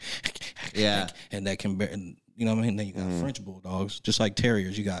short, Yeah. and that can bear. And, you know what I mean? Then you got French bulldogs, just like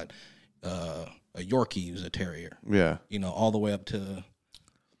terriers. You got a Yorkie, who's a terrier. Yeah. You know, all the way up to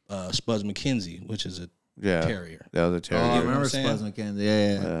Spuds McKenzie, which is a Yeah. terrier. That was a Oh, I terrier. know what remember I'm saying? Spuds McKenzie.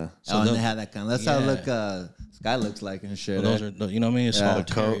 Yeah. Yeah. So Oh, and the- they had that kind. That's how Yeah. Sky looks like and shit. So those are, you know what I mean? It's all the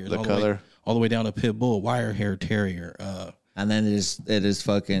The coat, terriers, the all color. all the way down to pit bull, wire hair terrier. and then it is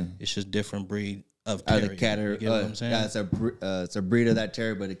fucking It's just different breed of out terrier. of the category. You get what I'm saying? Yeah, it's a breed of that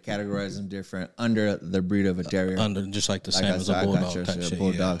terrier, but it categorizes them different under the breed of a terrier. Under just like the Like same I as said, a I got bulldog your type shit, shit.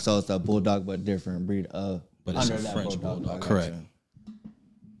 bulldog. Yeah. So it's a bulldog, but different breed of. But it's a under that French I bulldog, got correct. you.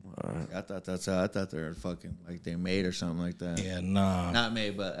 I thought they were fucking like they made or something like that. Yeah, nah. Not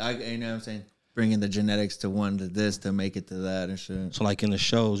made, but you know what I'm saying. Bringing the genetics to one to this to make it to that and shit. So like in the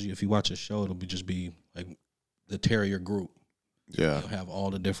shows, if you watch a show, it'll just be like the terrier group. Yeah. You'll have all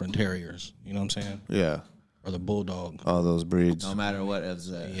the different terriers. You know what I'm saying? Yeah. Or the bulldog. All those breeds. No matter what, it's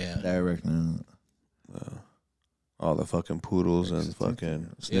Yeah. direct now. All the fucking poodles and fucking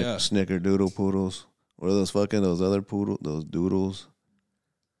Yeah. snickerdoodle poodles. What are those other poodle, those doodles?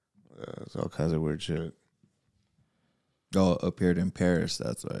 It's all kinds of weird shit. Oh, appeared in Paris.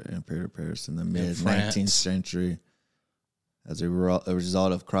 That's right. Appeared in Paris in the mid France. 19th century as a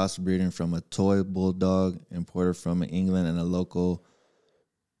result of crossbreeding from a toy bulldog imported from England and a local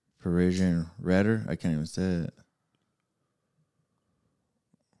Parisian Redder. I can't even say it.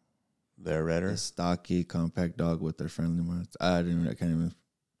 They're redder. A stocky, compact dog with their friendly minds. I can't even.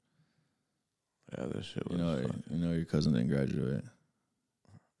 Yeah, this shit You was know, your cousin didn't graduate.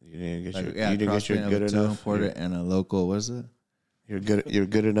 You didn't get Like, your, yeah, you didn't get your crossbreeding of good a toy enough. imported and a local. What is it? Your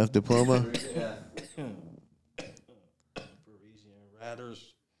good enough diploma.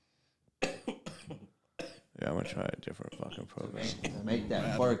 Ladders. Yeah, I'm gonna try a different fucking program. Make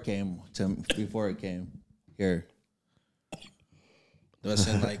that before it came here. That's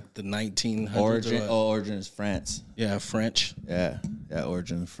in like the 1900s. Origin is France. Yeah, French. Yeah,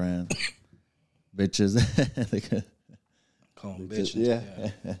 Origin is France. Bitches. Call them bitches. Yeah.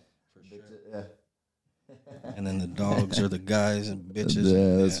 For sure. Yeah. And then the dogs are the guys and bitches.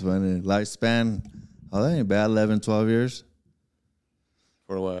 Yeah, that's funny. Lifespan, that ain't bad. 11, 12 years.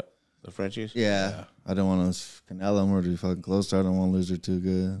 For what? The Frenchies? Yeah. I don't want to. Canelo, I'm already fucking close to her. I don't want to lose her too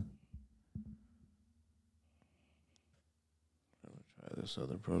good. Try this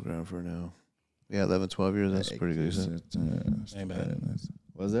other program for now. Yeah, 11, 12 years. That's pretty good. Ain't bad.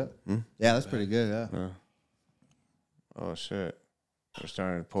 Was it? Yeah, that's pretty good. Yeah. Oh shit. We're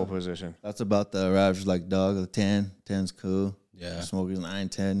starting in pole position. That's about the average, like dog. 10. 10's cool. Yeah. Smokey's 9,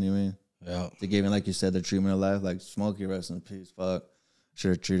 10. You mean? Yeah. They gave him, like you said, the treatment of life. Like Smokey, rest in peace. Fuck. Should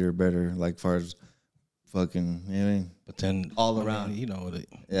have treated her better. Like far as fucking, you know what I mean? But then all around, you know,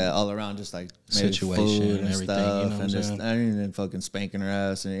 all around, just like situation food and everything, stuff, you know what I'm and just saying? and then fucking spanking her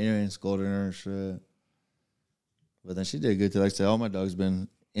ass and you know, scolding her and shit. But then she did good too. Like I said, all my dogs been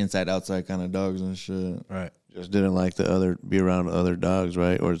inside outside kind of dogs and shit. Right. Just didn't like be around other dogs,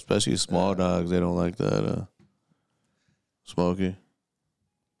 right? Or especially small dogs. They don't like that. Smokey.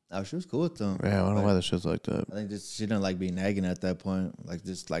 Oh, she was cool with them. Yeah, I don't know why the shit's like that. I think just she didn't like being nagging at that point. Like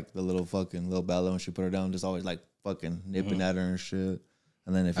just like the little Bella when she put her down, just always like fucking nipping at her and shit.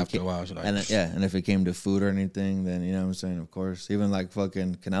 And then if After it came, a while, she's like, and if it came to food or anything, then you know what I'm saying. Of course, even like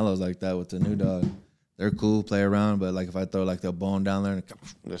fucking Canelo's like that with the new dog. They're cool, play around, but like if I throw like the bone down there and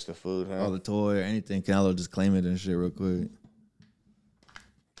Just the food, huh? all the toy or anything, Canelo just claim it and shit real quick.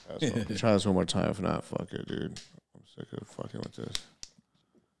 Try this one more time. If not, fuck it, dude. I'm sick of fucking with this.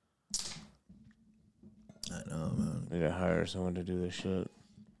 I know, man. I need to hire someone to do this shit.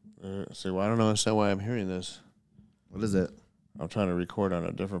 See, well, I don't understand why I'm hearing this. What is it? I'm trying to record on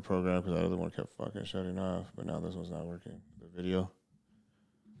a different program because the other one kept fucking shutting off, but now this one's not working. The video.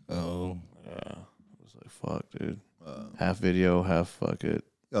 Oh. Yeah. I was like, fuck, dude. Half video, half fuck it.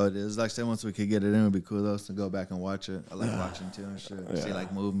 Oh, it is. Like I said, once we could get it in, it would be cool though to go back and watch it. I like watching too and shit. Yeah. See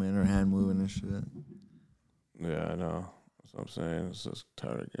like movement or hand moving and shit. Yeah, I know. That's what I'm saying. It's just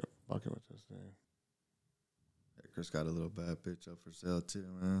tired of getting fucking with this thing. Chris got a little bad bitch up for sale too,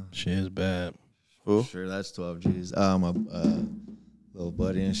 man. She is bad. Who? Sure, that's 12 G's. My little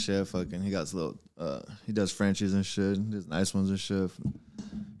buddy and shit. Fucking, he got his little. He does Frenchies and shit. He does nice ones and shit.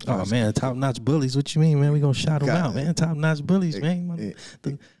 Oh man, top notch bullies. What you mean, man? We gonna shout them out, man. Top notch bullies, man.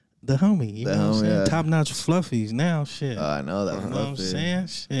 The homie, you know what I'm saying? Yeah. Top notch fluffies now, shit. I know that. You know what I'm saying?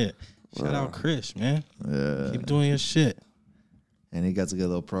 Shit. Shout out Chris, man. Yeah. Keep doing your shit. And he got a good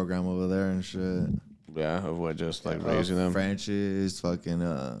little program over there and shit. Yeah, of what, just like raising them? Frenchies, fucking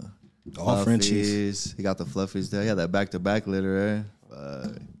all Frenchies. He got the fluffies there. He had that back-to-back litter, eh?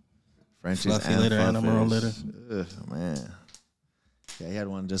 Frenchies Fluffy and litter and fluffies. Emerald litter. Ugh, man. Yeah, he had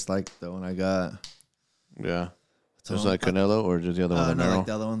one just like the one I got. Yeah. Just like Canelo or just the other one? No, Merle? like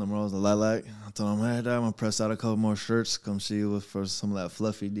the other one, the Merle's the lilac. I told him, hey, Dad, I'm going to press out a couple more shirts. Come see you for some of that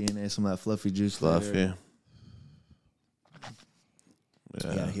fluffy DNA, some of that fluffy juice. Fluffy. Later.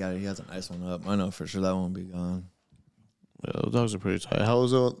 Yeah, he has a nice one up. I know for sure that won't be gone. Yeah, those dogs are pretty tight. How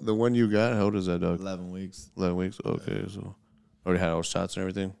old is the one you got? How old is that dog? 11 weeks. 11 weeks? Okay, so already had all shots and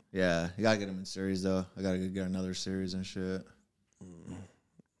everything? Yeah, you got to get him in series, though. I got to get another series and shit.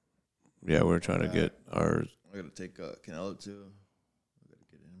 Yeah, we're trying to get ours. I got to take Canelo, too. I got to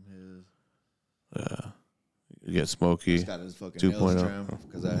get him his. Yeah. You get Smokey. He's got his fucking nails 2.0. trimmed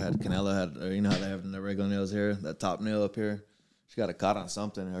because I had Canelo you know how they have the regular nails here, that top nail up here. She got a cut on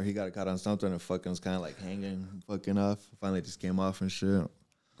something, or he got a cut on something, and fucking was kind of like hanging fucking off. Finally, it just came off and shit.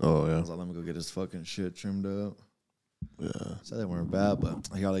 Oh, yeah. I was like, let me go get his fucking shit trimmed up. Yeah. So they weren't bad, but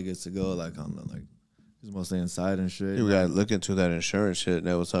he only gets to go like on the he's mostly inside and shit. You got to look into that insurance shit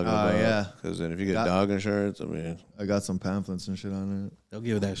that was talking about. Yeah. Because then if you get dog insurance, I mean. I got some pamphlets and shit on it. They'll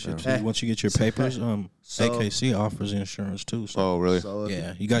give that shit to you. Once you get your papers, AKC offers insurance too. So. Oh, really? So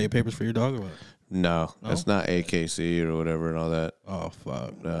Yeah. You got your papers for your dog or what? No, it's not AKC or whatever and all that. Oh,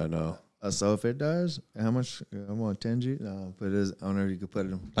 fuck. No. So if it does, how much? I want 10 G. No, but it is. I don't know if you could put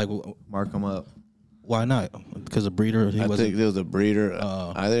it. Like, Mark them up. why not? Because a breeder. I think there was a breeder.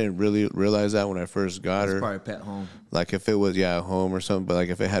 I didn't really realize that when I first got It's her. probably pet home. Like if it was home or something, but like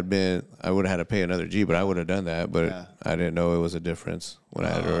if it had been, I would have had to pay another G, but I would have done that. But I didn't know it was a difference when I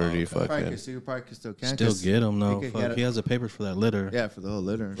had already fucking. Probably still can. Still get him though. He Fuck, he has the papers for that litter. Yeah, for the whole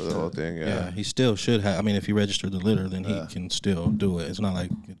litter. And For the whole thing, Yeah, he still should have. I mean, if he registered the litter, then he can still do it. It's not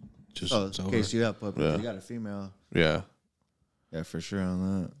like it just. So it's in over. case you have puppies, Yeah. you got a female. Yeah. Yeah, for sure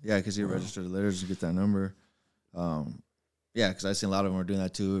on that. Yeah, because you register the letters to get that number. Yeah, because I've seen a lot of them are doing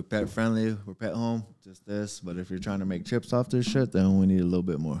that too. We're pet friendly, we're pet home, just this. But if you're trying to make chips off this shit, then we need a little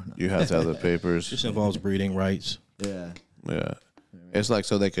bit more. You have to have the papers. This involves breeding rights. Yeah. Yeah. It's like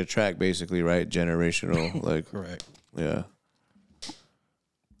so they could track basically, right? Generational, like. Correct. Yeah.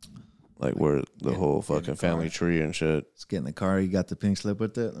 Like where the whole fucking family tree and shit. Let's get in the car. You got the pink slip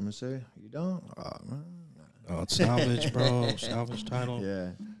with it? Let me see. You don't? Oh, man. Oh, it's salvage, bro. Salvage title.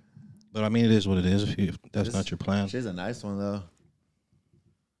 Yeah. But I mean, it is what it is. If that's not your plan. She's a nice one, though.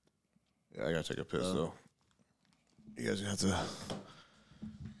 Yeah, I gotta take a piss, though. You guys have to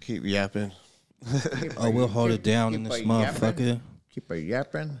keep yapping. Oh, we'll hold it down in this motherfucker. Keep her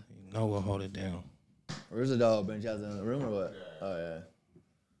yapping. You know we'll hold it down. Where's the dog? Ben Child's in the room or what? Yeah. Oh, yeah.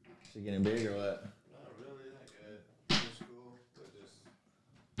 She getting big or what? Not really, that good. Just cool, but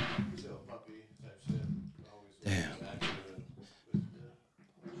just still a puppy type shit. Damn.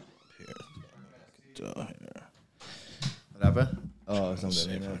 What happened? Oh, Let's something.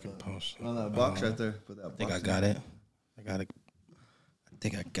 see if I can post it. On that box right there. Put that I think box I got it. I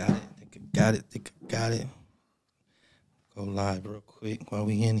think I got it. Go live real quick while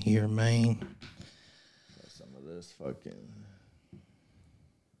we in here, man. Got some of this fucking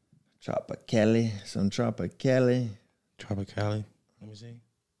Tropicali. Some Tropicali. Tropicali. Let me see.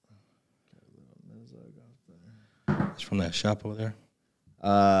 It's from that shop over there.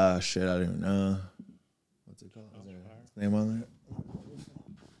 Shit, I don't even know. What's it called? Is there his name on there?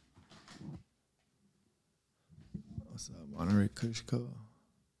 What's up? Monterey Kushco?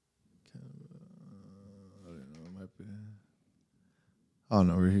 I don't know. It might be. I don't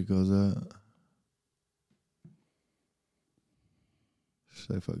know where he goes at.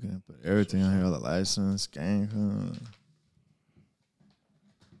 Should I fucking put everything on here? All the license, gang.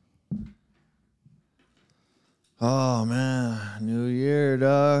 Oh, man. New Year,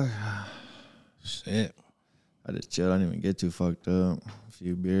 dog. Shit. I just chilled. I didn't even get too fucked up. A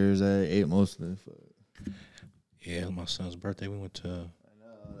few beers. I ate most of it. Yeah, it was my son's birthday. We went to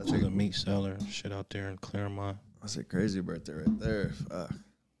the meat cellar, shit out there in Claremont. That's a crazy birthday right there. Fuck.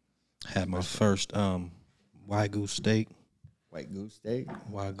 Had my first Wagyu steak. White goose steak?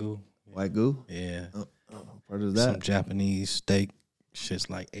 Wagyu. Wagyu? Yeah. What is that? Some Japanese steak. Shit's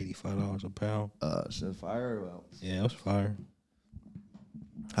like $85 a pound. Shit fire or what? Yeah, it was fire.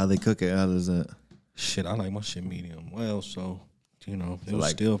 How they cook it? How does it? Shit, I like my shit medium well, so you know it So was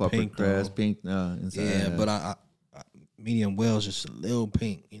like still pepper pink. crust, pink. Inside. Yeah, but I medium well is just a little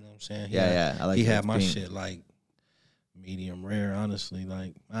pink. You know what I'm saying? Yeah. I like he that had my pink. shit like medium rare. Honestly,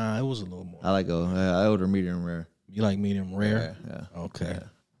 like it was a little more. I like I order medium rare. You like medium rare? Yeah. Okay. Yeah.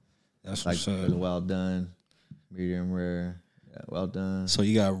 That's Like what's up. well done, medium rare. Yeah, well done. So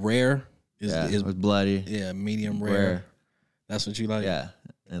you got rare. Is bloody. Yeah, medium rare. That's what you like. Yeah.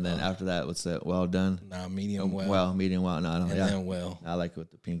 And then after that, what's that? Well done. Nah, medium well. Well, medium well. No, I don't. And then well. I like it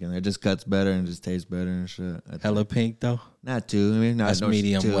with the pink in there. It just cuts better and just tastes better and shit. Hella pink though. Not too. I mean, not That's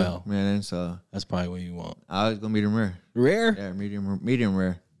medium too, well. Man, so That's probably what you want. I always go medium rare. Rare? Yeah, medium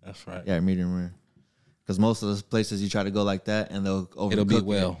rare. That's right. Yeah, medium rare. Because most of those places you try to go like that and they'll overcook It'll be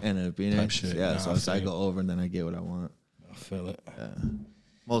well. and it'll be Type nice. shit. Yeah, Nah, so I I feel go over and then I get what I want. I feel it. Yeah.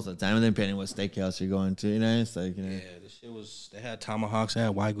 Most of the time, and then depending what steakhouse you're going to, you know, it's like, you know. Yeah, this shit was. They had tomahawks. They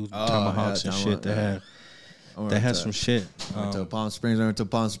had Wagyu Oh, tomahawks yeah, and shit. I They had some shit. Went to Palm Springs. I went to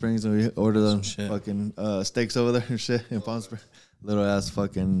Palm Springs and we ordered the shit. fucking steaks over there and shit in Palm Springs. Little ass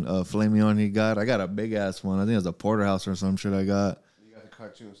fucking filet mignon he got. I got a big ass one. I think it was a porterhouse or some shit I got. You got a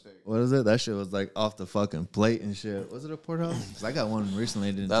cartoon steak. What is it? That shit was like off the fucking plate and shit. Was it a porterhouse? 'Cause I got one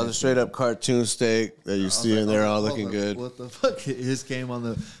recently. That was a straight up cartoon steak that you see in there all looking good. What the fuck? His came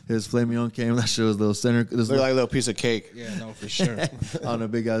on his filet mignon came. That shit was a little center. This Looked like a little piece of cake. Yeah, no, for sure. on a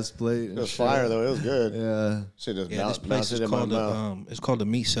big ass plate. It was fire though. It was good. Yeah. Shit just Yeah, this place bounced is in my called mouth. it's called the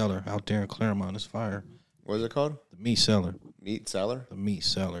Meat Cellar out there in Claremont. It's fire. What is it called? The Meat Cellar. Meat cellar? The Meat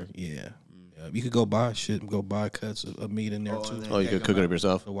Cellar. Yeah. You could go buy shit. Go buy cuts of meat in there too. Oh, you could cook it up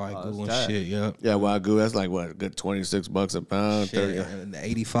yourself. The Wagyu and tight. shit. Yeah. Yeah, Wagyu. That's like what? A good $26 a pound. Shit, 30. and the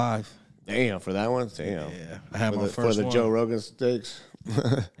 85. Damn, for that one. Damn. Yeah, I had my For first the one. Joe Rogan steaks. And then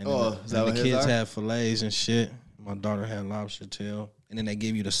is that the what his kids are? had fillets and shit. My daughter had lobster tail, and then they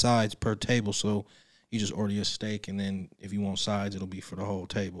give you the sides per table. So you just order your steak, and then if you want sides, it'll be for the whole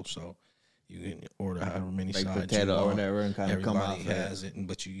table. So you can order however many Like sides potato you or want. whatever and kinda come Everybody out for it. has it,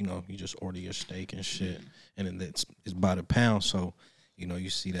 but you just order your steak and shit, and then it's by the pound. So you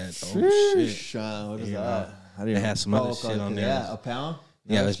see that. Oh shit! Sean, what is Yeah. that? I They had some other shit on there. Yeah, a pound?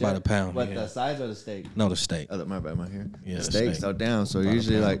 Yeah, No it's by shit. the pound, What, yeah. the sides or the steak? No, the steak. Oh, my bad, my here. Yeah, the the steaks steak. are down. So By the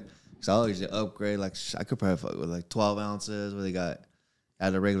usually, pound. like, Cause I always upgrade. Like I could probably fuck with like 12 ounces. Where they got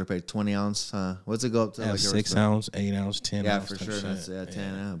at a regular pack 20 ounce. What's it go up to? Like 6 ounce, 8 ounce, 10 yeah, ounce. for sure. Shit. That's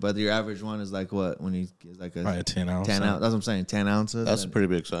 10 ounce. But your average one is like what? When you get like a Probably a 10 ounce. 10 ounce. That's what I'm saying. 10 ounces. That's a pretty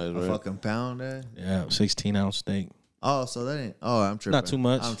big size, a right? fucking pound. Yeah, 16 ounce steak. Oh, so that ain't. Oh, I'm tripping. Not too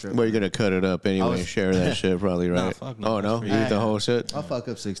much. I'm tripping. But you're gonna cut it up anyway and share that shit, probably, Nah, right? fuck no, Oh no, that's you eat the whole shit. I'll fuck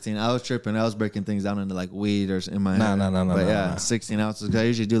up 16. I was tripping. I was breaking things down into like weed or in my Nah, head. nah. But yeah, Nah. 16 ounces. 'Cause I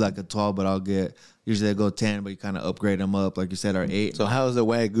usually do like a 12, but I'll get usually I go 10, but you kind of upgrade them up, like you said, or 8. So how is the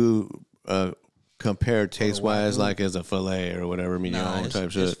Wagyu compared taste wise, like as a fillet or whatever, medium type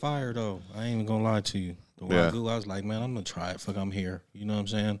it's shit? fire though. I ain't even gonna lie to you. The Yeah. Wagyu, I was like, man, I'm gonna try it. Fuck, I'm here. You know what I'm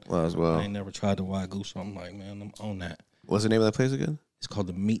saying? Well, as well. I ain't never tried the Wagyu, so I'm like, man, I'm on that. What's the name of that place again? It's called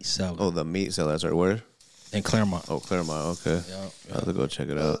the Meat Cellar Oh, the meat cellar. That's right. Where? in Claremont. Oh, Claremont. Okay. Yeah, I'll have to go check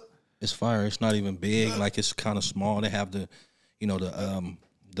it out. It's fire. It's not even big. Like it's kind of small. They have the, you know,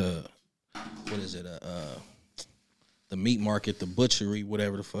 the what is it? The meat market, the butchery,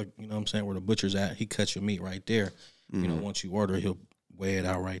 whatever the fuck. You know what I'm saying? Where the butcher's at, he cuts your meat right there. You know, once you order, he'll weigh it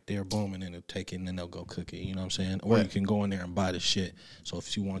out right there, boom, and then they'll take it and then they'll go cook it. You know what I'm saying? Or you can go in there and buy the shit. So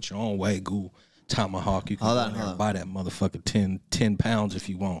if you want your own Wagyu tomahawk, you can go in there and buy that motherfucker 10 pounds if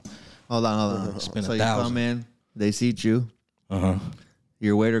you want. Hold on. Spend so 1,000. you come in, they seat you.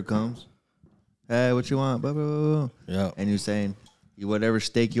 Your waiter comes. Hey, what you want? Blah, blah, blah, blah. Yeah. And you're saying, you whatever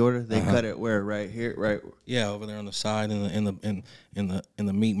steak you order, they cut it where? Right here, right. Yeah, over there on the side in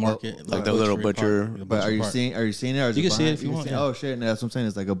the meat market, like the little butchery butcher. part, the But are you part. seeing? Are you seeing it? Or is You it can see it behind? if you want, see- yeah. Oh shit! That's what I'm saying.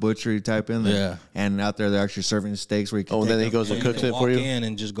 It's like a butchery type in there. Yeah. And out there, they're actually serving steaks where you can. Oh, take then he them. goes and You cooks can it walk for you. in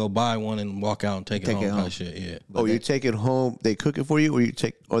and just go buy one and walk out and take it home. Kind of shit. Yeah. Oh, you take it home. They cook it for you, or you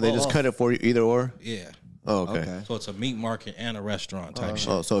take, or they just cut it for you. Either or. Yeah. Oh, okay. Okay. So it's a meat market and a restaurant type shit.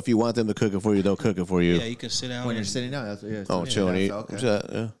 Oh, so if you want them to cook it for you, they'll cook it for you. Yeah, you can sit down When you're and sitting down. That's yeah. Oh, chill and eat. Okay.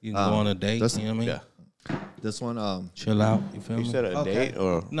 Yeah. you can go on a date. that's- You know what I mean? Yeah. This one, Chill out. You feel You me? said a Okay. date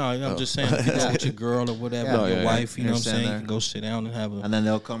or No, I'm just saying, if you go with your girl or whatever, Yeah. your Yeah. wife, you know You're what I'm saying? sitting You there. can go sit down and have a and then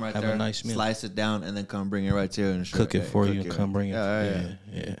they'll come right have a there, nice meal. slice it down, and then come bring it right to you and shit. cook it Yeah, for you cook and it. come bring it. Yeah.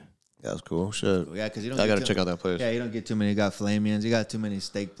 Yeah. that's cool. Shit. Yeah, because you don't. I get gotta too- check out that place. Yeah, you don't get too many. You got Flamians. You got too many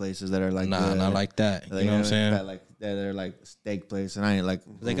steak places that are like. Nah, good. not like that. You Like, know what I'm saying? That, like that are like steak place, and I ain't like.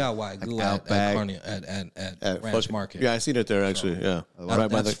 They got Wagyu Like at Outback. at Ranch fuck- Market. Yeah, I seen it there actually. Yeah.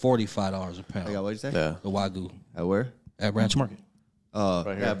 That's $45 a pound. I got what you say? Yeah. The Wagyu At where? at Ranch Market. Oh,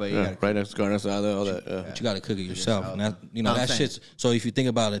 Right yeah, here. but you Yeah, gotta right next to Garnet Island, all that. Yeah. But you got to cook it yourself. And that, you know, No, I'm that saying- shit's. So if you think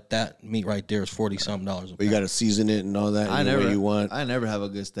about it, that meat right there is $40-something a But you pound. gotta season it and all that. I the never. way you want. I never have a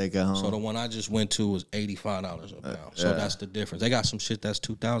good steak at home. So the one I just went to was $85 a pound. So yeah. that's the difference. They got some shit that's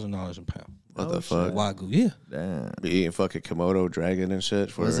 $2,000 a pound. What the fuck? Wagyu, yeah. Damn. Be eating fucking Komodo dragon and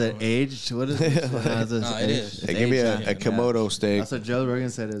shit for. Was it aged? What is it? Nah, it is. Hey, give me a Komodo steak. That's what Joe Rogan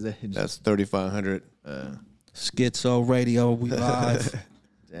said. Is aged. That's 3,500. Schizo Radio, we live.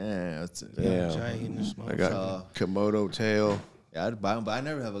 Damn. That's it. Damn. Jay in this I got Komodo tail. Yeah, I'd buy them, but I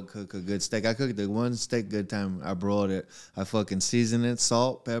never have a good steak. I cooked the one steak good time. I broiled it. I fucking seasoned it,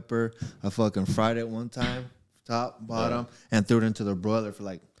 salt, pepper. I fucking fried it one time, top, bottom, and threw it into the broiler for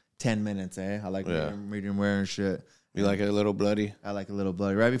like 10 minutes. I like medium rare and shit. You like it a little bloody? I like a little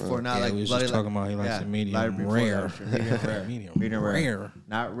bloody. Right before now, Yeah, like we was bloody, just talking about he likes it medium right before rare. that shit. Medium rare. Medium rare.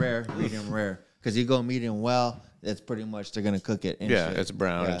 Not rare, medium rare. Because you go medium well, it's pretty much they're gonna cook it. And Yeah, shit. it's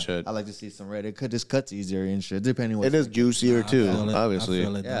brown and shit. I like to see some red. It just cuts easier and shit, depending what It is juicier too, feel it. obviously. I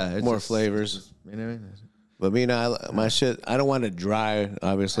feel it. Yeah, it's More just- flavors. You know what I mean? But me now, my shit, I don't want it dry,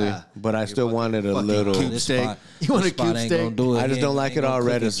 obviously, Ah, but I still want it a little. cube This steak. spot, You want this a spot cube ain't steak? gonna do it. I just He don't ain't- like ain't it gonna all cook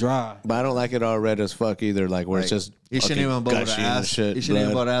red it as dry. But I don't like it all red as fuck either. Like where it's just You shouldn't fucking even be able to gushy and ask. shit. You shouldn't even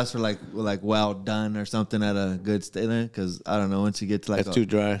be blood. able to ask for like well done or something at a good steak because I don't know once you get to like That's too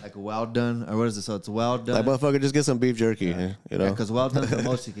dry. like a well done or what is it? So it's well done. Like motherfucker, just get some beef jerky. You know, because well done is the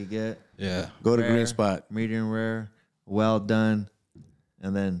most you could get. Yeah. go to Rare, Green Spot. medium rare, well done,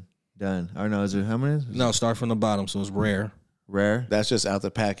 and then done. Or no, is it how many? No, start from the bottom, so it's rare. Rare. That's just out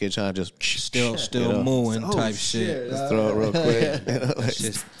the package, huh? Just Still you know? mooing Oh, type shit. shit. Just throw it real quick. You know, like, That's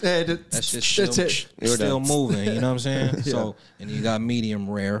just That still, it. You're still done. moving. You know what I'm saying? So, and you got medium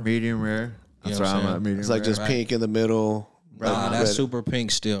rare. Medium rare. That's You know right. what I'm I'm at saying? medium it's like rare. just pink in the middle. Nah, like that's red. super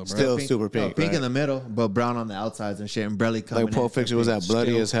pink still, bro. Still Pink- super no, pink. pink right? in the middle, but brown on the outsides and shit, and barely coming Like Pulp in. Fiction was that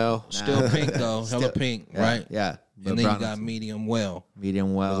bloody Still- as hell. Still pink though, hella pink, Yeah, right? Yeah, And then you got medium well.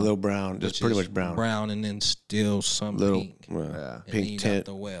 Medium well. A little brown, just pretty much brown. Brown and then still some pink. Yeah. And Pink then you tint.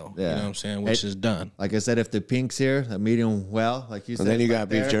 got the well. Yeah. You know what I'm saying? Which is done. Like I said, if the pink's here, a medium well, like you said. And then you right got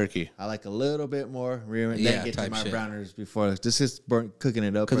beef there, jerky. I like a little bit more. Then Yeah, get to type my shit. browners before. This is cooking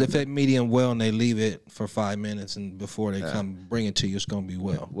it up. Because right if it medium well and they leave it for 5 minutes and before they come bring it to you, it's going to be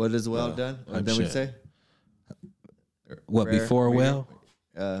well. What is well done? type Then we shit. say? What, Rare, before medium?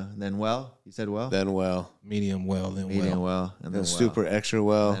 well? Then well? You said well? Then well. Medium well, then Medium well. well. And then Then well. super extra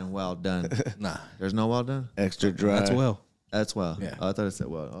well. And well done. Nah, There's no well done? Extra dry. that's well. That's well. Yeah. Oh, I thought it said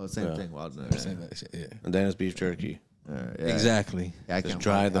well. Oh, same thing. Well done. Yeah. And then it's beef jerky. Yeah. Exactly. Yeah, I Just can't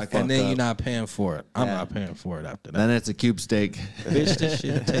dry the I can't- fuck And then up. you're not paying for it. I'm Yeah. not paying for it after that. Then it's a cube steak. Bitch, this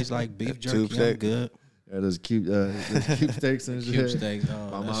shit tastes like beef jerky. I'm steak. good. Yeah, those cube steaks and shit. Cube steak. Oh,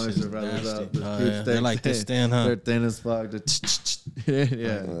 My that mom shit's used to rub those nasty. up. Those Oh, cube yeah. steaks. They're like this thin, huh? They're thin as fuck.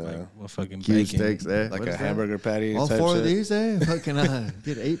 Yeah. Like motherfucking Cube bacon. steaks, eh? Like What a is that? hamburger patty All type 4 of shit. these, eh? Fucking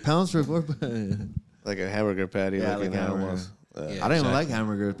get 8 pounds for 4. Like a hamburger patty Yeah, looking like a hamburger. almost. Yeah, I don't even exactly. like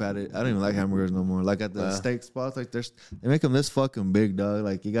hamburger patty. I don't even like hamburgers no more. Like at the steak spots, like they make them this fucking big, dog.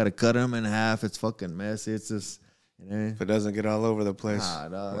 Like you got to cut them in half. It's fucking messy. It's just, you know. If it doesn't get all over the place. Nah,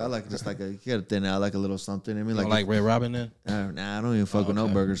 dog. I like just like you got to thin out like a little something. I mean, You like Red Robin then? nah, I don't even fuck with no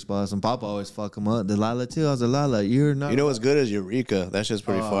burger spots. And Papa always fuck them up. The Lala too. I was like, Lala, you're not. You know what's good is Eureka. That shit's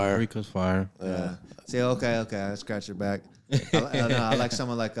pretty fire. Rico's fire. Yeah. See, okay, I scratch your back. I like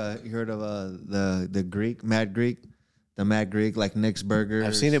someone like you heard of the Greek, Mad Greek. The Mad Greek, like Nick's Burgers.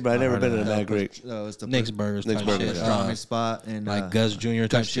 I've seen it, but I've never been to the Mad Greek. It's the Nick's Burgers Nick's type Burgers. shit. pastrami spot and Like Gus Jr. type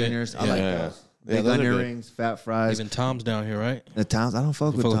Gus shit. Juniors. I like Yeah. those. Yeah, Big those are onion good. rings, fat fries. Even Tom's down here, right? The Towns, I don't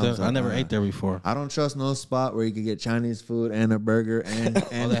fuck with Fuck with Towns. that? I never ate there before. I don't trust no spot where you can get Chinese food and a burger and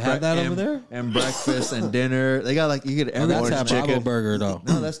they have that over there? and breakfast and dinner. They got like you get Oh, everything. that's that Bravo Burger though.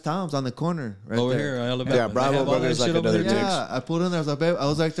 No, that's Tom's on the corner right Over there. here, Alabama. Yeah, Bravo They have all Burger's that like shit over another there? dick. Yeah, I pulled in there. I was like, babe, I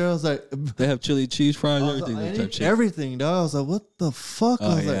was like there. I was like, They have chili cheese fries, everything. I That need type shit. everything, dog. I was like, what the fuck? I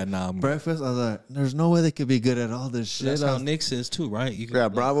Oh, was yeah, like, nah, breakfast. I was like, there's no way they could be good at all this shit. That's I how was- Nick's is too, right? You can, Yeah,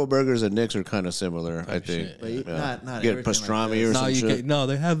 Bravo Burgers and Nick's are kind of similar, I think. shit. But Yeah. not Get everything like pastrami this. or No, some you shit. can, no,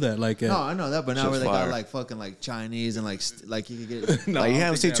 they have that like. No, I know that, but now where Shit's they got fire. like fucking like Chinese and like you could get No, Like, you I don't haven't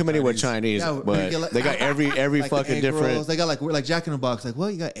think seen they too have many with Chinese, Yeah, but you get like- they got every like the fucking egg different. rolls. They got like Jack in the Box. Like what?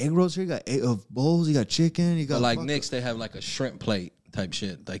 You got egg rolls here. You got egg of bowls. You got chicken. You got But like fuck- Nick's, they have like a shrimp plate type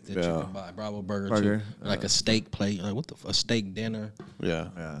shit, like that you Yeah. can buy. Bravo Burger, Burger, too. Like a steak plate. Like what the a steak dinner. Yeah.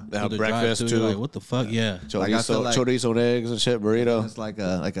 They Through have the breakfast drive-thru, too. you're like, what the fuck? Yeah. Like, I feel Chorizo, like- chorizo and eggs and shit, burrito. It's like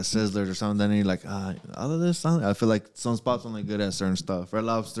a Sizzlers or something. Then you like all of this. I feel like some spots only good at certain stuff. Red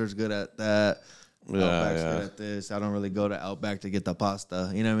Lobster's good at that. Yeah, Outback's yeah. good at this. I don't really go to Outback to get the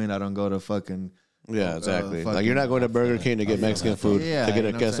pasta. You know what I mean? I don't go to fucking. Yeah, exactly. fucking- Like you're not going to Burger King to get Mexican food Yeah, to get a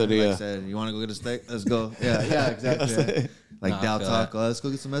you know what I'm saying? Like I quesadilla. said, you want to go get a steak? Let's go. Yeah, exactly. Like Nah, I Dow feel Taco. Let's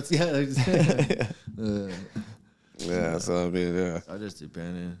go get some Mexican. Yeah. Yeah, so I mean, yeah. I just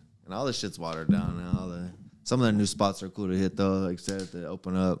depending. And all this shit's watered down now. Some of the new spots are cool to hit though. Like I said, they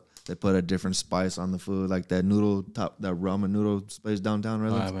open up. They put a different spice on the food, like that ramen noodle space downtown. I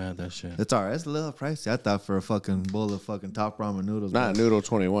Really, haven't had that shit. it's alright. It's a little pricey. I thought for a fucking bowl of fucking top ramen noodles. Not bro. Noodle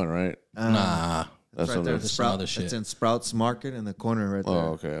 21, right? Nah. It's right That's there. some It's other shit. It's in Sprouts Market in the corner right there.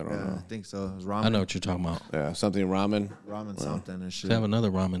 Oh, okay, I don't Yeah, know. I think so. It's ramen. I know what you're talking about. Yeah, something ramen. Ramen something and shit. They have another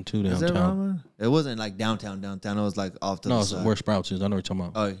ramen too Is there downtown. ramen? It wasn't like downtown. It was like off to No, the it's side. where Sprouts is. I know what you're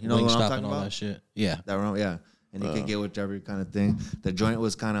talking about. Oh, you know what I'm Wingstop talking and all about? that shit. Yeah. That ramen, yeah. And you could get whichever kind of thing. The joint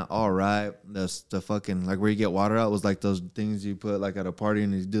was kind of all right. The fucking, like where you get water out was like those things you put like at a party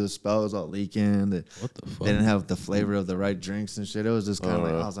and you do the spell, it was all leaking. What the fuck? They didn't have the flavor of the right drinks and shit. It was just kind of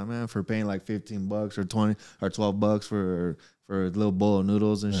like, I was like, man, for paying like $15 or 20 or $12 for a little bowl of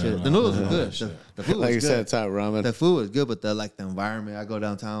noodles and shit. The noodles were good. The food Like was you good. said, top ramen. The food was good, but the environment. I go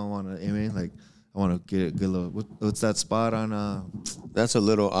downtown, I want to get a good little. What's that spot on? That's a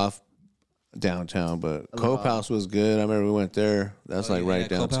little off downtown, but Cope House was good. I remember we went there. That's like yeah, right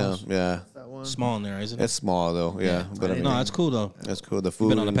Cope downtown. House? Yeah, Small in there, isn't it? it's small though. Yeah, but I mean, No, it's cool though. that's cool. The food,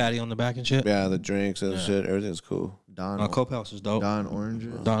 Been on the and- patio on the back and shit. yeah, the drinks and shit. Everything's cool. Don Cope House is dope. Don Orange.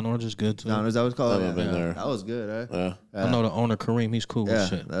 Don Orange is good too. Don, is that what it's called? Never been there. That was good, eh? Yeah. I know the owner Kareem. He's cool Yeah, with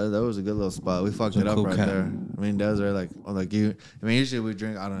shit. that was a good little spot. We fucked Some it up cool right cat. there. I mean, Desiree, like you. I mean, usually we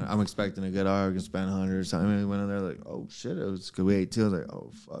drink. I'm expecting a good hour. We can spend 100 or something. I mean, we went in there like, oh shit, it was good. We ate too. I was like,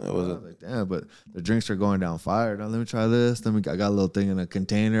 oh fuck. was I was like, damn, but the drinks are going down fire. Now let me try this. Then I got a little thing in a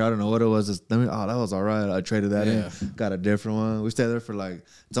container. I don't know what it was. That was all right. I traded that in. Got a different one. We stayed there for like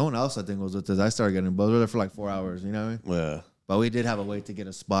someone else. I think was with us. I started getting buzzed. We were there for like 4 hours. You know what I mean? Yeah. But we did have a wait to get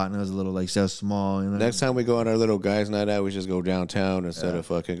a spot, and it was a little like so small. You know? Next time we go on our little guys' night out, we just go downtown instead of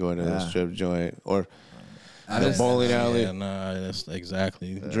fucking going to the strip joint. Or The bowling alley. Yeah, nah, that's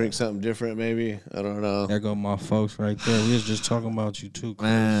exactly. Drink something different, maybe. I don't know. There go my folks right there. We was just talking about you too, Chris.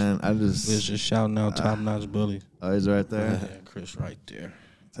 Man, we was just shouting out Top Notch Bully. Oh, he's right there. Yeah, Chris right there.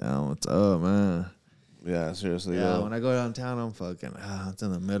 Tell him what's up, man. Yeah, seriously. Yeah, when I go downtown, I'm fucking. It's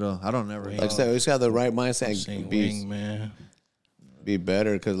in the middle. I don't never. Like I said, we just got the right mindset and Wing, man. be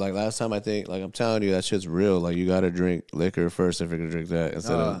better. Because like last time, I think, like I'm telling you, that shit's real. Like you got to drink liquor first if you're gonna drink that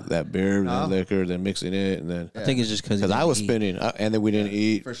instead of that beer, then liquor, then mixing it, and then. I think it's just because I was spinning, and then we didn't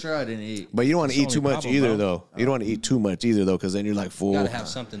eat. For sure, I didn't eat. But you don't want to eat too much either, though. You don't want to eat too much either, though, because then you're like full. You gotta have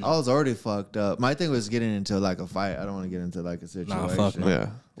something. I was already fucked up. My thing was getting into like a fight. I don't want to get into like a situation. Nah, fuck no. Yeah.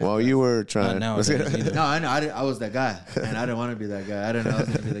 Well, you were trying. Not nowadays either. No, I know. I was that guy, and I didn't want to be that guy. I didn't know I was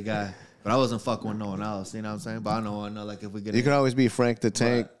gonna be the guy, but I wasn't fucking with no one else. You know what I'm saying? But I know, like if we get, You can always be Frank the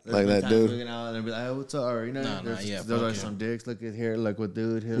Tank, like that dude. We get out and be like, hey, what's up? Or, you know, there's fuck like some dicks. Look at here, like with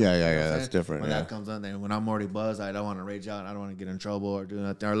dude. Here, Yeah, you know what I'm that's saying? different, When yeah. that comes on, then when I'm already buzzed, I don't want to rage out. I don't want to get in trouble or do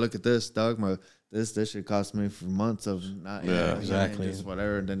nothing. Or look at this, dog. This shit cost me for months of not. You know, exactly. Just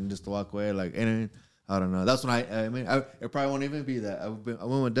whatever, and then just to walk away, like and. I don't know. That's when it probably won't even be that. I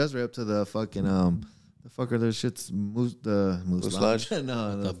went with Desiree up to the fucking the fucker. Those shits Moose Lodge?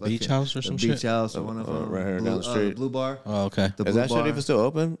 No, The beach house or some shit? Beach house or one of them. right here down the street. The Blue Bar. Oh, okay. The Is Blue that Bar. shit even still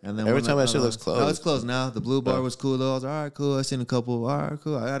open? And then Every time that shit looks closed. No, it's closed now. The Blue Bar was cool though. I was like, all right, cool. I seen a couple. All right,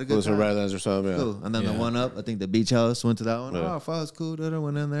 cool. I had a good Close to time. Redlands or something. Yeah. Cool. And then the one up, I think the Beach House went to that one. Yeah. Oh, fuck, it's cool. I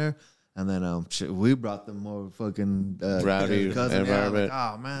went in there. And then we brought them more fucking Rowdy cousin. environment. Yeah,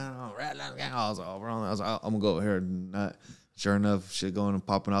 I was like, oh man, Redlands gang. I was like, I'm gonna go over here and not. Sure enough, shit going and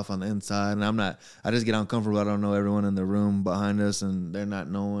popping off on the inside, and I just get uncomfortable. I don't know everyone in the room behind us, and they're not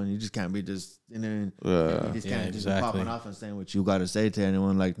knowing. You just can't be just, you know, you just can't just be popping off and saying what you got to say to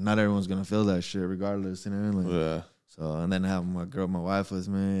anyone. Like, not everyone's gonna feel that shit, regardless, you know. Like, So, and then having my wife with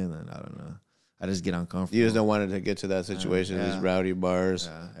me, and then I don't know. I just get uncomfortable. You just don't want it to get to that situation. These rowdy bars,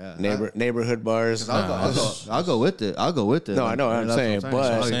 neighborhood bars. I'll go with it. I'll go with it. No, I know what I'm saying,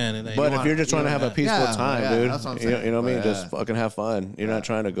 but if you're just trying to have a peaceful time, dude, that's what I'm you saying. know what I mean? Just fucking have fun. You're not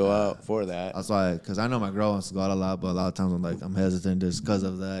trying to go out for that. That's why, because I know my girl wants to go out a lot, but a lot of times I'm hesitant just because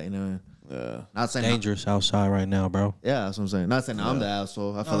of that, you know. Yeah. Not saying Dangerous outside right now, bro. Yeah, that's what I'm saying. Not saying I'm the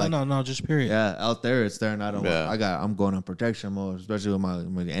asshole. I feel No, just period. Yeah, out there it's there, and I don't. I'm going on protection mode, especially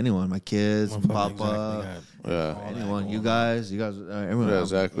with anyone, my kids, Papa, anyone, you guys, everyone. Yeah,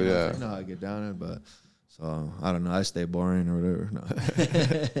 exactly. You know how I get down it, but so I don't know. I stay boring or whatever. No.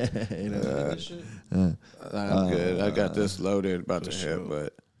 You know, I'm good. I got this loaded, about to hit,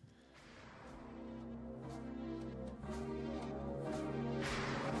 but.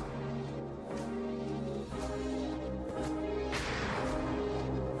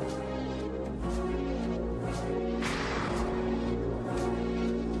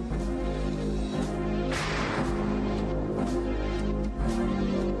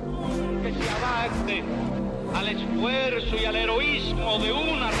 Al esfuerzo y al heroísmo de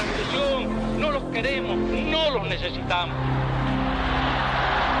una revolución. No los queremos, no los necesitamos.